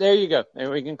 Yes, there you go. And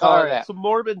we can All call it right, that. so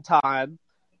Morbin time.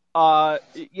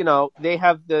 They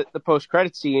have the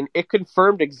post-credit scene. It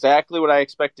confirmed exactly what I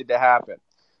expected to happen.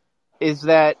 Is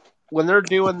that when they're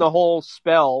doing the whole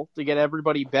spell to get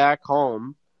everybody back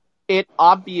home, it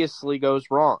obviously goes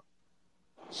wrong.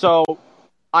 So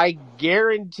I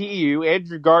guarantee you,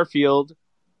 Andrew Garfield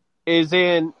is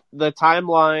in the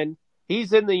timeline.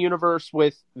 He's in the universe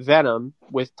with Venom,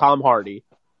 with Tom Hardy.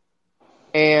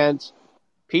 And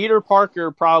Peter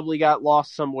Parker probably got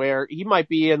lost somewhere. He might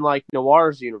be in, like,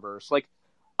 Noir's universe. Like,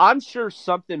 I'm sure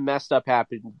something messed up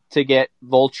happened to get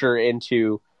Vulture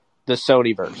into the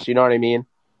Sonyverse. You know what I mean?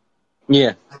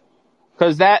 Yeah.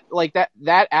 Because that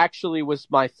actually was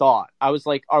my thought. I was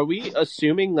like, are we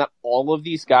assuming that all of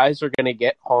these guys are going to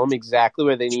get home exactly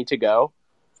where they need to go?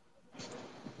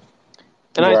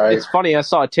 And Right. it's funny. I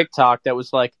saw a TikTok that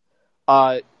was like,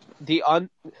 the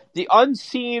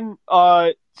unseen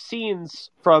scenes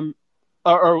from,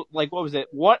 or like, what was it?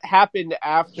 What happened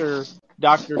after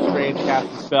Doctor Strange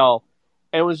cast the spell?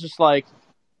 And it was just like,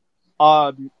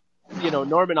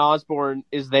 Norman Osborn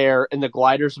is there, and the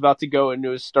glider's about to go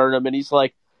into his sternum, and he's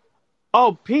like,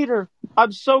 "Oh, Peter,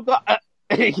 I'm so glad,"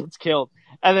 and he gets killed.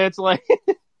 And then it's like,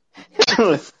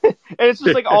 and it's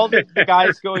just like all the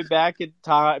guys going back in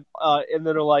time, and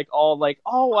then they're like all like,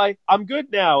 "Oh, I'm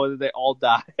good now," and then they all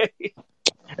die.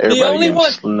 Everybody only getting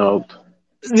one- snoped.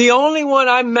 The only one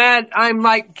I'm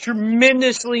like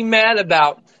tremendously mad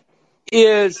about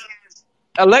is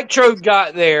Electrode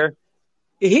got there.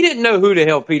 He didn't know who the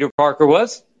hell Peter Parker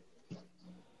was.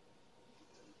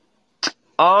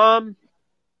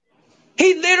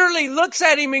 He literally looks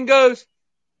at him and goes,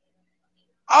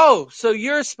 "Oh, so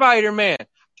you're Spider-Man.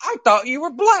 I thought you were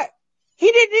black."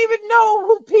 He didn't even know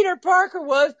who Peter Parker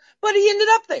was, but he ended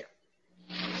up there.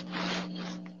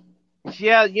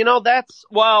 Yeah, that's,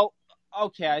 well,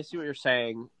 okay, I see what you're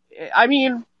saying. I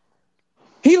mean,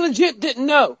 He He legit didn't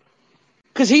know.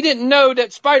 Because he didn't know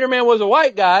that Spider-Man was a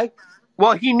white guy.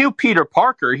 Well, he knew Peter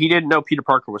Parker. He didn't know Peter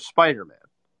Parker was Spider-Man.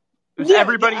 It was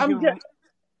everybody who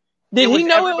Did he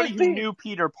know it was everybody who Peter? knew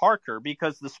Peter Parker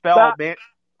because the spell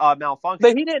malfunctioned.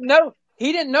 But he didn't know.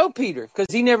 He didn't know Peter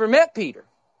because he never met Peter.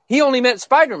 He only met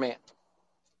Spider-Man.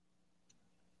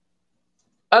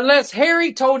 Unless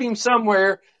Harry told him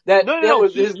somewhere that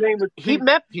his name was Peter. He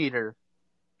met Peter.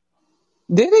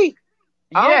 Did he?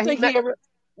 I Yeah, don't think he ever.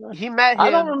 He met him. I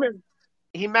don't remember.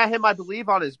 He met him, I believe,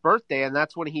 on his birthday, and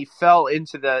that's when he fell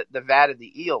into the vat of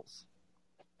the eels.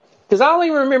 Because I only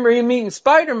remember him meeting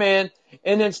Spider-Man,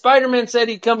 and then Spider-Man said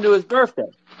he'd come to his birthday.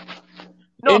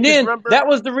 No, and then remember, that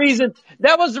was the reason.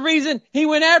 That was the reason he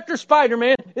went after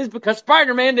Spider-Man, is because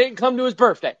Spider-Man didn't come to his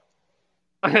birthday.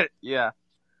 Yeah,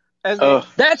 and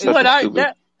that's what I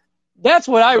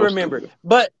remember. Stupid.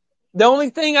 But the only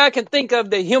thing I can think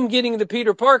of that him getting the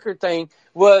Peter Parker thing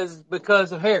was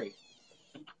because of Harry.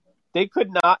 They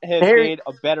could not have made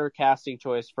a better casting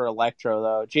choice for Electro,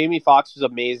 though. Jamie Foxx was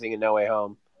amazing in No Way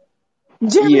Home.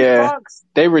 Jamie Foxx.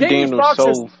 They redeemed him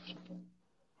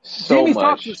so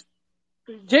much.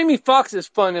 Jamie Foxx is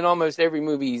fun in almost every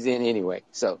movie he's in anyway.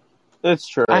 So that's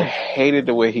true. I hated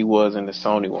the way he was in the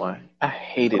Sony one. I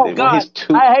hated it. God.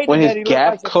 When his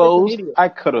gap closed, I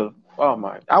could have. Oh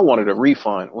my! I wanted a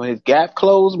refund. When his gap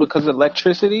closed because of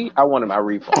electricity, I wanted my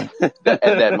refund at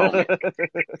that moment.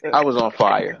 I was on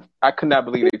fire. I could not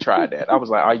believe they tried that. I was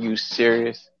like, "Are you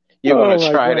serious? You're gonna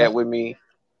try that with me?"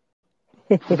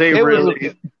 Man.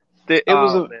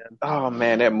 Oh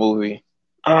man, that movie.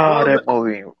 That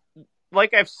movie.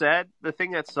 Like I've said, the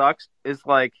thing that sucks is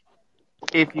like,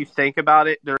 if you think about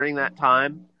it during that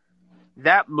time,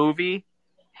 that movie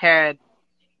had,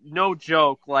 no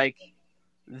joke, like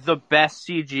the best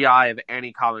CGI of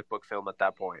any comic book film at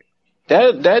that point.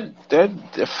 That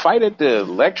the fight at the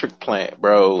electric plant,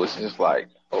 bro, was just like,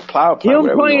 or power plant,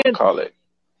 whatever you want to call it.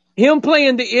 Him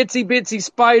playing the itsy bitsy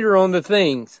spider on the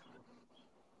things.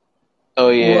 Oh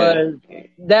yeah,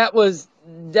 that was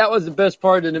the best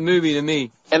part of the movie to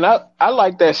me. And I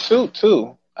like that suit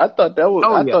too. I thought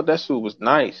that suit was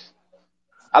nice.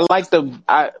 I'm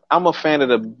a fan of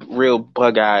the real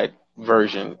bug-eyed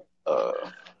version of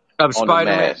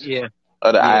Spider-Man.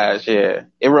 Of the eyes, yeah.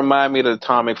 It reminded me of the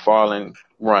Tom McFarlane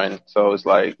run, so it's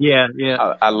like,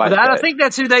 I like that. I think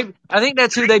that's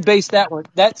who they based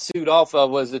that suit off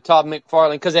of, was the Tom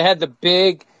McFarlane, because it had the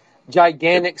big,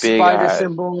 gigantic spider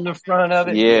symbol in the front of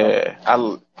it. Yeah,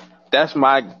 that's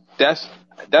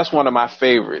one of my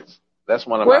favorites. That's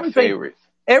one of my favorites.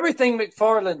 Everything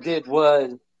McFarlane did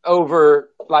was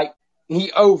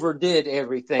he overdid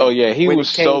everything. Oh yeah, he was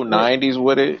so 90s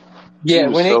with it. Yeah,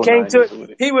 when it came to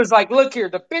it, he was like, "Look here,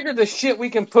 the bigger the shit we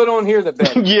can put on here, the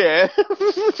better." Yeah,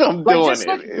 I'm doing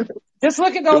it. Just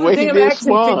look at all the damn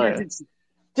action figures.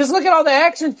 Just look at all the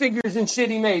action figures and shit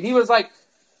he made. He was like,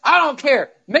 "I don't care.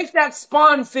 Make that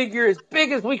Spawn figure as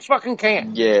big as we fucking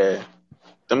can." Yeah,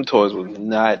 them toys were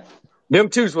not. Them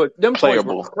toys were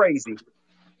crazy.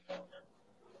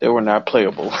 They were not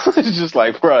playable. It's just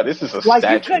like, bro, this is a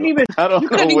statue. You couldn't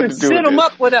even sit them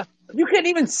up you couldn't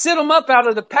even sit them up out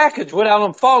of the package without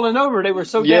them falling over. They were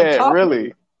so damn tough. Yeah,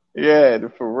 really. Yeah,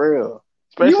 for real.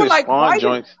 Especially Spawn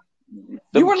joints.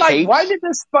 You were like, why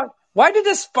did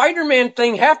this Spider-Man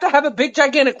thing have to have a big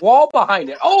gigantic wall behind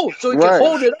it? Oh, so it can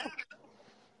hold it up.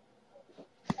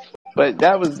 But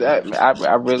that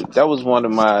was one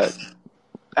of my.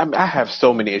 I have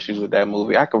so many issues with that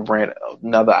movie. I could rant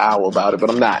another hour about it, but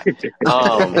I'm not.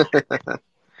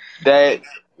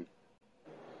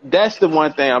 That's the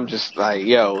one thing I'm just like,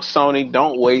 yo, Sony,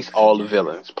 don't waste all the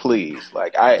villains, please.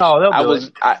 Like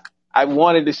I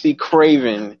wanted to see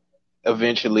Kraven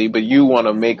eventually, but you want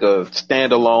to make a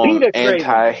standalone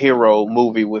anti-hero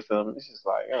movie with them. It's just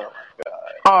like, oh my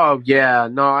god. Oh yeah,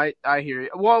 no, I hear you.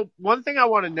 Well, one thing I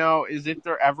want to know is if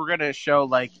they're ever going to show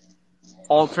like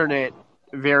alternate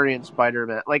variant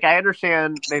Spider-Man. Like, I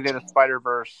understand they did a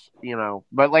Spider-Verse,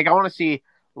 but like, I want to see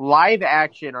live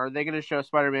action. Are they going to show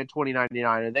Spider-Man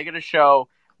 2099? Are they going to show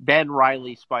Ben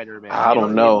Reilly Spider-Man? I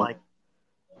don't know. Like,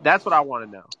 that's what I want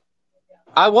to know.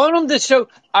 I want them to show.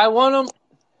 I want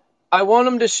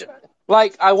them to show.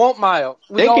 Like, I want Miles.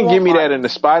 They can give me that in the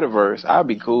Spider-Verse. I'd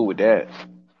be cool with that.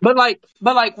 But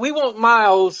we want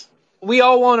Miles. We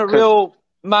all want a real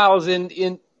Miles in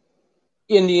the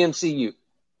MCU.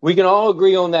 We can all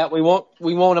agree on that. We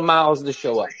want a Miles to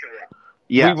show up.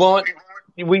 Yeah. I want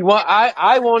a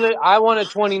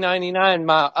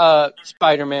 2099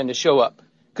 Spider-Man to show up,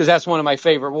 because that's one of my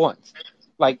favorite ones.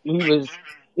 Like, he's a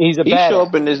badass. He show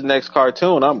up in this next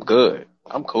cartoon, I'm good.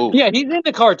 I'm cool. Yeah, he's in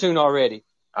the cartoon already.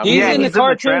 He's in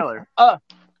the trailer.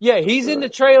 Yeah, he's in the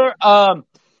trailer.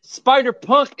 Spider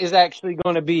Punk is actually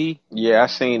going to be Yeah, I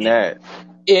seen that.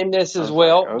 in this I as was like,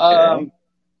 well. okay.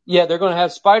 Yeah, they're going to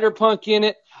have Spider Punk in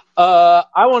it. I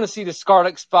want to see the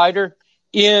Scarlet Spider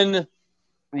in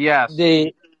Yes.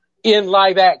 in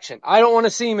live action. I don't want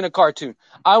to see him in a cartoon.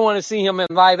 I want to see him in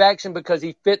live action because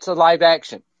he fits a live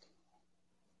action.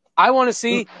 I want to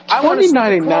see the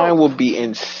 2099 clone. will be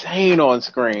insane on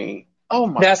screen. Oh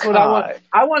my That's what I want.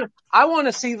 god. I want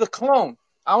to see the clone.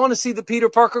 I want to see the Peter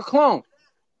Parker clone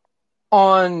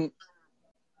on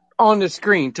the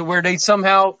screen to where they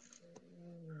somehow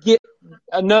get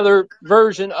another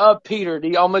version of Peter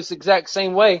the almost exact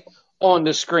same way on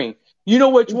the screen. You know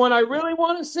which one I really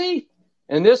want to see?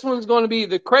 And this one's going to be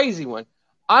the crazy one.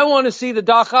 I want to see the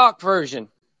Doc Ock version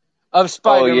of Oh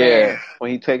Spider-Man yeah,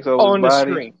 when he takes over his on the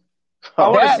body. screen. I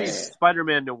Oh want to see That's, man.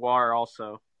 Spider-Man Noir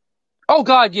also. oh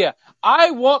God, yeah.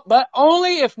 I want, but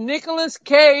only if Nicolas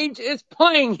Cage is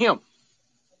playing him.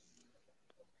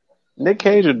 Nick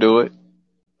Cage will do it.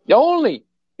 Only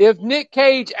if Nick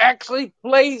Cage actually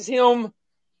plays him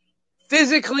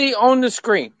physically on the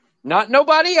screen. Not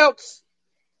nobody else.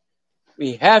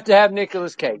 We have to have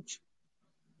Nicolas Cage.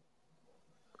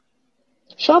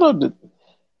 Shout out to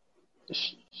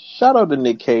Shout out to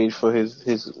Nick Cage for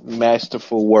his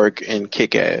masterful work in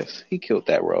Kick-Ass. He killed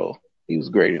that role. He was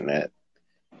great in that.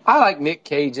 I like Nick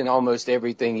Cage in almost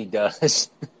everything he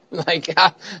does. I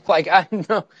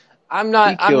know He I'm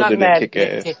killed not it in mad at Nick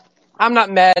Kick-Ass. Cage. I'm not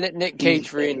mad at Nick He's Cage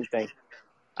for anything.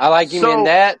 I like him in So,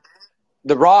 that.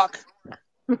 The Rock.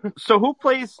 so who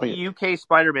plays oh, yeah. UK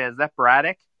Spider-Man? Is that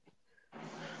Braddock?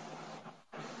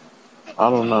 I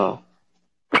don't know.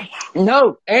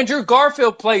 No, Andrew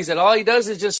Garfield plays it. All he does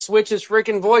is just switch his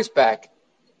freaking voice back.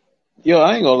 Yo,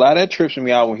 I ain't gonna lie, that trips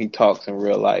me out when he talks in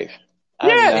real life.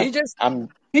 Yeah, he I just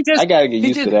gotta get he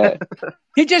used just to that.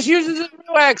 he just uses his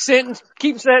real accent and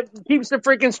keeps the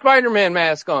freaking Spider-Man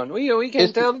mask on. We can't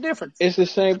It's tell the difference. it's the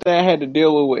same thing I had to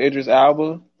deal with Idris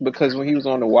Elba because when he was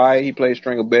on The Wire, he played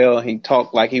Stringer Bell and he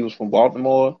talked like he was from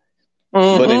Baltimore. But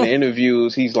in Mm-hmm. the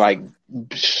interviews, he's like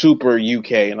super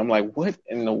UK, and I'm like, what is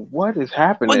Well,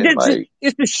 happening? Like,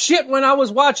 it's the shit when I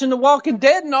was watching The Walking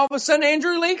Dead and all of a sudden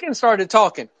Andrew Lincoln started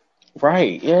talking.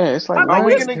 right? Yeah, it's I like, was Are like,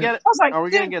 we what? this, gonna get? I was like, Are we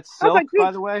this, gonna get I was like, Silk?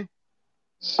 By the way, I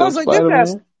Silk was like, this Spider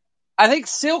ass. Man. I think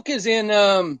Silk is in,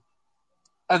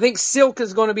 I think Silk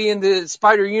is going to be in the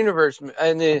Spider Universe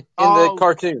in the oh,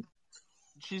 cartoon.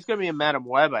 she's gonna be in Madam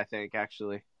Web, I think.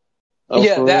 Actually, Oh,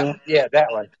 for real? That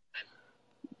one.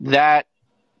 that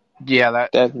yeah,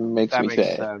 That makes that me makes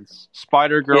sad. sense.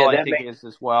 Spider Girl, Yeah, I that think, makes. is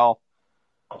as well.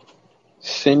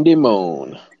 Cindy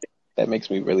Moon. That makes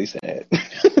me really sad.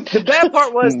 The bad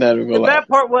part was Not even gonna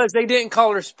lie. they didn't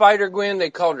call her Spider Gwen. They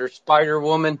called her Spider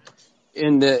Woman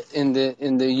in the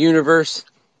universe.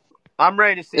 I'm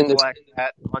ready to see In the Black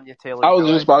Cat, Anya I was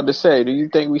Taylor-Joy. just about to say, do you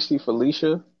think we see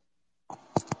Felicia?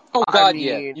 oh I God,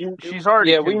 yeah. mean, she's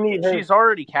already We need her. she's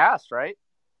already cast, right?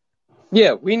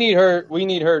 Yeah, we need her. We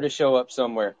need her to show up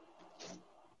somewhere.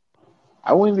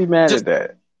 I wouldn't be mad Just at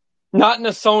that. not in a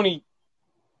Sony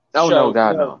Oh no, show.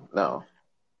 God, No. no.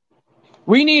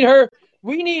 We need her.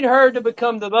 We need her to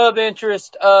become the love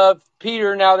interest of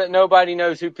Peter now that nobody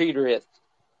knows who Peter is.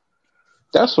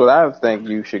 That's what I think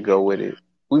you should go with it.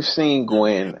 We've seen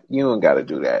Gwen. You don't got to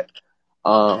do that.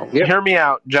 Yep. Hear me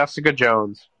out, Jessica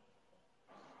Jones.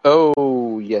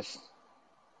 Oh, yes.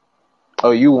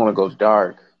 Oh, you want to go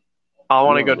dark? I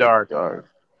want to You go wanna dark. Dark.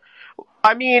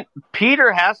 I mean,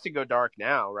 Peter has to go dark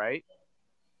now, right?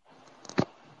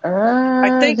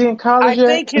 Is he in college I yet?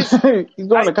 think his, He's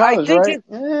going to I college, think right? it,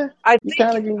 Yeah, I you think,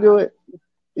 kind of can do it.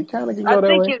 You kind of can I go that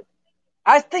think way. it,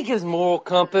 I think his moral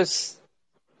compass,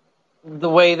 the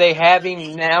way they have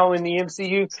him now in the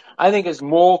MCU, I think his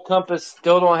moral compass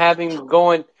still don't have him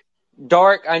going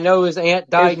dark. I know his aunt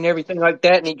died If and everything like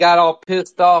that, and he got all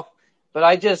pissed off. But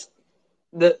I just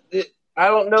I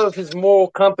don't know if his moral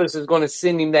compass is going to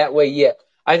send him that way yet.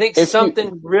 I think if you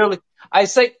something really. I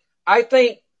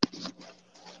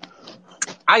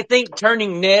think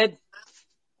turning Ned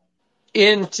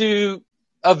into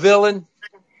a villain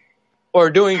or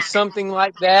doing something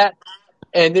like that,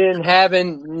 and then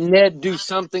having Ned do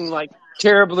something like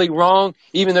terribly wrong,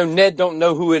 even though Ned don't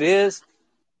know who it is.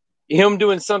 Him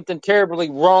doing something terribly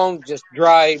wrong just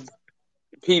drives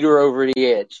Peter over the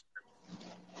edge.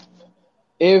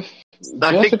 if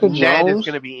I think Jessica Ned is Jones,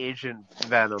 going to be Agent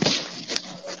Venom.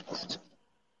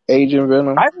 Agent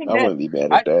Venom, I think I Ned. wouldn't be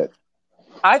mad I, at that.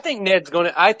 I think Ned's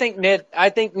gonna. I think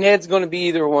Ned's gonna be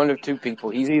either one of two people.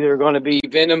 He's either gonna be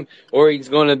Venom or he's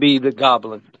gonna be the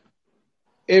Goblin.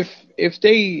 If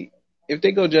they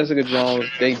go Jessica Jones,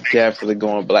 they definitely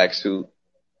go in black suit.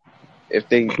 if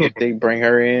they bring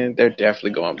her in, they're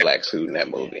definitely going black suit in that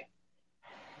movie.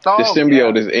 The Oh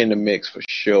symbiote yeah. is in the mix for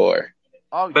sure.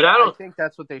 Oh But yeah. I I don't. think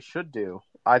that's what they should do.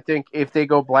 I think if they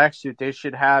go black suit, they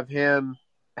should have him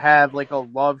have like a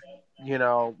love,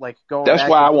 like going That's back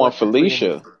why I and want forth between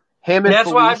Felicia. him and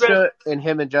That's why I'd rather. Felicia and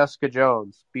him and Jessica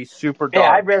Jones. Be super Yeah,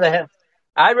 dark.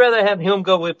 I'd rather have him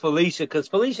go with Felicia because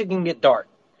Felicia can get dark.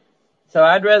 So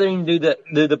I'd rather him do the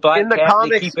In Black the Cat. They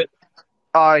comics, keep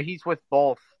it. he's with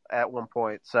both at one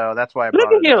point, so that's why I Look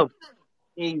brought at it up. him.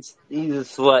 He's a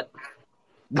slut.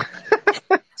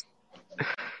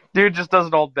 Dude just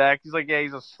doesn't hold back. He's like, yeah,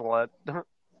 he's a slut.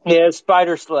 Yeah,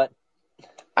 spider slut.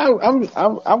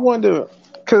 I wonder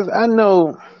because I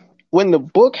know when the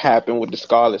book happened with the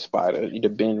Scarlet Spider, the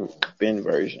Ben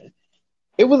version,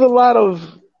 it was a lot of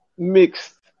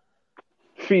mixed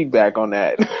feedback on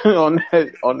that on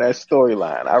that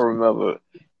storyline. I remember.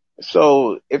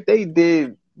 So if they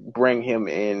did bring him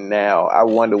in now, I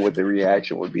wonder what the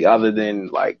reaction would be, other than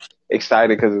like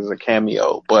excited because it's a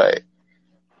cameo. But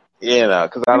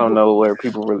because I don't know where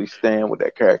people really stand with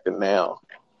that character now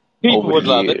People over the would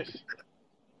love it. years.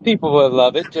 People would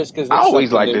love it just because I it's always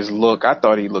something liked new. his look. I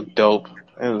thought he looked dope.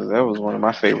 That was one of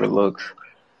my favorite looks.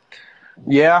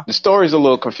 Yeah. The story's a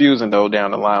little confusing though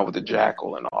down the line with the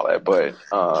jackal and all that, but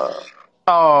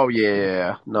Oh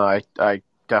yeah. No, I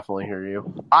definitely hear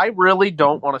you. I really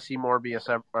don't want to see Morbin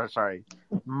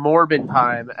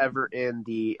time ever in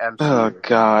the MCU. oh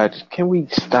god, can we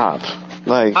stop?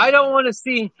 Like I don't want to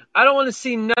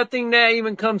see nothing that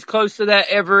even comes close to that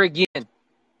ever again.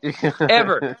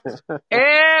 Ever. cause,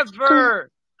 Ever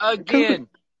cause again.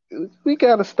 we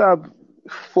gotta stop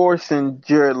forcing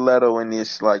Jared Leto in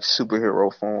this like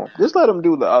superhero form. Just let him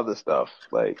do the other stuff.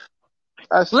 Like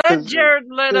that's Let cause Jared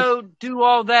just Leto do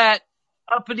all that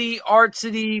uppity,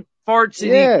 artsy, fartsy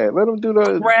yeah, let him do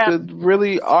crap. the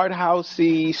really art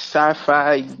housey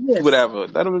sci-fi Yes. whatever.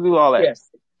 Let him do all that. Yes.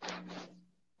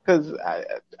 Because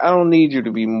I don't need you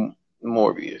to be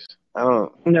Morbius. I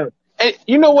don't. No. And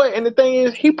you know what? And the thing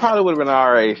is, he probably would have been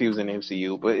alright if he was in the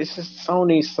MCU. But it's just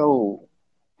Sony's so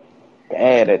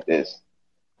bad at this.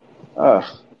 Ugh,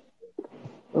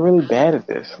 they're really bad at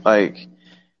this. Like,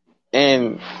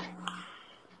 and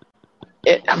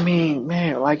I mean,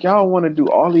 man, like y'all want to do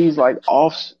all these like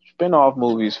spin-off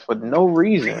movies for no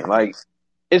reason. Like,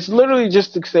 it's literally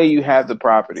just to say you have the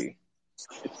property.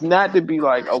 It's not to be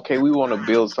like, okay, we want to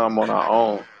build some on our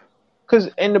own. Because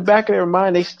in the back of their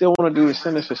mind, they still want to do the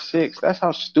Sinister Six. That's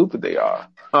how stupid they are.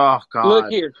 Oh Look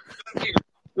God. here.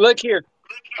 Look here.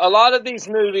 A lot of these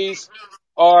movies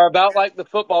are about like the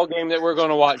football game that we're going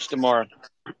to watch tomorrow.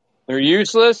 They're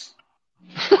useless.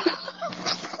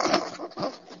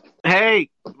 Hey,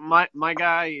 my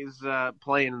guy is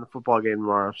playing in the football game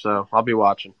tomorrow, so I'll be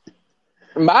watching.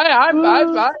 My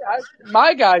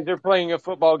guys are playing a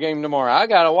football game tomorrow. I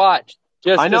got to watch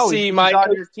just I to know see he's my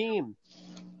on your team,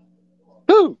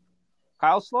 who.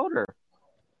 Kyle Sloter.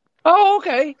 Oh,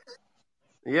 okay.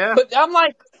 Yeah. But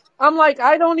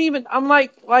I don't even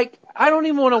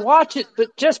want to watch it,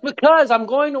 but just because I'm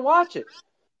going to watch it.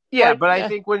 Yeah, but I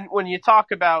think when you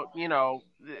talk about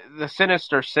the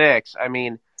Sinister Six, I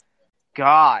mean,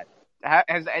 God,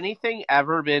 has anything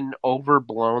ever been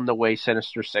overblown the way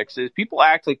Sinister Six is? People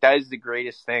act like that is the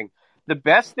greatest thing. The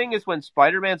best thing is when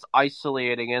Spider-Man's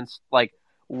isolated against, like,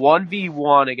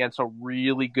 1v1 against a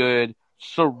really good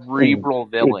cerebral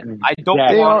villain. I don't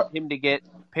They want are. him to get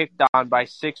picked on by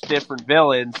 6 different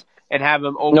villains and have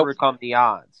him Nope. overcome the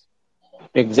odds.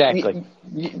 Exactly.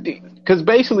 Because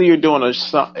basically you're doing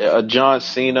a John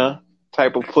Cena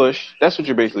type of push. That's what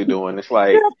you're basically doing. It's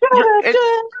like You're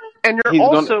he's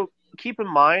gonna. also, keep in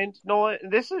mind, Noah,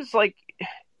 this is like,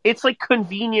 it's like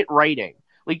convenient writing.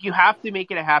 Like, you have to make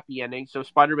it a happy ending so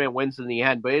Spider-Man wins in the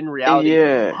end. But in reality,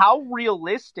 Yeah. how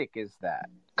realistic is that?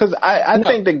 Because I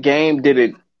think the game did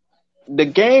it. The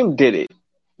game did it.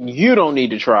 You don't need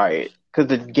to try it because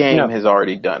the game has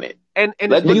already done it. And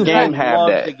Let it's the game I have love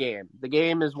that. The game. The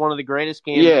game is one of the greatest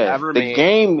games Yeah, ever the made.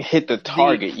 game hit the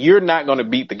target. You're not going to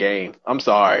beat the game. I'm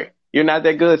sorry. You're not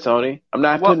that good, Sony. I'm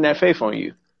not putting that faith on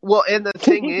you. Well, and the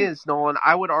thing is, Nolan,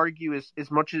 I would argue as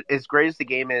great as the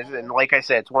game is, and like I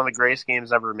said, it's one of the greatest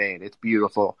games ever made. It's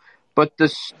beautiful. But the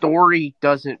story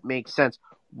doesn't make sense.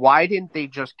 Why didn't they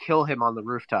just kill him on the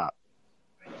rooftop?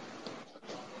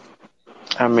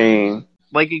 I mean,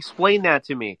 like, explain that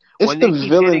to me. It's when they the keep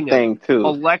villain hitting thing him, too.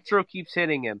 Electro keeps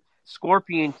hitting him.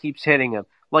 Scorpion keeps hitting him.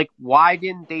 Like, why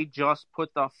didn't they just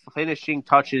put the finishing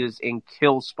touches and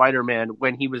kill Spider-Man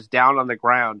when he was down on the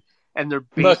ground and they're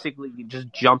basically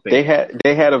just jumping? They had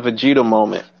a Vegeta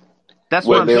moment. That's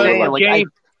what I'm saying. Like,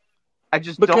 I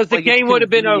just because don't the like game it's would have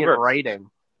been convenient over. writing.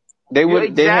 They Yeah,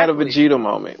 had a exactly. Vegeta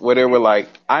moment where they were like,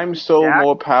 "I'm so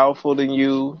more powerful than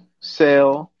you,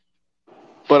 Cell,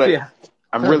 but Yeah.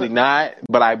 I'm really not.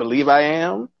 But I believe I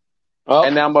am, Oh,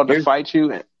 and now I'm about to here's, fight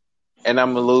you, and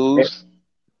I'm gonna lose."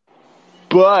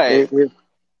 But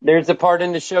there's a part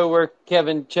in the show where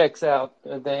Kevin checks out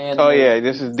the oh anime. yeah,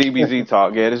 this is DBZ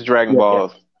talk. Yeah, this is Dragon Yeah, yeah.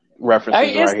 Ball references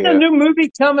Hey, right isn't a here. new movie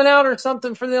coming out or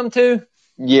something for them too?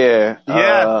 Yeah,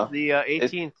 Yeah, the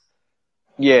it's 18th.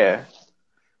 yeah.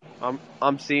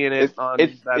 I'm seeing it on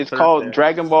that It's called Thursday.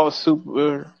 Dragon Ball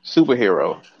Superhero.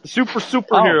 Oh,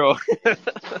 Superhero.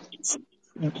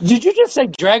 did you just say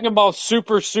Dragon Ball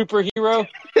Superhero?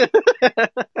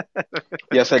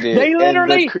 Yes, I They did. And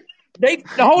literally,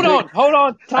 hold the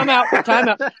on, time out.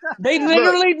 They look,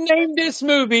 literally named this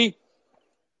movie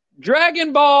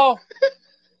Dragon Ball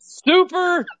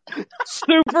Superhero.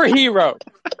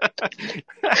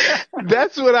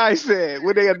 that's what I said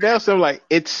when they announced. I'm like,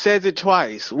 it says it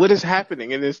twice. What is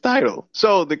happening in this title?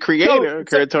 So the So, creator,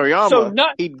 so, Akira so Toriyama,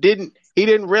 not, he didn't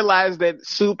realize that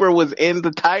Super was in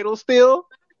the title still,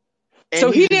 and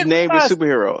so he just named it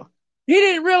Superhero. he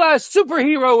didn't realize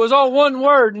superhero was all one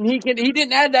word, and he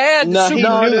didn't have to add the No, he super.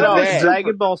 No, knew no, no. that. Super.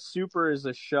 Dragon Ball Super is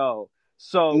a show.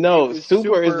 So it No, was Super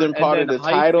super isn't and part of then the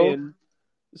title, hyphen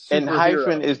and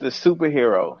hyphen superhero. is the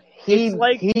superhero. It's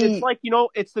like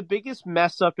it's the biggest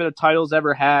mess up in a title's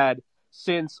ever had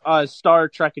since Star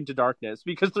Trek Into Darkness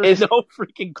because there's It's no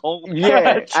freaking gold.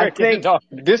 yeah. Trick in the dog.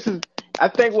 I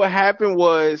think what happened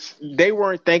was they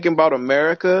weren't thinking about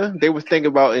America. They were thinking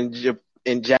about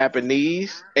in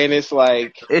Japanese, and it's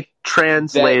like It that.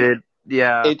 translated,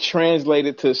 yeah. It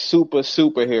translated to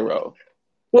superhero,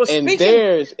 Well, and speaking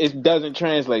theirs it doesn't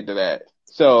translate to that.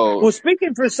 So Well,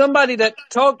 speaking for somebody that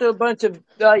talked to a bunch of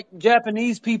like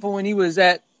Japanese people when he was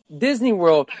at Disney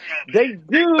World, they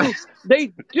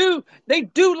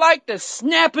do like to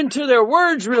snap into their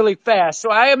words really fast.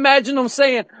 So I imagine them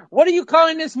saying, "What are you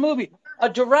calling this movie? A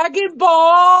Dragon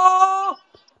Ball?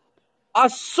 A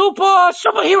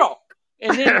superhero?"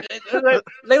 And then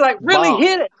they like really bomb.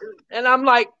 hit it, and I'm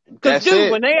like, because That's dude,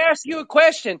 it. when they ask you a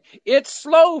question, it's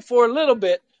slow for a little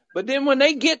bit, but then when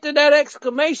they get to that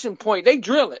exclamation point, they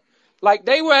drill it. Like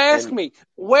they will ask And me,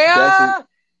 that's "Where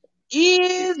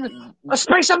is a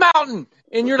space mountain?"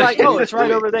 And you're like, "Oh, it's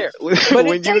right over there." But it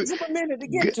when you takes them a minute to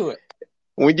get to it.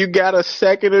 when you got a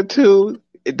second or two,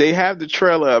 they have the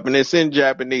trailer up and it's in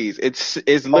Japanese. It's Oh,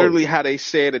 literally how they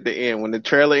said at the end. When the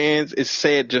trailer ends, it's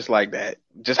said just like that.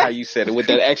 Just how you said it with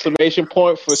that exclamation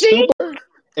point for see, super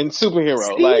and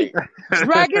superhero. see, Like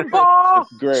Dragon Ball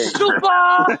it's great.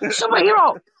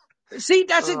 superhero. See,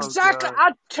 that's Oh exactly. god.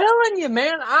 I'm telling you,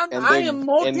 man. I am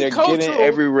And they're getting multicultural.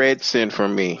 every red cent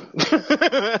from me.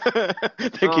 They're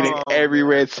getting Oh every man.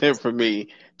 red cent from me.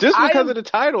 Just I because am, of the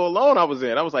title alone I was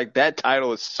in. I was like, that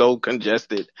title is so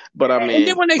congested. But I and then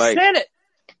mean, when they like said it,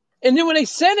 and then when they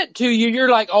sent it to you, you're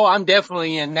like, "Oh, I'm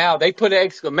definitely in now." They put an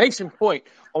exclamation point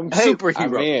on Hey, I'm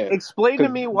superhero. in. explain to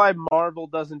 'Cause me why Marvel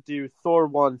doesn't do Thor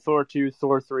 1, Thor 2,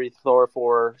 Thor 3, Thor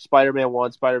 4, Spider-Man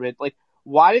 1, Spider-Man. Like,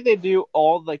 why do they do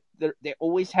all, like, they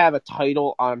always have a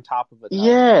title on top of a title?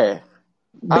 yeah.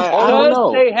 I don't Because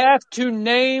know. they have to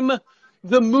name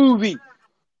the movie.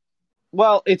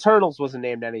 Well, Eternals wasn't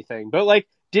named anything, but, like,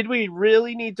 did we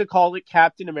really need to call it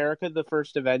Captain America the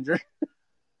First Avenger?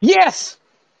 Yes,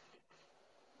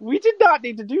 We did not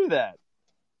need to do that.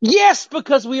 yes,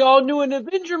 because we all knew an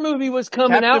Avenger movie was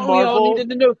coming Captain out, and we all Marvel, needed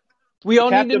to know. We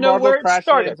all need to Captain know Marvel where it crash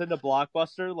started. lands into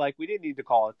Blockbuster. Like, we didn't need to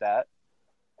call it that.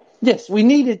 Yes, we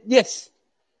needed. Yes,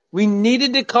 we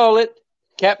needed to call it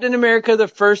Captain America: The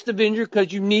First Avenger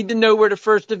because you need to know where the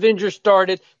first Avenger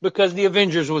started because the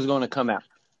Avengers was going to come out.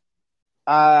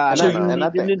 I And So don't I you know. and I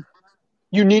needed think to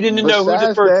you needed to know who the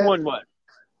besides first that one was.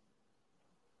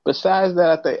 besides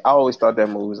that I think I always thought that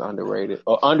movie was underrated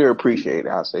or underappreciated,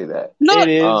 I'll say that. It Look,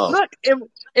 is. look,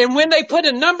 and when they put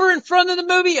a number in front of the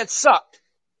movie, it sucked.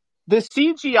 The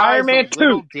CGI Iron is a Man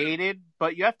little 2. dated,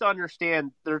 but you have to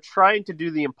understand they're trying to do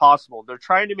the impossible. They're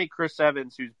trying to make Chris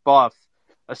Evans, who's buff,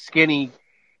 a skinny,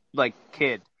 like,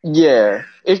 kid. Yeah.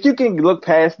 If you can look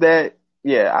past that,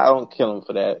 yeah, I don't kill him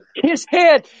for that. His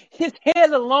head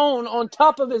alone on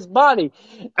top of his body.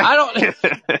 I don't.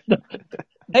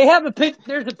 They have a pic.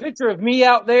 There's a picture of me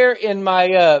out there in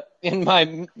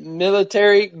my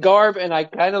military garb, and I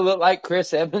kind of look like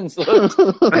Chris Evans looked.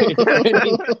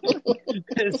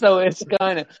 So it's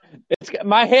kind of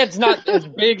my head's not as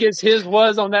big as his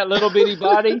was on that little bitty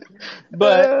body,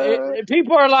 but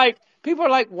people are like,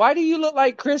 why do you look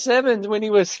like Chris Evans when he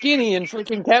was skinny in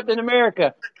freaking Captain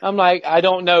America? I'm like, I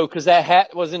don't know, because that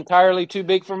hat was entirely too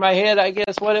big for my head. I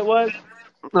guess what it was.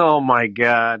 Oh my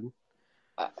god,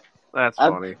 that's I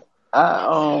funny.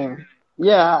 They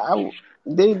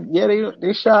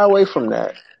shy away from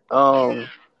that.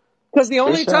 Because the They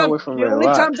only shy time away from the it a only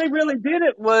lot. times they really did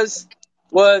it was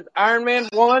Iron Man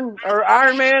 1 or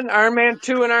Iron Man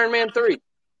 2 and Iron Man 3.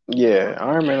 Yeah,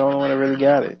 Iron Man the only one that really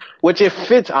got it. Which it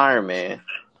fits Iron Man.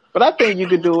 But I think you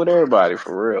could do it with everybody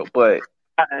for real. But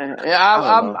I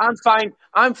don't know. I'm fine.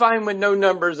 I'm fine with no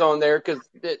numbers on there because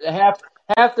half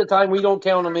the time we don't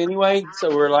count them anyway.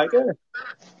 So we're like,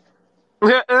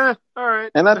 All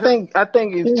right. And I think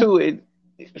it's too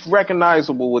it's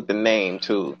recognizable with the name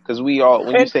too. Because we all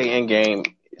when you and say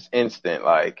Endgame, it's instant.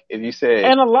 Like if you said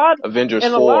and a lot Avengers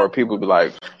and a 4, lot people be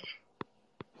like,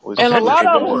 "What's and a Avengers lot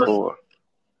of Avengers them. 4. 4?"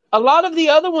 A lot of the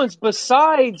other ones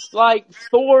besides like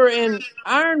Thor and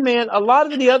Iron Man, a lot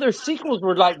of the other sequels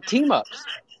were like team ups.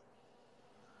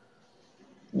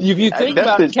 If you think That's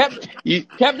about it, the you.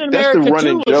 Captain That's the America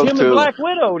running 2 was joke him and too. Black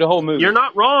Widow the whole You're movie.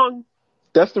 not wrong.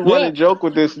 That's the Yeah. running joke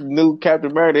with this new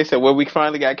Captain America. They said, "Well, we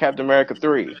finally got Captain America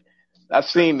 3." I've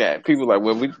seen that. People are like,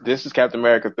 "Well, this is Captain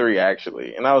America 3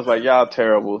 actually," and I was like, "Y'all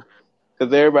terrible."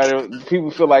 Because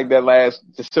people feel like the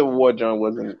Civil War joint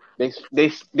wasn't.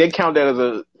 They count that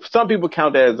as some people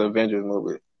count that as an Avengers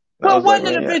movie. And I Well, it was like, wasn't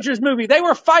an man, yeah. Avengers movie. They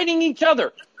were fighting each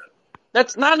other.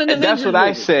 That's not an And that's Avengers what I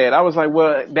movie. said. I was like,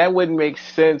 well, that wouldn't make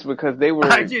sense because they I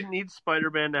were. didn't need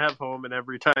Spider-Man to have home in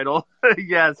every title.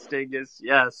 Yes, Dingus.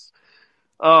 Yes.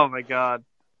 Oh my God.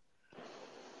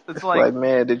 It's It's like like,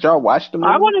 man, did y'all watch the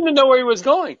I movie? wanted to know where he was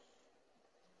going.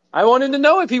 I wanted to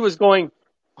know if he was going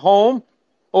home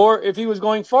or if he was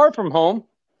going far from home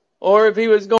or if he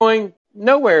was going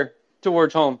nowhere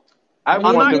towards home. I And he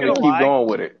I'm want didn't not them give to gonna me keep lie. going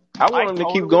with it. I I want them to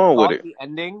keep totally going with thought it. the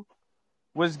ending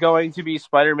was going to be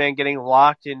Spider-Man getting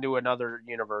locked into another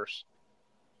universe.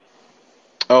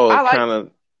 Oh, I it like kind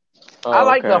of. I Oh,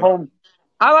 like the okay. home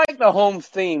I like the home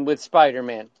theme with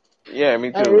Spider-Man. Yeah,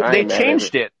 me too. I They ain't mad at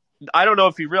changed it. it. I don't know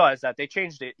if you realize that. They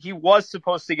changed it. He was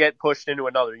supposed to get pushed into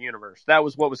another universe. That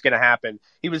was what was going to happen.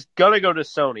 He was going to go to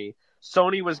Sony.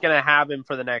 Sony was going to have him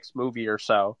for the next movie or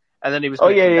so, and then he was Oh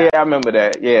going to yeah, come yeah, back. I remember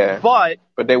that. Yeah, But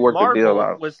but they worked the deal Marvel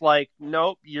out. was like,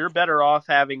 nope, you're better off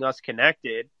having us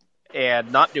connected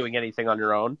and not doing anything on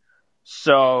your own.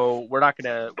 So we're not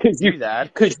going to Cause do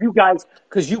that. you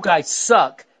guys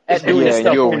suck at doing Yeah,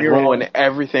 stuff you'll on your ruin own.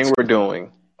 everything we're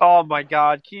doing. Oh my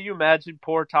God. Can you imagine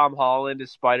poor Tom Holland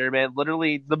as Spider-Man?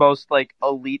 Literally the most like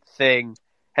elite thing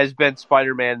has been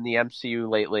Spider-Man in the MCU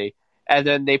lately. And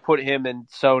then they put him in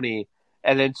Sony,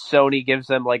 and then Sony gives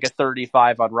them like a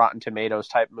 35 on Rotten Tomatoes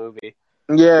type movie.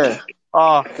 Yeah,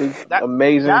 Oh, it's that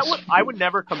amazing. I would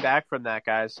never come back from that,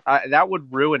 guys. That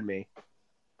would ruin me. It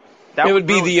That would would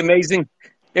be ruin the me. amazing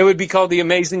it would be called the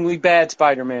Amazingly Bad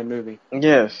Spider-Man movie.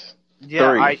 Yes,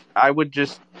 Yeah, 3. I would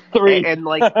just 3. and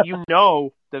like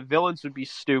the villains would be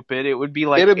stupid. It would be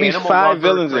like It'll be Animal 5 Lover,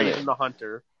 villains in it. Craven the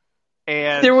Hunter,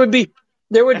 and There would be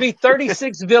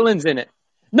 36 villains in it.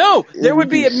 No, It there would would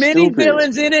be be many stupid.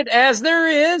 villains in it as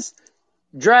there is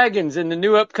dragons in the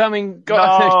new upcoming Game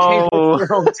of no.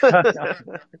 Thrones. Oh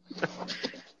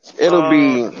It'll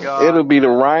God, be the man.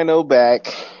 Rhino back.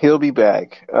 He'll be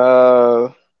back.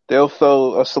 They'll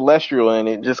throw a Celestial in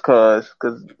it just cause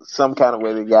some kind of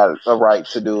way they got a right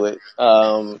to do it. Here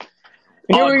Oh,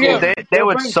 we dude, go. they They'll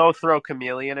would bring. so throw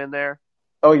Chameleon in there.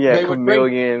 Oh yeah, They would bring.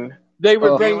 Chameleon. They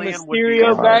would Oh bring Chameleon would be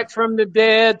Mysterio God. back from the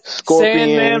dead. Sandman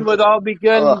Scorpion. would all be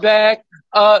getting Ugh. back.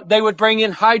 They would bring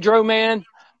in Hydro Man.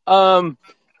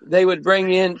 They would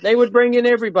bring in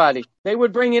everybody. They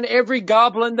would bring in every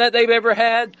goblin that they've ever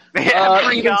had.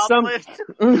 Every Even some,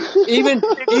 goblin, even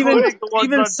including the ones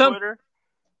even on some. Twitter.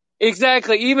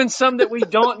 Exactly. Even some that we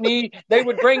don't need. They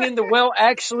would bring in the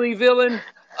actually villain.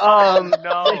 Oh They,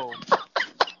 no.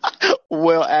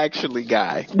 Well, actually,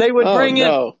 guy. they would Oh bring in.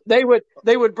 no. They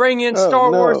would bring in Oh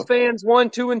Star Wars no. fans 1,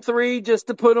 2, and 3 just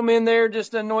to put them in there,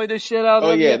 just to annoy the shit out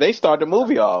Oh of yeah, you. they start the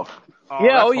movie off. Oh,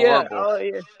 Yeah. Oh that's yeah. horrible. Oh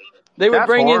yeah. They would That's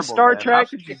bring in horrible, Star man. How Trek.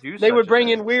 could you do They such would a bring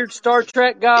thing? in weird Star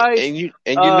Trek guys. And you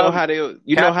know how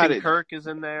Captain Kirk is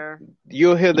in there.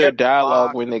 you'll hear their Yep.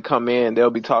 dialogue Spock. when they come in. They'll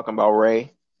be talking about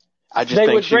Ray. I just They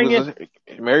think would she bring was in.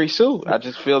 a Mary Sue. I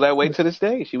just feel that way to this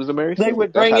day. She was a Mary They Sue.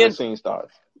 would That's bring how the in. scene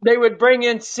starts. They would bring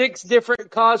in 6 different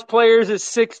cosplayers as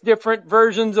 6 different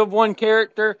versions of one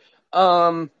character.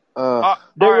 Uh, They All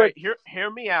would. right, hear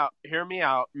me out. Hear me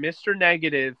out. Mr.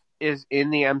 Negative is in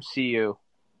the MCU.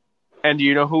 And do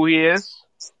you know who he is?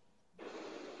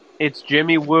 It's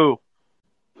Jimmy Woo.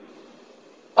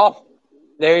 Oh,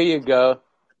 there you go.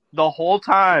 The whole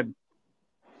time.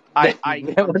 That I'm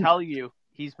would, telling you,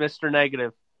 he's Mr.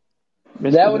 Negative.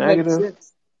 that Mr. would make Negative.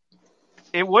 sense.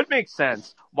 It would make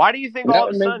sense. Why do you think all That of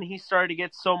a would make. sudden he started to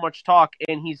get so much talk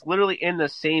and he's literally in the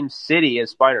same city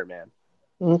as Spider-Man?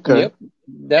 Okay. Yep,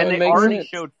 that And would they make already sense.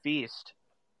 showed Feast.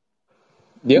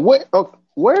 Yep.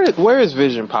 Where is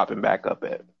Vision popping back up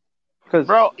at? Because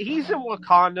Bro, he's in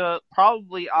Wakanda,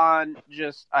 probably on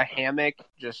just a hammock,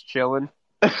 just chilling.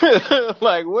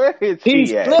 like, where is He's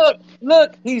he at?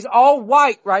 look, he's all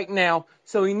white right now,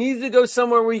 so he needs to go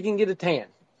somewhere where he can get a tan.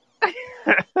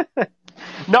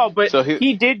 No, but So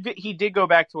he did go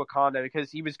back to Wakanda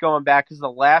because he was going back because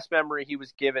the last memory he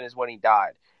was given is when he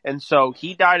died. And so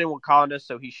he died in Wakanda,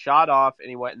 so he shot off and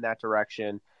he went in that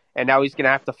direction. And now he's going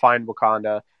to have to find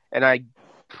Wakanda. And I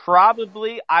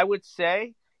would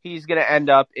say he's going to end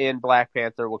up in Black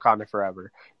Panther Wakanda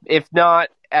Forever. If not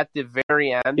at the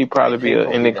very end, he probably I be think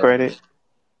he'll in be the there. credit.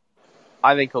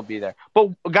 I think he'll be there. But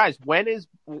guys, when is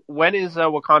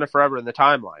Wakanda Forever in the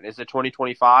timeline? Is it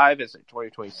 2025? Is it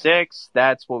 2026?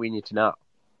 That's what we need to know.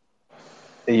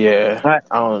 Yeah,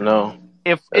 I don't know.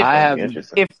 If I have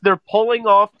Interesting. if they're pulling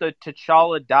off the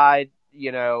T'Challa died,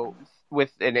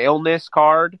 with an illness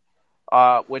card,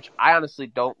 which I honestly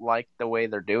don't like the way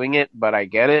they're doing it, but I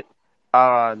get it.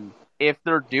 If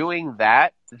they're doing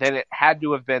that, then it had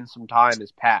to have been some time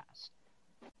has passed.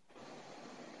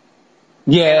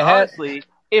 And honestly,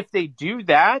 if they do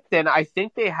that, then I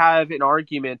think they have an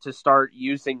argument to start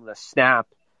using the snap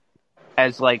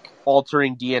as like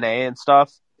altering DNA and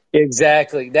stuff.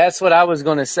 exactly. That's what I was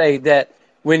going to say. That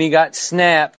when he got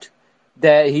snapped,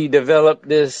 that he developed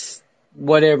this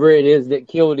whatever it is that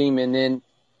killed him, and then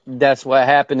that's what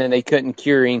happened, and they couldn't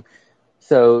cure him.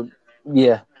 So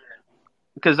yeah,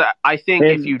 Because I think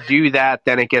if and you do that,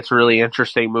 then it gets really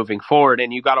interesting moving forward,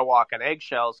 and you got to walk on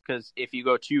eggshells. Because if you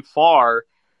go too far,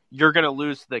 you're going to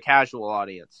lose the casual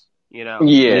audience.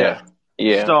 Yeah.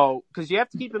 So, because you have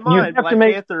to keep in you mind, have to Black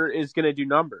make. Panther is going to do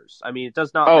numbers. I mean, it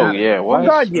does not Oh matter. yeah, Oh what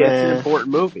God, yes. It's an man?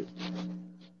 important movie.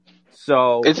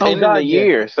 So, It's Oh ending the God, yes.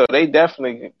 year, so they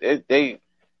definitely they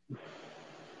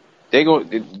go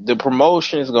the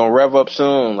promotion is gonna rev up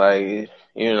soon. Like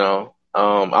I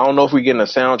don't know if we're getting a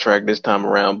soundtrack this time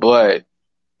around, but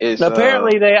it's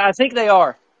Apparently, I think they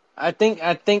are.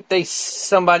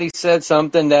 Somebody said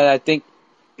something that I think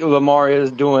Lamar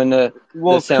is doing the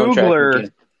soundtrack Coogler,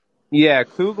 again. yeah,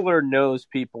 Coogler knows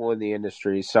people in the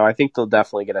industry, so I think they'll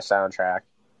definitely get a soundtrack.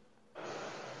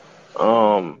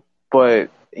 but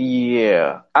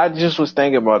yeah, I just was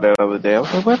thinking about that the other day. I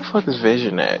was like, where the fuck is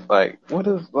Vision at? Like,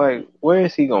 where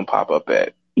is he gonna pop up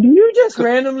at? You just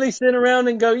randomly sit around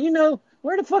and go,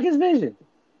 where the fuck is Vision?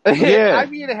 I Yeah,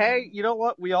 mean, hey, you know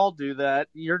what? We all do that.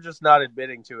 You're just not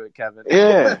admitting to it, Kevin.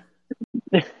 yeah.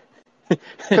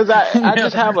 Cause I No.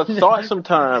 just have a thought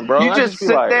sometime, bro. You I just just be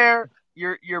sit like, there.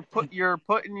 You're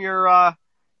putting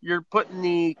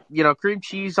the cream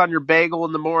cheese on your bagel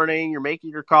in the morning. You're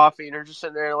making your coffee, and you're just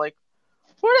sitting there like,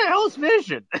 where the hell is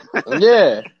Vision?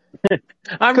 yeah.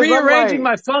 I'm Cause I'm rearranging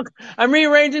like,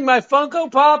 my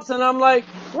Funko Pops, and I'm like,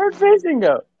 where'd Vision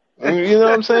go? you know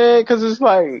what I'm saying? Cause it's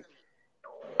like,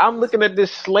 I'm looking at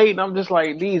this slate and I'm just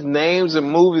like, these names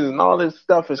and movies and all this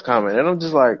stuff is coming. And I'm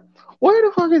just like, where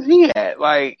the fuck is he at?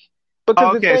 Like,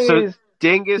 because the Okay, thing so is,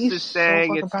 Dingus he's is so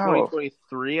saying fucking it's powerful.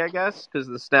 2023, I guess, because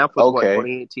the snap was what, Okay.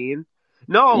 2018?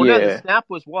 No, the Yeah. snap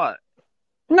was what?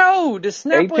 No, the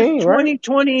snap was 18, right?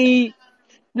 2020.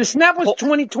 The snap was Hold,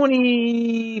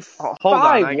 2025, hold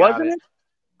on, I got wasn't it. it?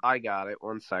 I got it.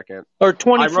 1 second. Or I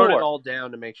wrote it 24? all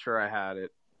down to make sure I had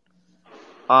it.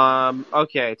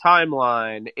 Okay,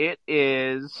 timeline. It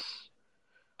is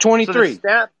so the 23.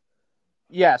 snap.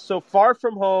 Yeah, so Far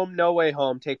From Home, No Way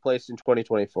Home take place in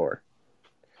 2024.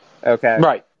 Okay.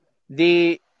 Right.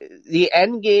 The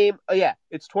end game, oh yeah,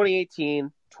 it's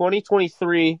 2018.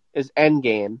 2023 is end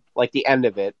game, like the end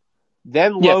of it.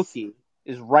 Then Yes. Loki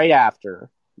is right after.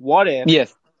 What If,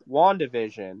 Yes.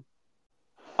 WandaVision,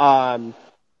 and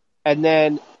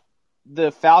then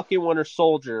the Falcon Winter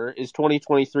Soldier is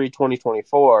 2023,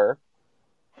 2024.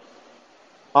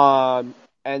 And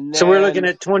then So we're looking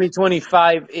at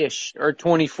 2025-ish or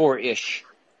 24-ish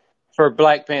for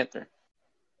Black Panther.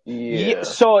 Yeah.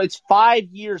 so it's 5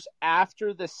 years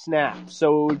after the snap.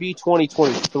 So it would be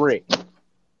 2023.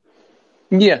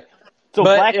 Yeah. So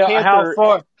But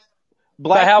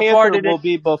how far did will it?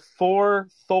 be before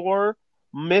Thor,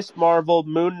 Miss Marvel,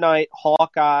 Moon Knight,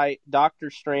 Hawkeye, Doctor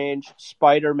Strange,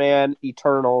 Spider-Man,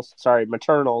 Maternals,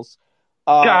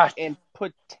 Gosh. and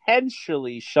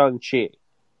potentially Shang-Chi.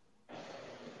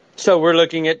 So we're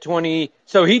looking at 20.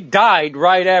 So he died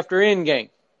right after Endgame.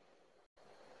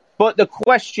 But the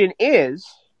question is,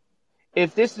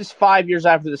 if this is 5 years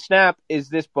after the snap, is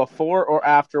this before or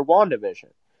after WandaVision?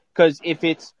 Because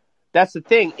that's the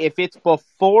thing. If it's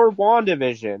before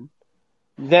WandaVision,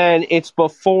 then it's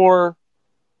before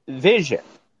Vision.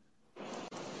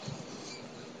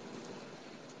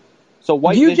 So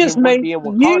White You just Vision wouldn't made be in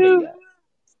Wakanda yet.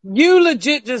 you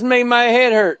legit just made my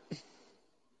head hurt.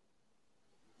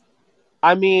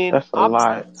 I mean, That's a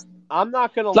lot. I'm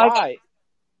not gonna Like, lie.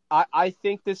 I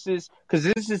think this is because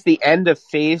this is the end of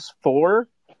Phase 4.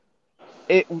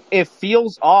 It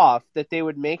feels off that they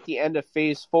would make the end of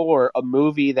Phase 4 a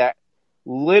movie that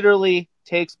literally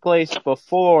takes place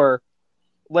before.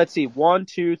 Let's see, 1,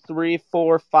 2, 3,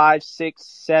 4, 5, 6,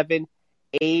 7,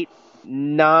 8,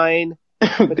 9,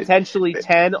 potentially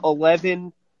 10,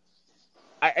 11.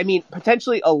 I mean,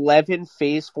 potentially 11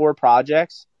 Phase 4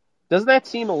 projects. Doesn't that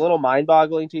seem a little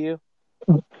mind-boggling to you?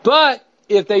 but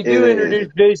if they It do is. introduce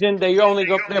Vision,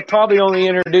 they'll probably only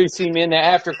introduce him in the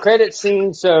after credit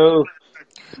scene, so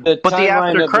the But the after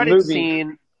timeline of the credit movie.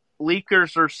 scene,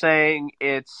 leakers are saying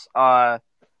it's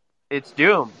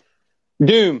Doom.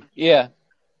 Doom, yeah.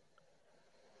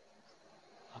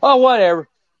 Oh, whatever.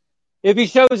 If he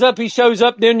shows up, he shows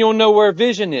up. Then you'll know where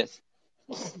Vision is.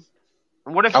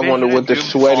 What if I wonder Vision what and the Doom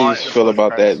fought sweaties in the feel post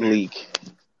about credit that scene? leak.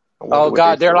 I wonder Oh what they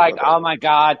God, they're feel like, about oh that. my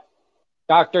God,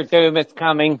 Doctor Doom is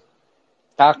coming.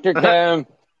 Doctor Doom,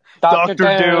 Doctor Doctor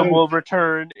Doom Doom. will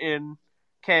return in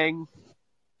Kang,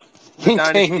 the King,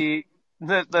 dynasty,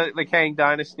 the Kang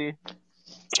dynasty.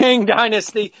 King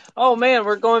Dynasty. Oh man,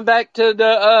 we're going back to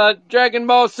the Dragon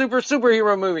Ball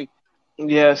superhero movie.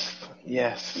 Yes,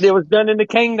 yes. It was done in the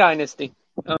King Dynasty.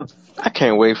 I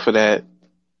can't wait for that.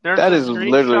 There's That a is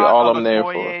literally screenshot all of I'm there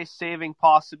for. Okoye saving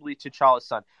possibly T'Challa's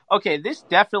son. Okay, this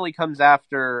definitely comes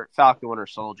after Falcon Winter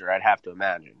Soldier, I'd have to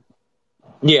imagine.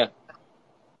 Yeah,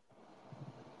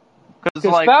 Because,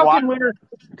 because like, what?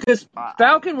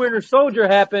 Falcon Winter Soldier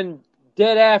happened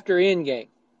dead after Endgame.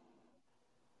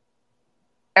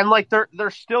 And, like, they're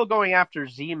still going after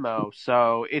Zemo,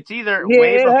 so it's either Yeah,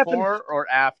 way it happened. before or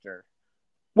after.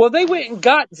 Well, they went and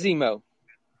got Zemo.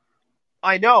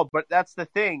 I know, but that's the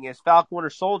thing, is Falcon Winter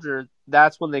Soldier,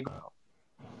 that's when they go.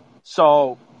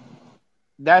 So,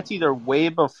 that's either way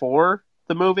before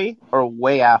the movie or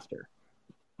way after.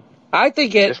 I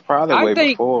think It's probably way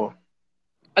before.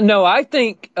 no, I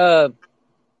think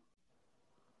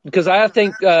because I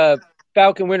think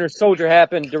Falcon Winter Soldier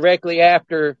happened directly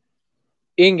after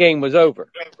Endgame was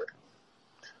over.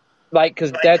 Like,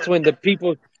 because that's when the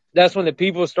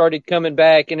people started coming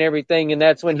back and everything, and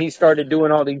that's when he started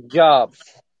doing all these jobs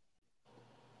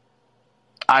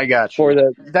I got for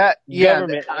you. the Yeah.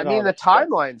 government I and mean, all the that stuff.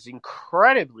 timeline's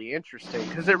incredibly interesting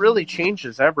because it really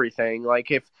changes everything.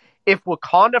 Like, if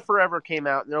Wakanda Forever came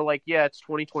out and they're like, yeah, it's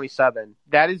 2027,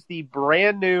 that is the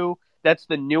brand new. That's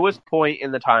the newest point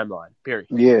in the timeline. Period.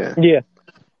 Yeah. Yeah.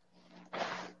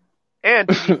 And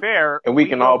to be fair, And we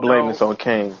can all don't blame know. this on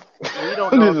Kang. We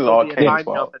don't know This if is there'll all be a Kang's time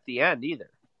fault. jump at the end either.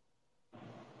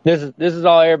 This is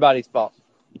all everybody's fault.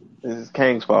 This is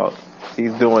Kang's fault.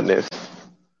 He's doing this.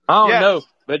 I don't Yes. know,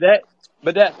 but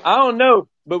I don't know.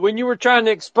 But when you were trying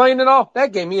to explain it all,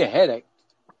 that gave me a headache.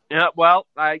 Yeah, well,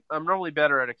 I'm really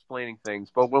better at explaining things,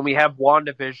 but when we have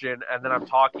WandaVision and then I'm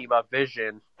talking about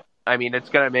Vision, I mean, it's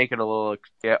going to make it a little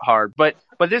hard. But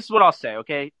this is what I'll say,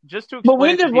 okay? Just to But explain when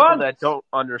it to did people Wanda? that don't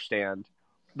understand,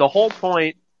 the whole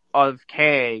point of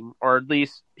Kang, or at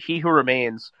least He Who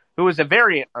Remains, who is a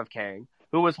variant of Kang,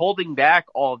 who was holding back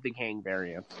all of the Kang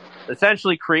variants,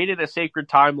 essentially created a sacred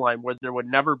timeline where there would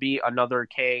never be another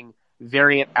Kang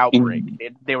variant outbreak.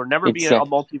 There would never be a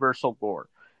multiversal war.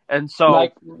 And so,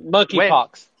 Like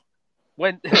monkeypox.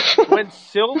 when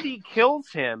Sylvie kills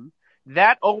him,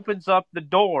 that opens up the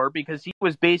door because he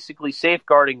was basically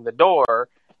safeguarding the door.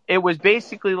 It was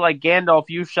basically like Gandalf,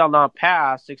 you shall not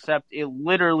pass, except it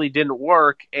literally didn't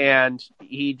work, and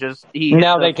he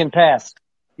Now they can pass.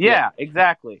 Yeah,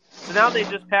 exactly. So now they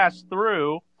just pass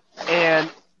through, and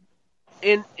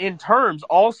in terms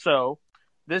also,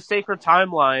 this sacred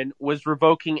timeline was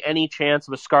revoking any chance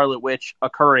of a Scarlet Witch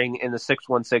occurring in the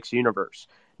 616 universe.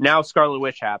 Now Scarlet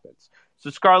Witch happens.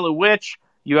 So Scarlet Witch,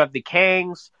 you have the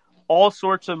Kangs, all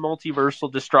sorts of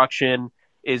multiversal destruction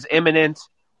is imminent,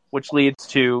 which leads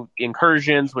to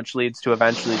incursions, which leads to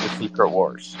eventually the Secret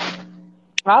Wars.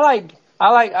 I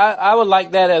would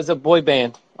like that as a boy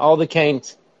band. All the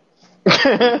Canes. All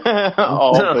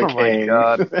the Oh my Kangs.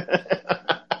 God.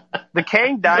 The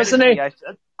Kang Dynasty,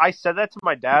 I said that to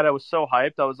my dad. I was so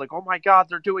hyped. I was like, oh my God,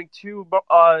 they're doing they're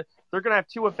going to have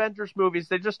 2 Avengers movies.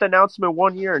 They just announced them in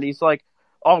 1 year. And he's like,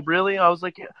 oh, really? I was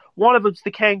like, yeah, one of them's the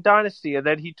Kang Dynasty. And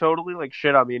then he totally like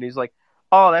shit on me. And he's like,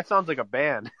 oh, that sounds like a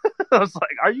band. I was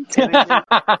like, are you kidding me?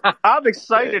 I'm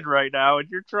excited right now. And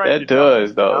you're trying That to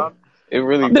does, though. It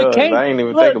really does. Kang, I ain't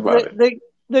even think about it.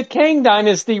 The Kang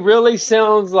Dynasty really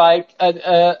sounds like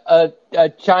a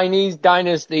Chinese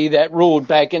dynasty that ruled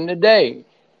back in the day.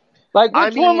 Like, I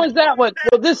which one mean, was that one?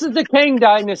 Well, this is the Kang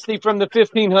dynasty from the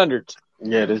 1500s.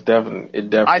 Yeah, it definitely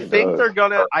does. I think they're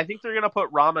gonna put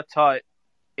Rama Tut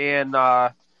in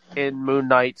Moon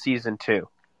Knight season 2.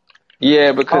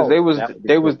 Yeah, because Oh, that would be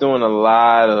they was cool. doing a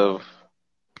lot of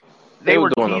They were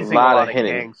doing a teasing a lot of lot of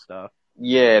hinting. Kang stuff.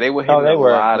 Yeah, they were Oh, hitting a they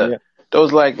were. lot of Yeah.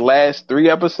 those like last 3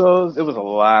 episodes. It was a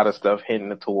lot of stuff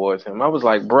hitting towards him. I was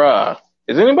like, bruh,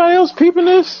 is anybody else peeping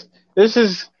this? This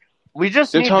is We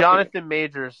just they're need talking. Jonathan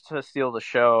Majors to steal the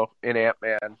show in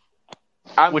Ant-Man,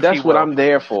 which he That's what will. I'm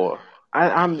there for.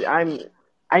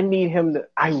 I need him to.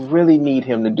 I really need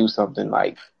him to do something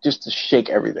like just to shake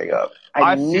everything up.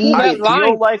 I need I That it. feel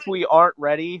line. like we aren't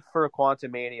ready for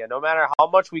Quantumania. No matter how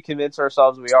much we convince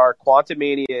ourselves we are,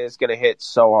 Quantumania is going to hit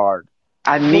so hard.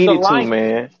 I Well, the needed to, line.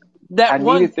 man. I That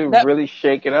one. needed to really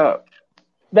shake it up.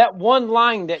 That one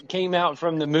line that came out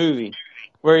from the movie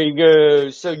where he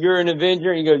goes, "So you're an Avenger?"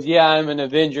 And he goes, "Yeah, I'm an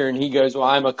Avenger." And he goes, "Well,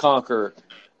 I'm a conqueror."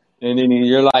 And then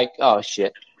you're like, "Oh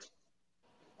shit."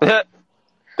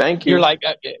 Thank You're you. like,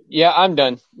 "Yeah, I'm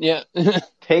done." Yeah.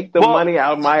 Take the Well, money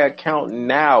out of my account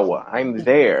now. I'm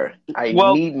there. I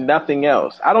well, need nothing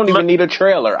else. I don't even need a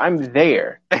trailer. I'm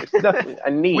there. It's nothing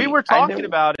I we need. were I talking never.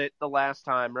 about it the last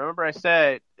time. Remember I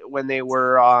said when they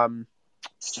were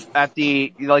at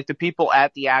the people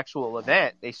at the actual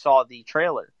event, they saw the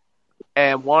trailer.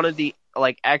 And one of the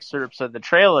excerpts of the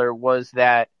trailer was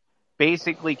that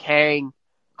basically Kang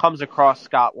comes across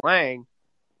Scott Lang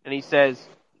and he says,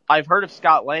 "I've heard of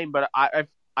Scott Lang, but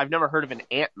I've never heard of an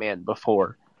Ant-Man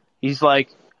before." He's like,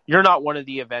 "You're not one of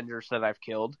the Avengers that I've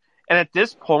killed." And at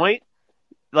this point,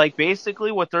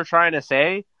 basically what they're trying to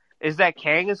say is that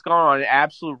Kang has gone on an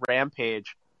absolute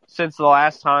rampage since the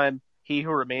last time He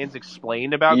Who Remains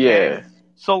explained about Kang. Yeah.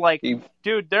 So He,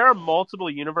 dude, there are multiple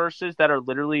universes that are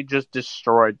literally just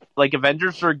destroyed.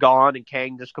 Avengers are gone and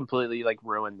Kang just completely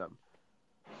ruined them.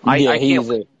 Yeah, I can't he's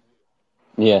wait.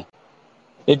 yeah.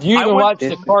 If you I even wouldn't watch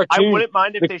the I cartoon, wouldn't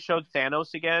mind if they showed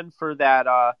Thanos again for that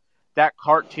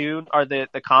cartoon or the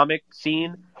comic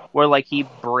scene where he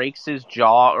breaks his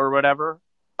jaw or whatever.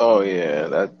 oh yeah.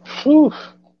 That. Whew.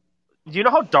 Do you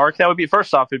know how dark that would be?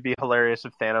 First off, it'd be hilarious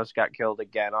if Thanos got killed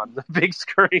again on the big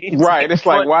screen. Right. It's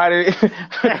like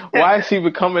But why is he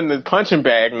becoming the punching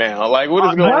bag now? Like what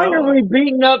is going why are on? we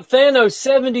beating up Thanos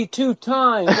 72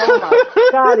 times? Oh my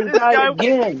God, he this died guy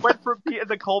again. went from being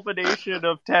the culmination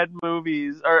of 10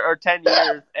 movies or 10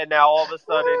 years, and now all of a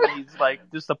sudden he's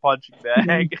just a punching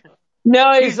bag.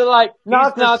 No, he's like, He's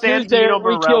knock, the knock, who's there? Santino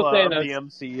We kill Marella of Thanos.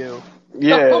 the MCU. Oh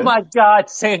Yeah. my God,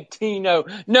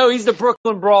 Santino. No, he's the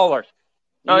Brooklyn Brawler.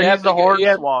 Oh, You have he's to the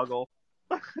go, Hornswoggle.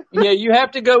 you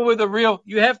have to go with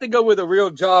a real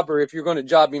jobber if you're going to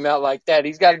job him out like that.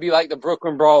 He's got to be like the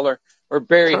Brooklyn Brawler or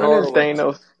Barry Turning Horowitz.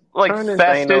 Thanos. Like Turning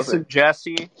Festus Thanos. and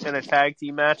Jesse in a tag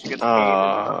team match against Kane and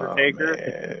Oh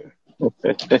Undertaker. man.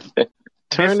 Biscuits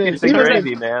He and was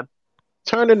gravy, man.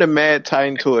 Turning the Mad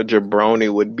Titan to a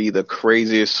jabroni would be the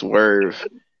craziest swerve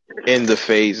in the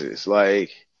phases. Like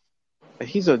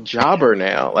he's a jobber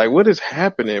now. Like what is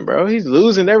happening, bro? He's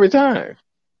losing every time.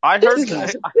 I this heard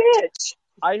guy's a bitch.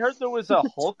 I heard there was a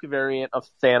Hulk variant of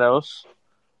Thanos.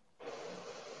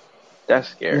 That's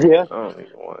scary. Yeah. I don't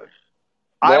even want it.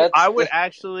 I would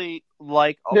actually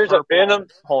like a There's a purple Venom.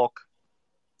 Hulk.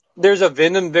 There's a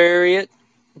Venom variant.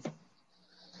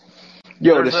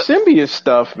 Yo, There's the symbiote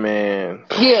stuff, man.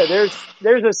 Yeah, there's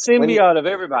a symbiote of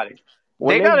everybody.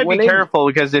 They gotta be when they careful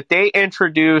because if they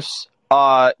introduce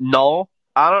Null,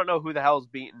 I don't know who the hell's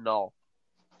beating Null.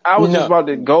 I was just No. about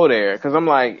to go there because I'm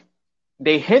like,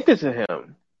 they hinted to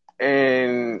him,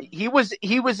 and He was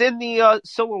in the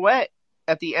silhouette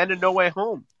at the end of No Way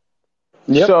Home.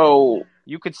 Yep. so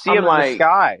You could see I'm him in the like,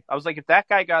 sky. I was like, if that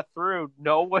guy got through,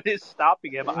 no one is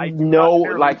stopping him. I do no, not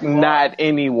care like who you are. not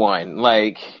anyone.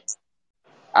 Like,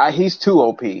 he's too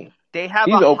OP. They have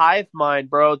He's a hive mind,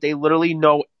 bro. They literally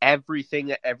know everything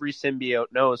that every symbiote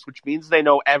knows, which means they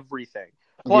know everything.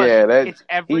 Plus, Yeah, it's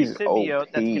every he's symbiote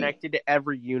OP. that's connected to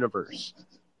every universe.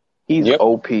 He's Yep.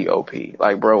 OP.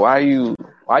 Like, bro, why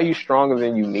are you stronger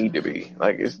than you need to be?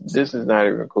 Like, this is not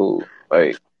even cool.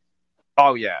 Like,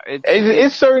 Oh yeah,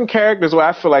 it's certain characters where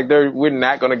I feel like we're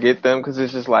not gonna get them because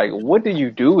it's just like, what do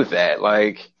you do with that?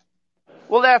 Like,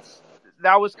 well, that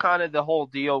was kind of the whole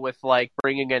deal with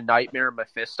bringing in Nightmare and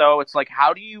Mephisto. It's like,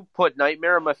 how do you put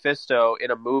Nightmare and Mephisto in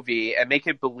a movie and make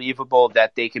it believable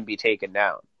that they can be taken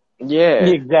down? yeah,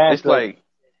 Exactly. it's like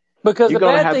Because you're the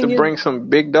gonna bad have to thing bring some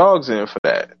big dogs in for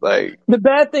that. Like, the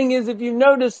bad thing is, if you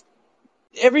notice,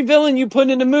 every villain you put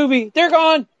in a movie, they're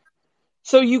gone.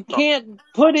 So you can't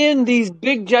put in these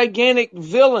big gigantic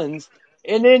villains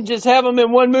and then just have them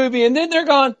in one movie and then they're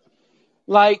gone.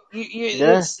 Like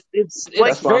Yeah. it's Like,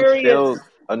 That's why I'm very still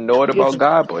annoyed it's about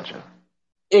God Butcher.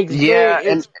 yeah,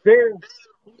 and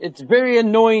it's very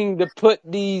annoying to put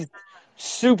these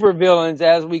super villains,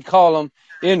 as we call them,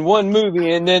 in one movie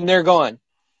and then they're gone,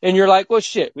 and you're like, well,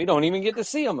 shit, we don't even get to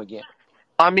see them again.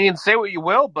 I mean, say what you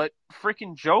will, but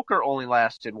freaking Joker only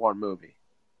lasted one movie.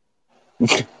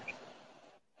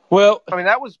 Well, I mean,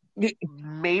 that was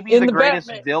maybe in the the greatest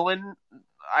Batman, villain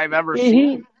I've ever he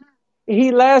seen.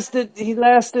 he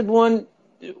lasted one.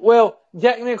 Well,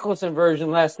 Jack Nicholson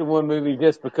version lasted one movie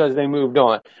just because they moved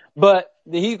on, but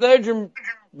the Heath Ledger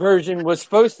version was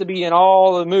supposed to be in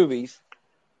all the movies,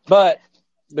 but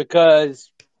because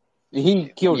he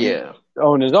killed him Yeah.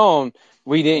 on his own,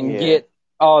 we didn't Yeah. get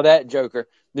all that Joker.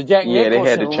 The Jack Yeah, they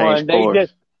had to Nicholson change one, course.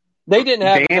 they didn't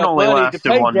have Bane enough only money to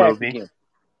lasted pay one Jack movie. again.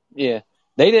 Yeah,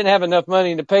 they didn't have enough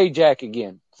money to pay Jack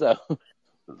again. So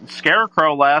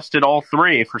Scarecrow lasted all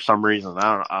three for some reason.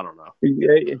 I don't know.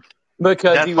 yeah,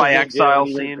 because he Death was by in jail exile and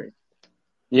he went scene. free.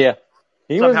 Yeah,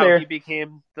 he was Somehow he there.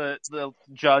 became the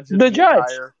judge of The the judge.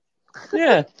 entire.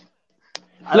 Yeah.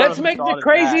 I don't know Let's who make the thought of that.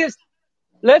 craziest.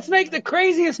 Let's make the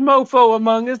craziest mofo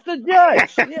among us the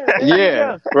judge. Yeah, there you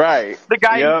Yeah, go. right. The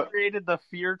guy who Yep. created the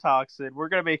fear toxin. We're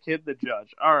gonna make him the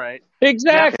judge. All right. I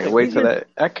That's can't Exactly. wait till that.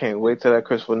 I can't wait till that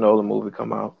Christopher Nolan movie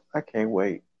come out. I can't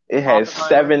wait. It has Oppenheimer.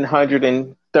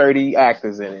 730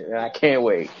 actors in it, and I can't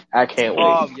wait. I can't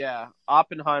Oh wait. yeah,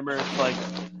 Oppenheimer. It's like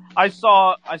I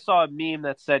saw a meme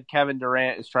that said Kevin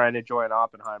Durant is trying to join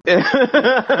Oppenheimer.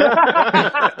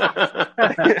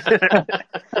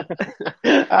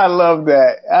 I love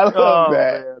that. I love Oh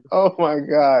that. man. Oh my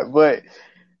god! But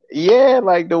yeah,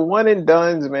 like the one and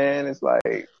dones, man. It's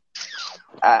like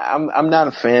I'm not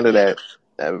a fan of that.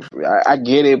 I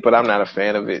get it, but I'm not a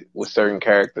fan of it with certain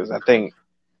characters. I think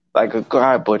like a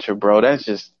God Butcher, bro. That's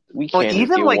just we Well, can't just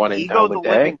even get like one and Ego done the with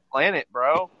that. Living Planet,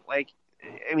 bro. Like,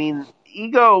 I mean,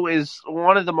 Ego is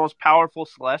one of the most powerful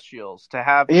Celestials to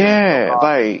have him killed Yeah, off in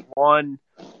like one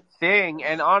thing.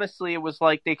 And honestly, it was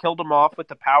like they killed him off with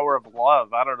the power of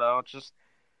love. I don't know. It's just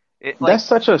it like that's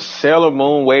such a Sailor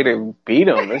Moon way to beat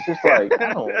him. It's just like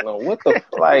I don't know what the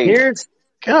like. Here's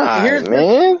God, here's the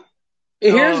man.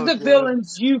 here's oh the god,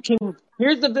 villains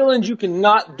you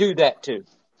cannot do that to.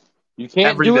 You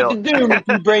can't every do it to villain. Doom if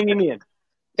you bring him in.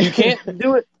 You can't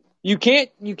do it. You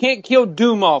can't kill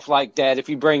Doom off like that if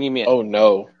you bring him in. Oh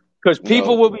no, Because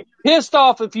people no. will be pissed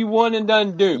off if you one and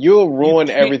done Doom. You'll You ruin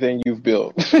can't everything you've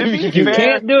built To if be you do you that. fair,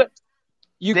 can't do it.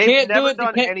 You they've can't do never it. You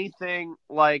done can't. anything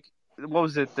like what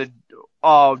was it? The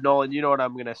oh Nolan, you know what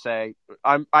I'm gonna say?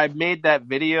 I made that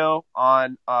video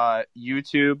on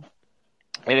YouTube,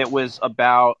 and it was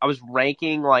about I was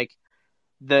ranking like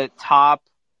the top.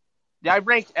 Yeah, I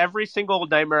ranked every single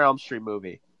Nightmare on Elm Street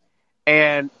movie,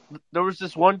 and there was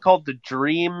this one called The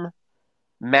Dream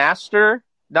Master,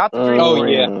 not The Dream Oh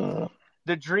yeah, Warrior, Mm,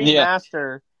 The Dream yeah.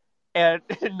 Master, and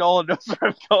Nolan knows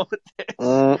where I'm going with this.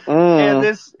 And mm.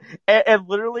 this, and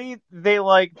literally, they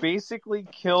like basically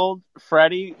killed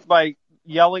Freddy by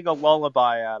yelling a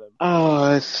lullaby at him.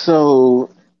 Oh, it's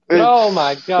Oh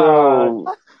my God.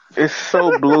 so, it's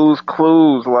so Blues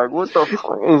Clues. Like, what the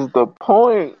fuck is the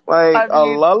point? Like I a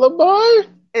mean, lullaby?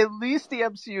 at least the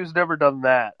MCU's never done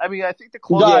that. I mean, I think the Yeah,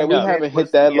 closest God they we no. did haven't hit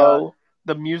was that low.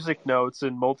 the music notes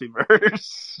in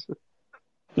Multiverse.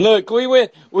 Look, we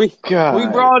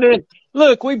God, brought in.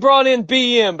 Look, we brought in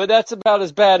BM, but that's about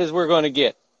as bad as we're going to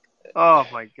get. Oh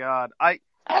my god! I,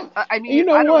 I you mean,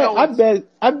 know I don't what? know. It's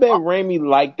I bet Raimi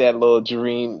liked that little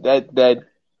dream, that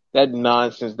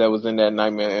nonsense that was in that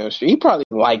Nightmare on Elm Street. He probably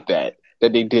liked that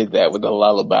they did that with the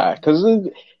lullaby, because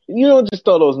you don't just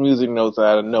throw those music notes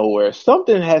out of nowhere.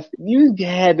 You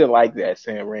had to like that,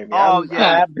 Sam Raimi. oh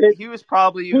yeah, Nah, but he was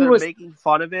probably he either was making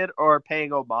fun of it or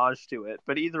paying homage to it.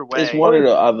 But either It's way, one or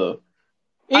the other.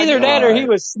 I either mean, that or he God,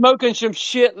 was smoking some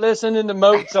shit, listening to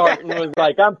Mozart, and was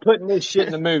like, "I'm putting this shit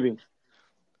in the movie."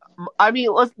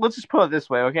 let's just put it this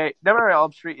way, okay? Nightmare on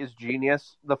Elm Street is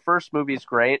genius. The first movie is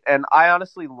great, and I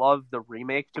honestly love the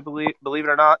remake. To believe it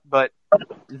or not, but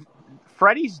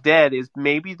Freddy's Dead is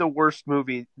maybe the worst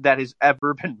movie that has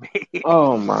ever been made.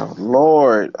 oh my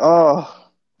Lord, oh,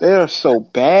 they are so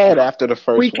bad after the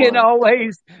We first can one.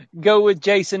 always go with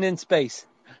Jason in space.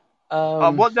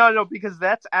 Well, no, because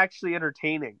that's actually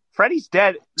entertaining. Freddy's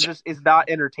Dead just is not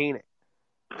entertaining.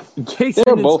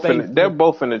 Jason in space. They're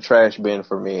both in the trash bin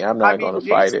for me. I'm I not mean, gonna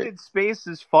fight Jason it. in Space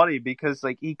is funny because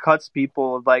like he cuts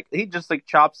people, like he just like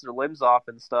chops their limbs off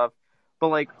and stuff. But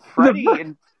like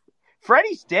The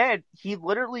Freddy's Dead, he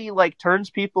literally like turns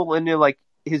people into like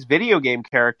his video game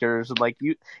characters, and like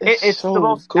It's it's the so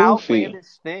most goofy.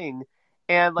 outlandish thing.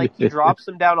 and like he drops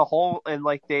them down a hole, and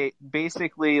like they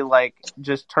basically like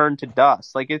just turn to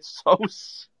dust. Like it's so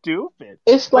stupid.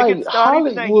 It's Like like it's not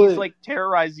even that he's Hollywood. like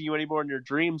terrorizing you anymore in your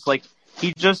dreams. Like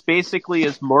he just basically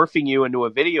is morphing you into a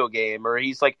video game, or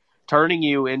he's like turning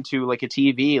you into like a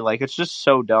TV. Like it's just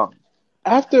so dumb.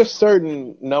 After a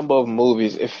certain number of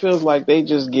movies, it feels like they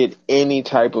just get any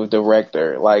type of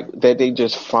director, like that they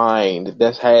just find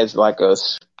that has like a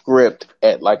script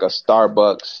at like a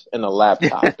Starbucks and a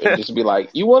laptop, and just be like,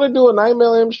 "You want to do a Nightmare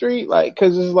on Elm Street?" Like,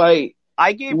 because it's like,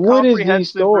 I gave what is these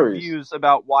comprehensive stories? reviews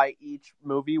about why each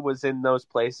movie was in those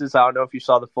places. I don't know if you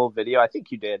saw the full video. I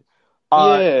think you did.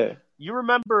 Yeah. You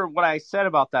remember what I said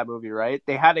about that movie, right?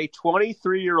 They had a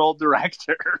 23-year-old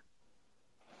director.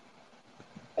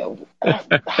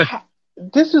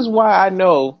 This is why I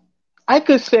know I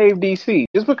could save DC.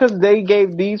 Just because they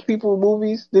gave these people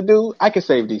movies to do, I could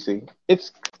save DC.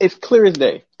 It's clear as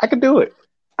day. I could do it.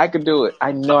 I could do it.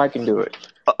 I know I can do it.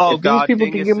 Oh, If these God.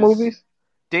 people can get movies,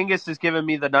 Dingus is giving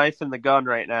me the knife and the gun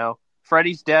right now.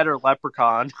 Freddy's dead or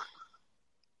Leprechaun.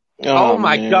 Oh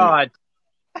my man. God.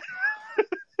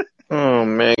 Oh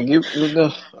man,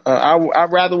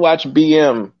 I'd rather watch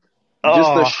BM. Just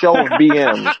a Oh. show of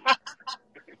BM.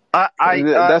 That's That's I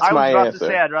was my about answer. to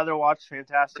say I'd rather watch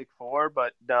Fantastic Four,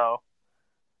 but no.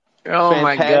 Oh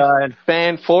my God.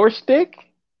 Fan Four Stick?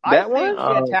 That I think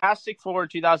one? Fantastic Four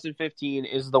 2015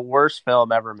 is the worst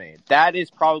film ever made. That is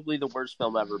probably the worst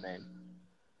film ever made.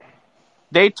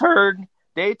 They turned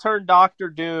Doctor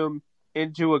Doom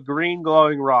into a green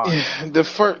glowing rock.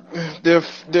 The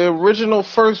original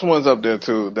first one's up there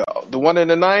too. The one in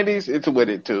the 90s, it's with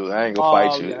it too. I ain't gonna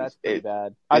fight you. Yeah, that's pretty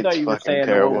bad. I thought you were saying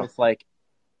terrible. the one with like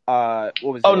what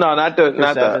was it? Oh no, not Chris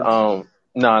Evans.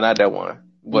 no, not that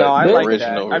one. But no, I the like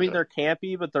original. that. I mean, they're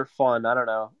campy, but they're fun. I don't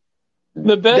know.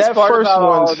 The best that part first about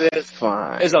all one's this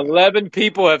fine. is 11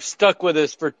 people have stuck with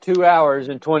us for 2 hours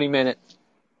and 20 minutes.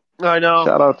 I know.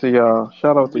 Shout out to y'all.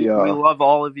 We love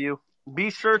all of you.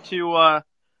 Be sure to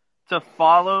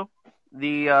follow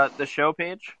the show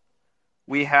page.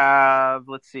 We have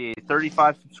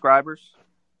 35 subscribers,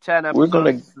 10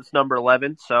 episodes. This is number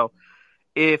 11. So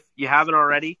if you haven't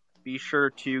already, be sure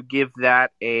to give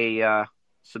that a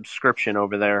subscription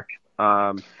over there.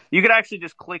 You can actually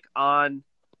just click on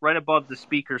right above the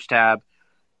speakers tab.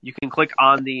 You can click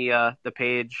on the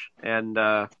page, and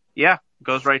it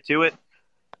goes right to it.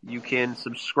 You can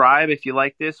subscribe if you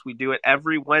like this. We do it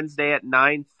every Wednesday at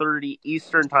 9:30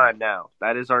 Eastern time now.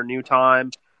 That is our new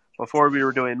time. Before we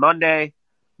were doing Monday,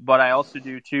 but I also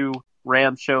do 2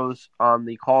 Rams shows on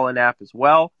the call-in app as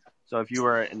well. So if you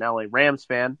are an LA Rams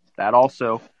fan, that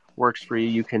also works for you.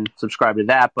 You can subscribe to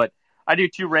that. But I do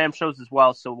 2 Rams shows as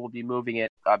well, so we'll be moving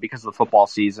it because of the football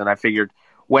season. I figured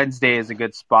Wednesday is a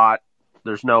good spot.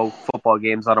 There's no football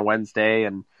games on a Wednesday,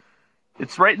 and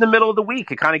it's right in the middle of the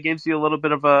week. It kind of gives you a little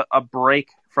bit of a break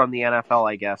from the NFL,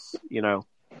 I guess.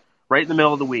 Right in the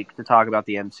middle of the week to talk about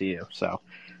the MCU. So,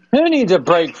 Who needs a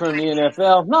break from the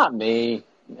NFL? Not me.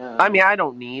 No. I mean, I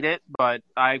don't need it, but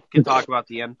I can talk about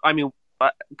the end. I mean,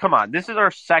 come on. This is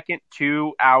our second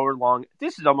 2-hour long.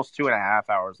 This is almost 2.5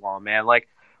 hours long, man. Like,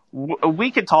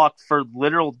 we could talk for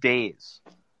literal days.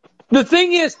 The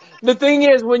thing is,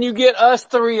 when you get us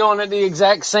 3 on at the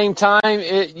exact same time,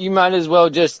 you might as well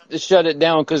just shut it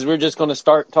down because we're just going to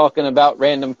start talking about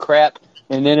random crap,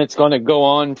 and then it's going to go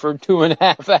on for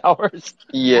 2.5 hours.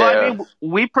 Yeah. Well, I mean,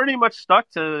 we pretty much stuck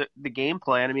to the game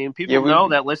plan. I mean, people know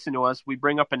that listen to us. We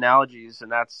bring up analogies,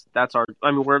 and that's our.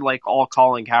 I mean, we're like all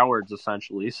Colin Cowards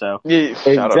essentially. So yeah,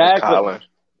 shout out to Colin.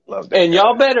 Love that. And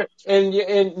y'all better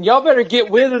y'all better get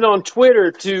with it on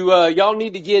Twitter to y'all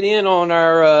need to get in on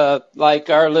our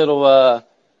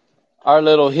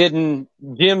little hidden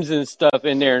gems and stuff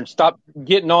in there and stop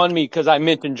getting on me because I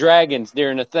mentioned dragons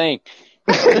during the thing.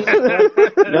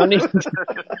 Y'all need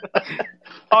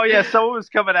Oh yeah, someone was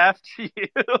coming after you.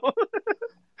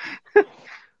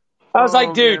 I was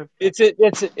like, dude, man.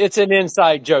 It's an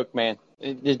inside joke, man.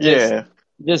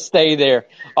 Just stay there.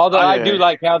 Although I do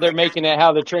like how they're making it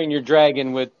How to Train Your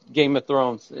Dragon with Game of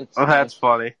Thrones. That's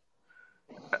funny.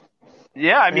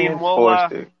 Yeah, I mean we'll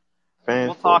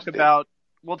talk about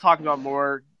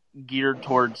more geared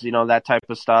towards that type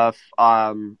of stuff.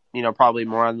 Probably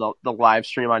more on the live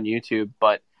stream on YouTube.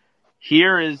 But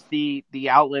here is the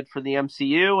outlet for the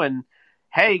MCU. And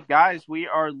hey, guys, we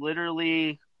are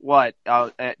literally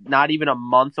not even a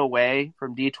month away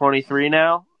from D23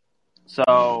 now.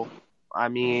 So. I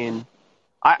mean,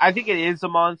 I think it is a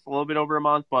month, a little bit over a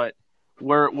month, but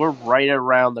we're right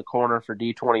around the corner for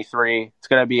D23. It's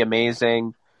going to be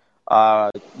amazing.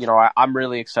 I'm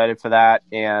really excited for that,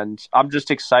 and I'm just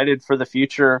excited for the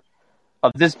future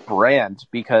this brand,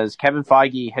 because Kevin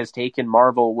Feige has taken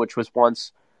Marvel, which was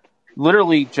once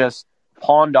literally just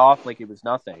pawned off like it was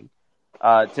nothing,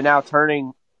 to now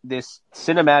turning this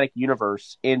cinematic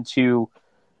universe into,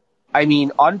 I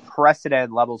mean,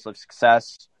 unprecedented levels of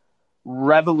success,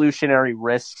 revolutionary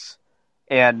risks,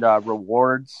 and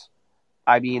rewards.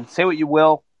 I mean, say what you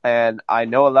will, and I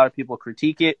know a lot of people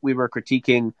critique it. We were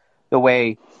critiquing the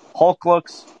way Hulk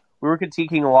looks. We were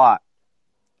critiquing a lot.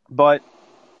 But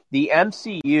the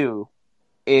MCU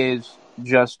is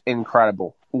just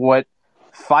incredible. What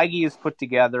Feige has put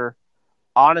together,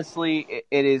 honestly,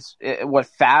 it is what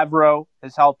Favreau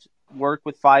has helped work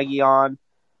with Feige on,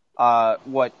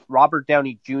 what Robert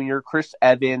Downey Jr., Chris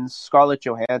Evans, Scarlett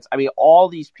Johansson, I mean, all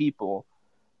these people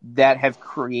that have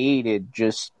created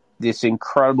just this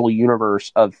incredible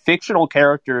universe of fictional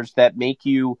characters that make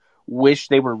you wish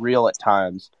they were real at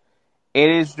times. It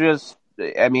is just,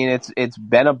 I mean, it's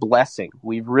been a blessing.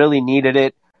 We've really needed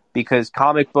it because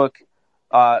comic book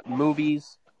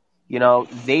movies, you know,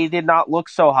 they did not look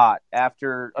so hot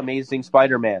after Amazing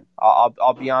Spider-Man.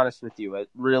 I'll be honest with you. It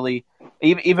really,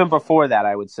 even before that,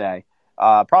 I would say,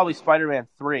 probably Spider-Man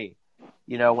 3.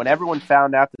 You know, when everyone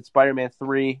found out that Spider-Man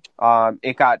 3,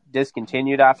 it got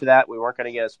discontinued after that, we weren't going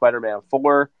to get a Spider-Man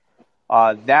 4.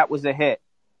 That was a hit.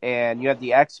 And you had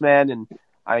the X-Men, and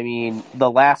I mean, The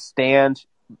Last Stand,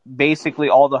 basically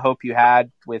all the hope you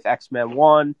had with X-Men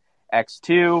 1,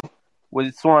 X2,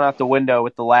 was thrown out the window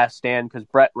with The Last Stand because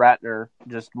Brett Ratner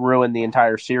just ruined the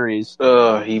entire series.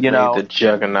 He made the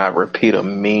Juggernaut repeat a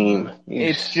meme.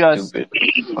 It's just, stupid.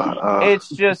 it's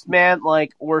just, man,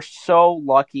 like, we're so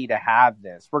lucky to have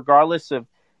this, regardless of,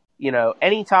 you know,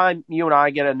 anytime you and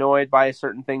I get annoyed by a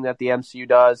certain thing that the MCU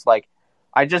does, like,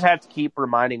 I just have to keep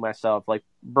reminding myself, like,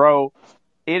 bro,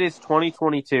 it is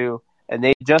 2022, and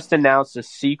they just announced a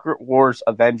Secret Wars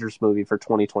Avengers movie for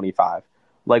 2025.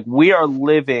 Like, we are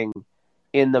living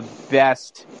in the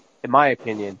best, in my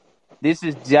opinion, this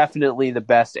is definitely the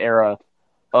best era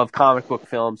of comic book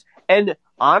films. And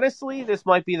honestly, this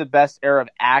might be the best era of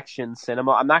action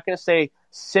cinema. I'm not going to say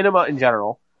cinema in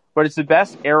general, but it's the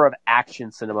best era of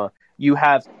action cinema. You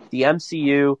have the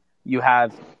MCU, you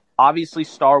have, obviously,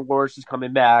 Star Wars is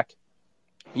coming back,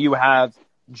 you have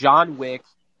John Wick.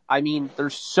 I mean,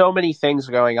 there's so many things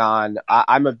going on.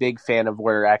 I'm a big fan of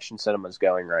where action cinema is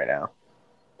going right now.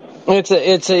 It's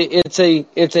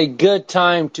a good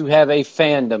time to have a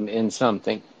fandom in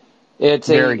something. It's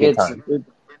a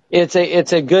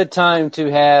good time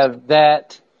to have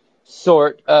that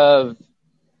sort of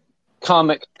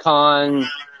Comic Con,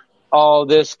 all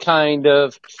this kind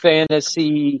of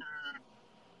fantasy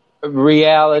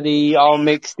reality all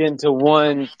mixed into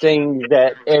one thing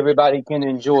that everybody can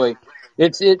enjoy.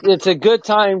 It's a good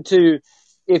time to,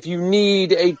 if you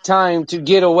need a time to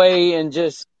get away and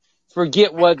just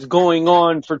forget what's going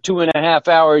on for 2.5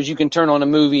 hours, you can turn on a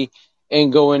movie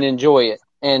and go and enjoy it.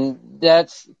 And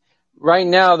that's, right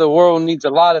now, the world needs a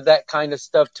lot of that kind of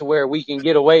stuff to where we can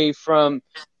get away from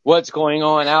what's going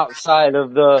on outside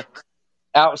of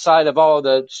all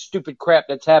the stupid crap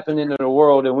that's happening in the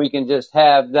world, and we can just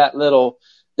have that little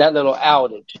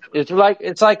outage.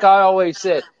 It's like I always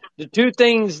said, the two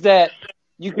things that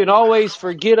you can always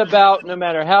forget about, no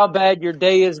matter how bad your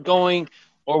day is going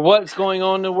or what's going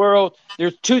on in the world,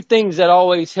 there's two things that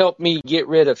always help me get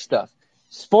rid of stuff: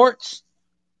 sports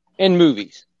and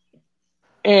movies.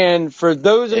 And for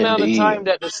those amount of time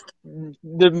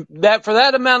Indeed. for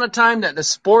that amount of time that the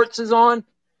sports is on,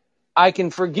 I can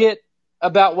forget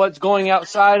about what's going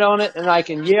outside on it, and I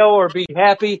can yell or be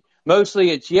happy.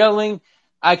 Mostly it's yelling.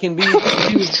 I can do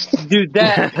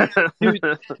that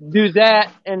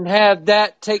and have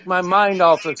that take my mind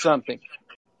off of something.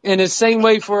 And the same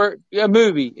way for a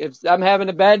movie. If I'm having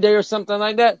a bad day or something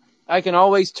like that, I can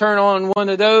always turn on one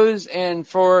of those, and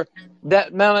for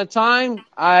that amount of time,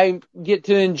 I get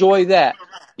to enjoy that.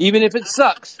 Even if it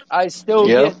sucks, I still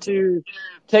Yep. get to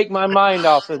take my mind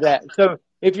off of that. So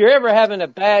if you're ever having a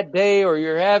bad day or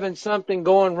you're having something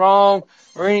going wrong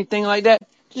or anything like that,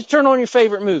 just turn on your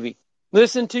favorite movie.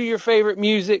 Listen to your favorite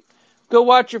music. Go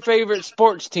watch your favorite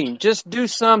sports team. Just do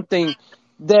something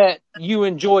that you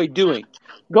enjoy doing.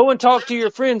 Go and talk to your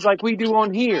friends like we do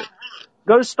on here.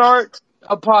 Go start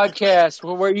a podcast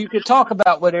where you can talk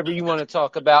about whatever you want to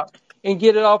talk about and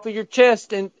get it off of your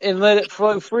chest and let it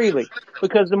flow freely.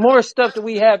 Because the more stuff that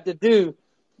we have to do,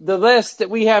 the less that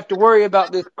we have to worry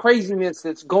about this craziness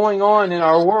that's going on in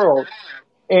our world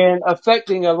and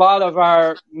affecting a lot of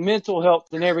our mental health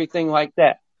and everything like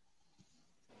that.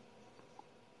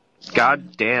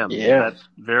 God damn. Yeah. That's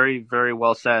very, very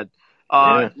well said.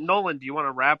 Yeah. Nolan, do you want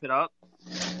to wrap it up?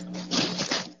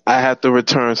 I have to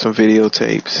return some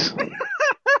videotapes.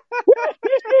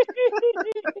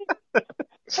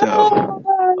 So,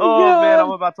 Oh man,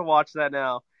 I'm about to watch that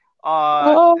now.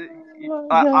 Oh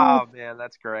my God. Oh man,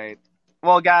 that's great.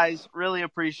 Well, guys, really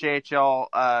appreciate y'all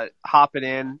hopping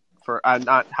in for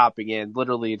not hopping in,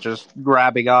 literally just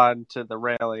grabbing on to the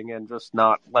railing and just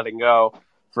not letting go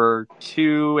for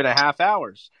 2.5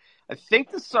 hours. I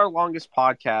think this is our longest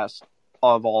podcast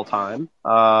of all time.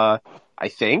 I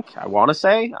want to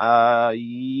say.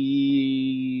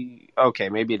 Okay,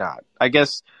 maybe not. I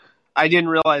guess I didn't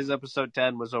realize episode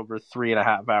 10 was over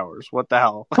 3.5 hours. What the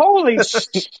hell? Holy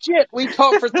shit, we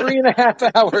talked for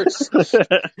 3.5 hours.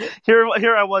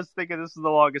 Here I was thinking this is the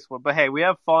longest one, but hey, we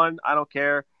have fun. I don't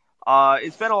care.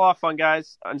 It's been a lot of fun,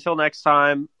 guys. Until next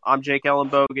time, I'm Jake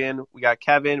Ellenbogen. We got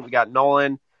Kevin, we got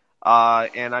Nolan,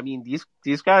 and I mean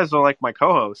these guys are like my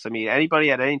co-hosts. I mean,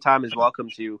 anybody at any time is welcome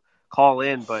to call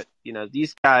in, but you know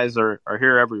these guys are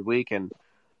here every week, and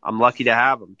I'm lucky to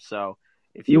have them. So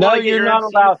if you No, want to get you're your not MCU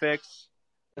allowed. fix,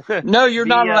 No, you're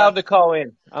not allowed to call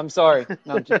in. I'm sorry.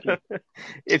 No, I'm just kidding.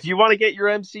 if you want to get your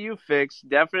MCU fix,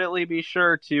 definitely be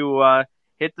sure to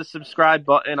hit the subscribe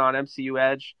button on MCU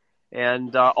Edge,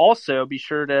 and also be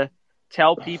sure to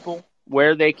tell people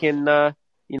where they can,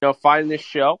 find this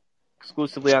show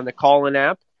exclusively on the Call-In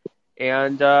app,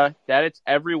 and that it's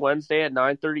every Wednesday at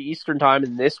 9:30 Eastern Time,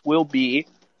 and this will be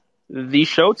the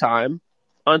show time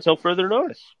until further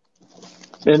notice.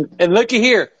 And looky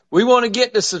here. We want to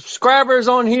get the subscribers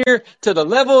on here to the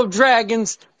level of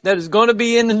dragons that is going to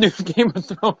be in the new Game of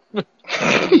Thrones.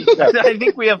 I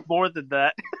think we have more than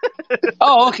that.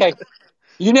 Oh, okay.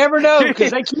 You never know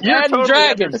because they keep You're adding totally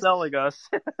dragons. underselling us.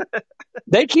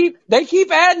 They keep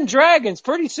adding dragons.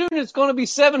 Pretty soon it's going to be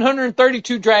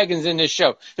 732 dragons in this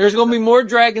show. There's going to be more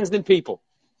dragons than people.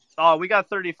 Oh, we got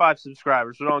 35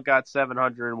 subscribers. We don't got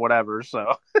 700 and whatever.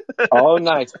 So, Oh,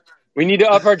 nice. We need to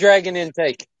up our dragon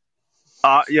intake.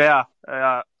 yeah.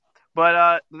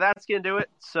 But that's gonna do it.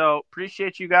 So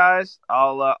appreciate you guys.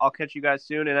 I'll catch you guys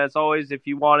soon. And as always, if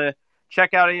you want to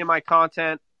check out any of my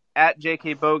content at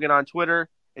JK Bogan on Twitter,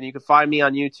 and you can find me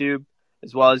on YouTube,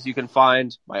 as well as you can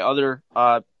find my other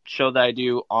show that I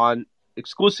do on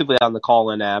exclusively on the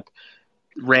Call-In app,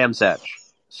 Rams Edge.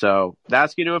 So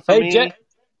that's gonna do it for me.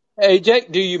 Hey,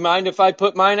 Jake, do you mind if I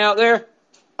put mine out there?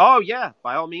 Oh yeah,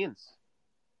 by all means.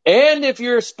 And if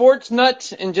you're a sports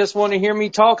nut and just want to hear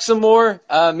me talk some more,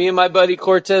 me and my buddy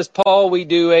Cortez Paul, we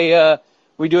do a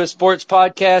sports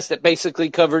podcast that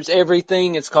basically covers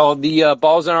everything. It's called the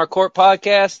Balls in Our Court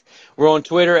podcast. We're on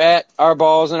Twitter at Our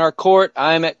Balls in Our Court.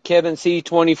 I'm at Kevin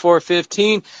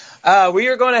C2415. We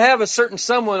are going to have a certain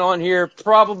someone on here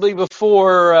probably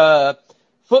before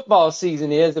football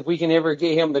season is, if we can ever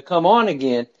get him to come on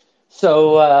again.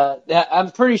 So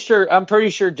I'm pretty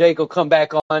sure Jake will come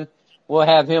back on. We'll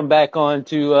have him back on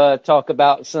to talk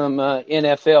about some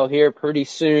NFL here pretty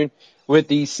soon with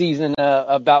the season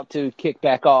about to kick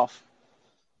back off.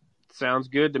 Sounds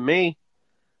good to me.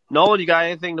 Nolan, you got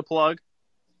anything to plug?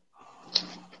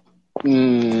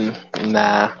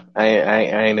 Nah, I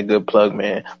ain't a good plug,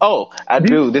 man. Oh, I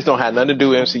do. This don't have nothing to do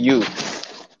with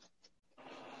MCU.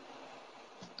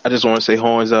 I just want to say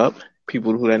horns up.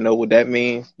 People who don't know what that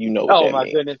means, you know what that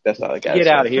means. Goodness. That's all I got to say.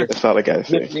 Get out of here. That's all I got to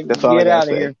say. That's all I Get got out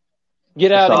to of say. here.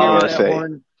 Get out of here with say.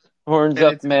 that horns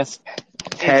up mess.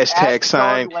 Hashtag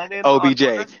sign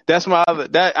OBJ. That's my other.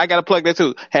 That I gotta plug that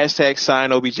too. Hashtag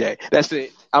sign OBJ. That's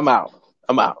it. I'm out.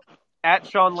 At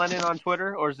Sean Lennon on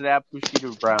Twitter, or is it at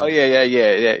Bushido Brown? Oh yeah.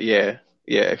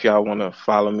 If y'all want to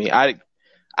follow me, I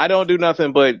don't do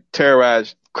nothing but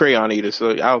terrorize crayon eaters,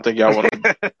 so I don't think y'all want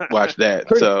to watch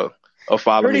that. Or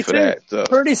follow me for that. So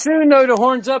pretty soon though, the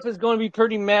horns up is going to be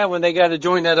pretty mad when they got to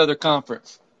join that other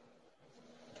conference.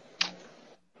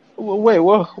 Wait,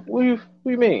 what do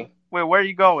you mean? Wait, where are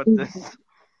you going with this?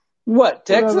 What,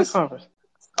 Texas? Oh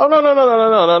no!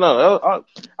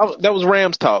 That was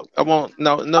Rams talk. I won't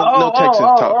no Texas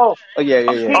talk. Oh yeah.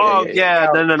 No.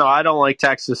 I don't like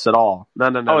Texas at all. No.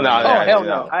 Oh hell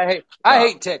no! I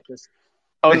hate Texas.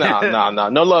 Oh no!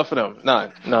 No love for them.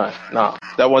 No.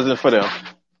 That wasn't for them.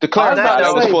 To clarify,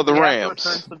 that was for the Rams.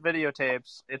 Return some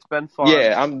videotapes. It's been fun.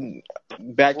 Yeah, I'm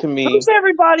back to me. Who's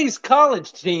everybody's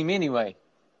college team anyway?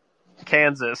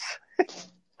 Kansas.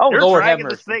 Oh, You're Lord, dragging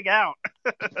this thing out.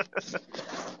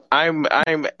 I'm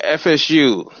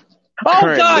FSU. Oh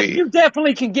currently. God, you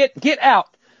definitely can get out.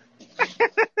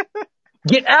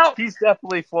 Get out. He's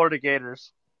definitely Florida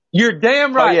Gators. You're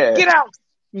damn right. Oh, yeah. Get out.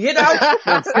 Get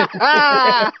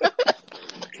out.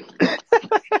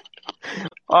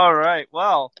 All right.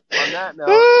 Well, on that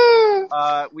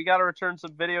note, we got to return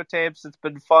some videotapes. It's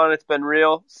been fun. It's been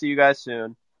real. See you guys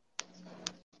soon.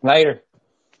 Later.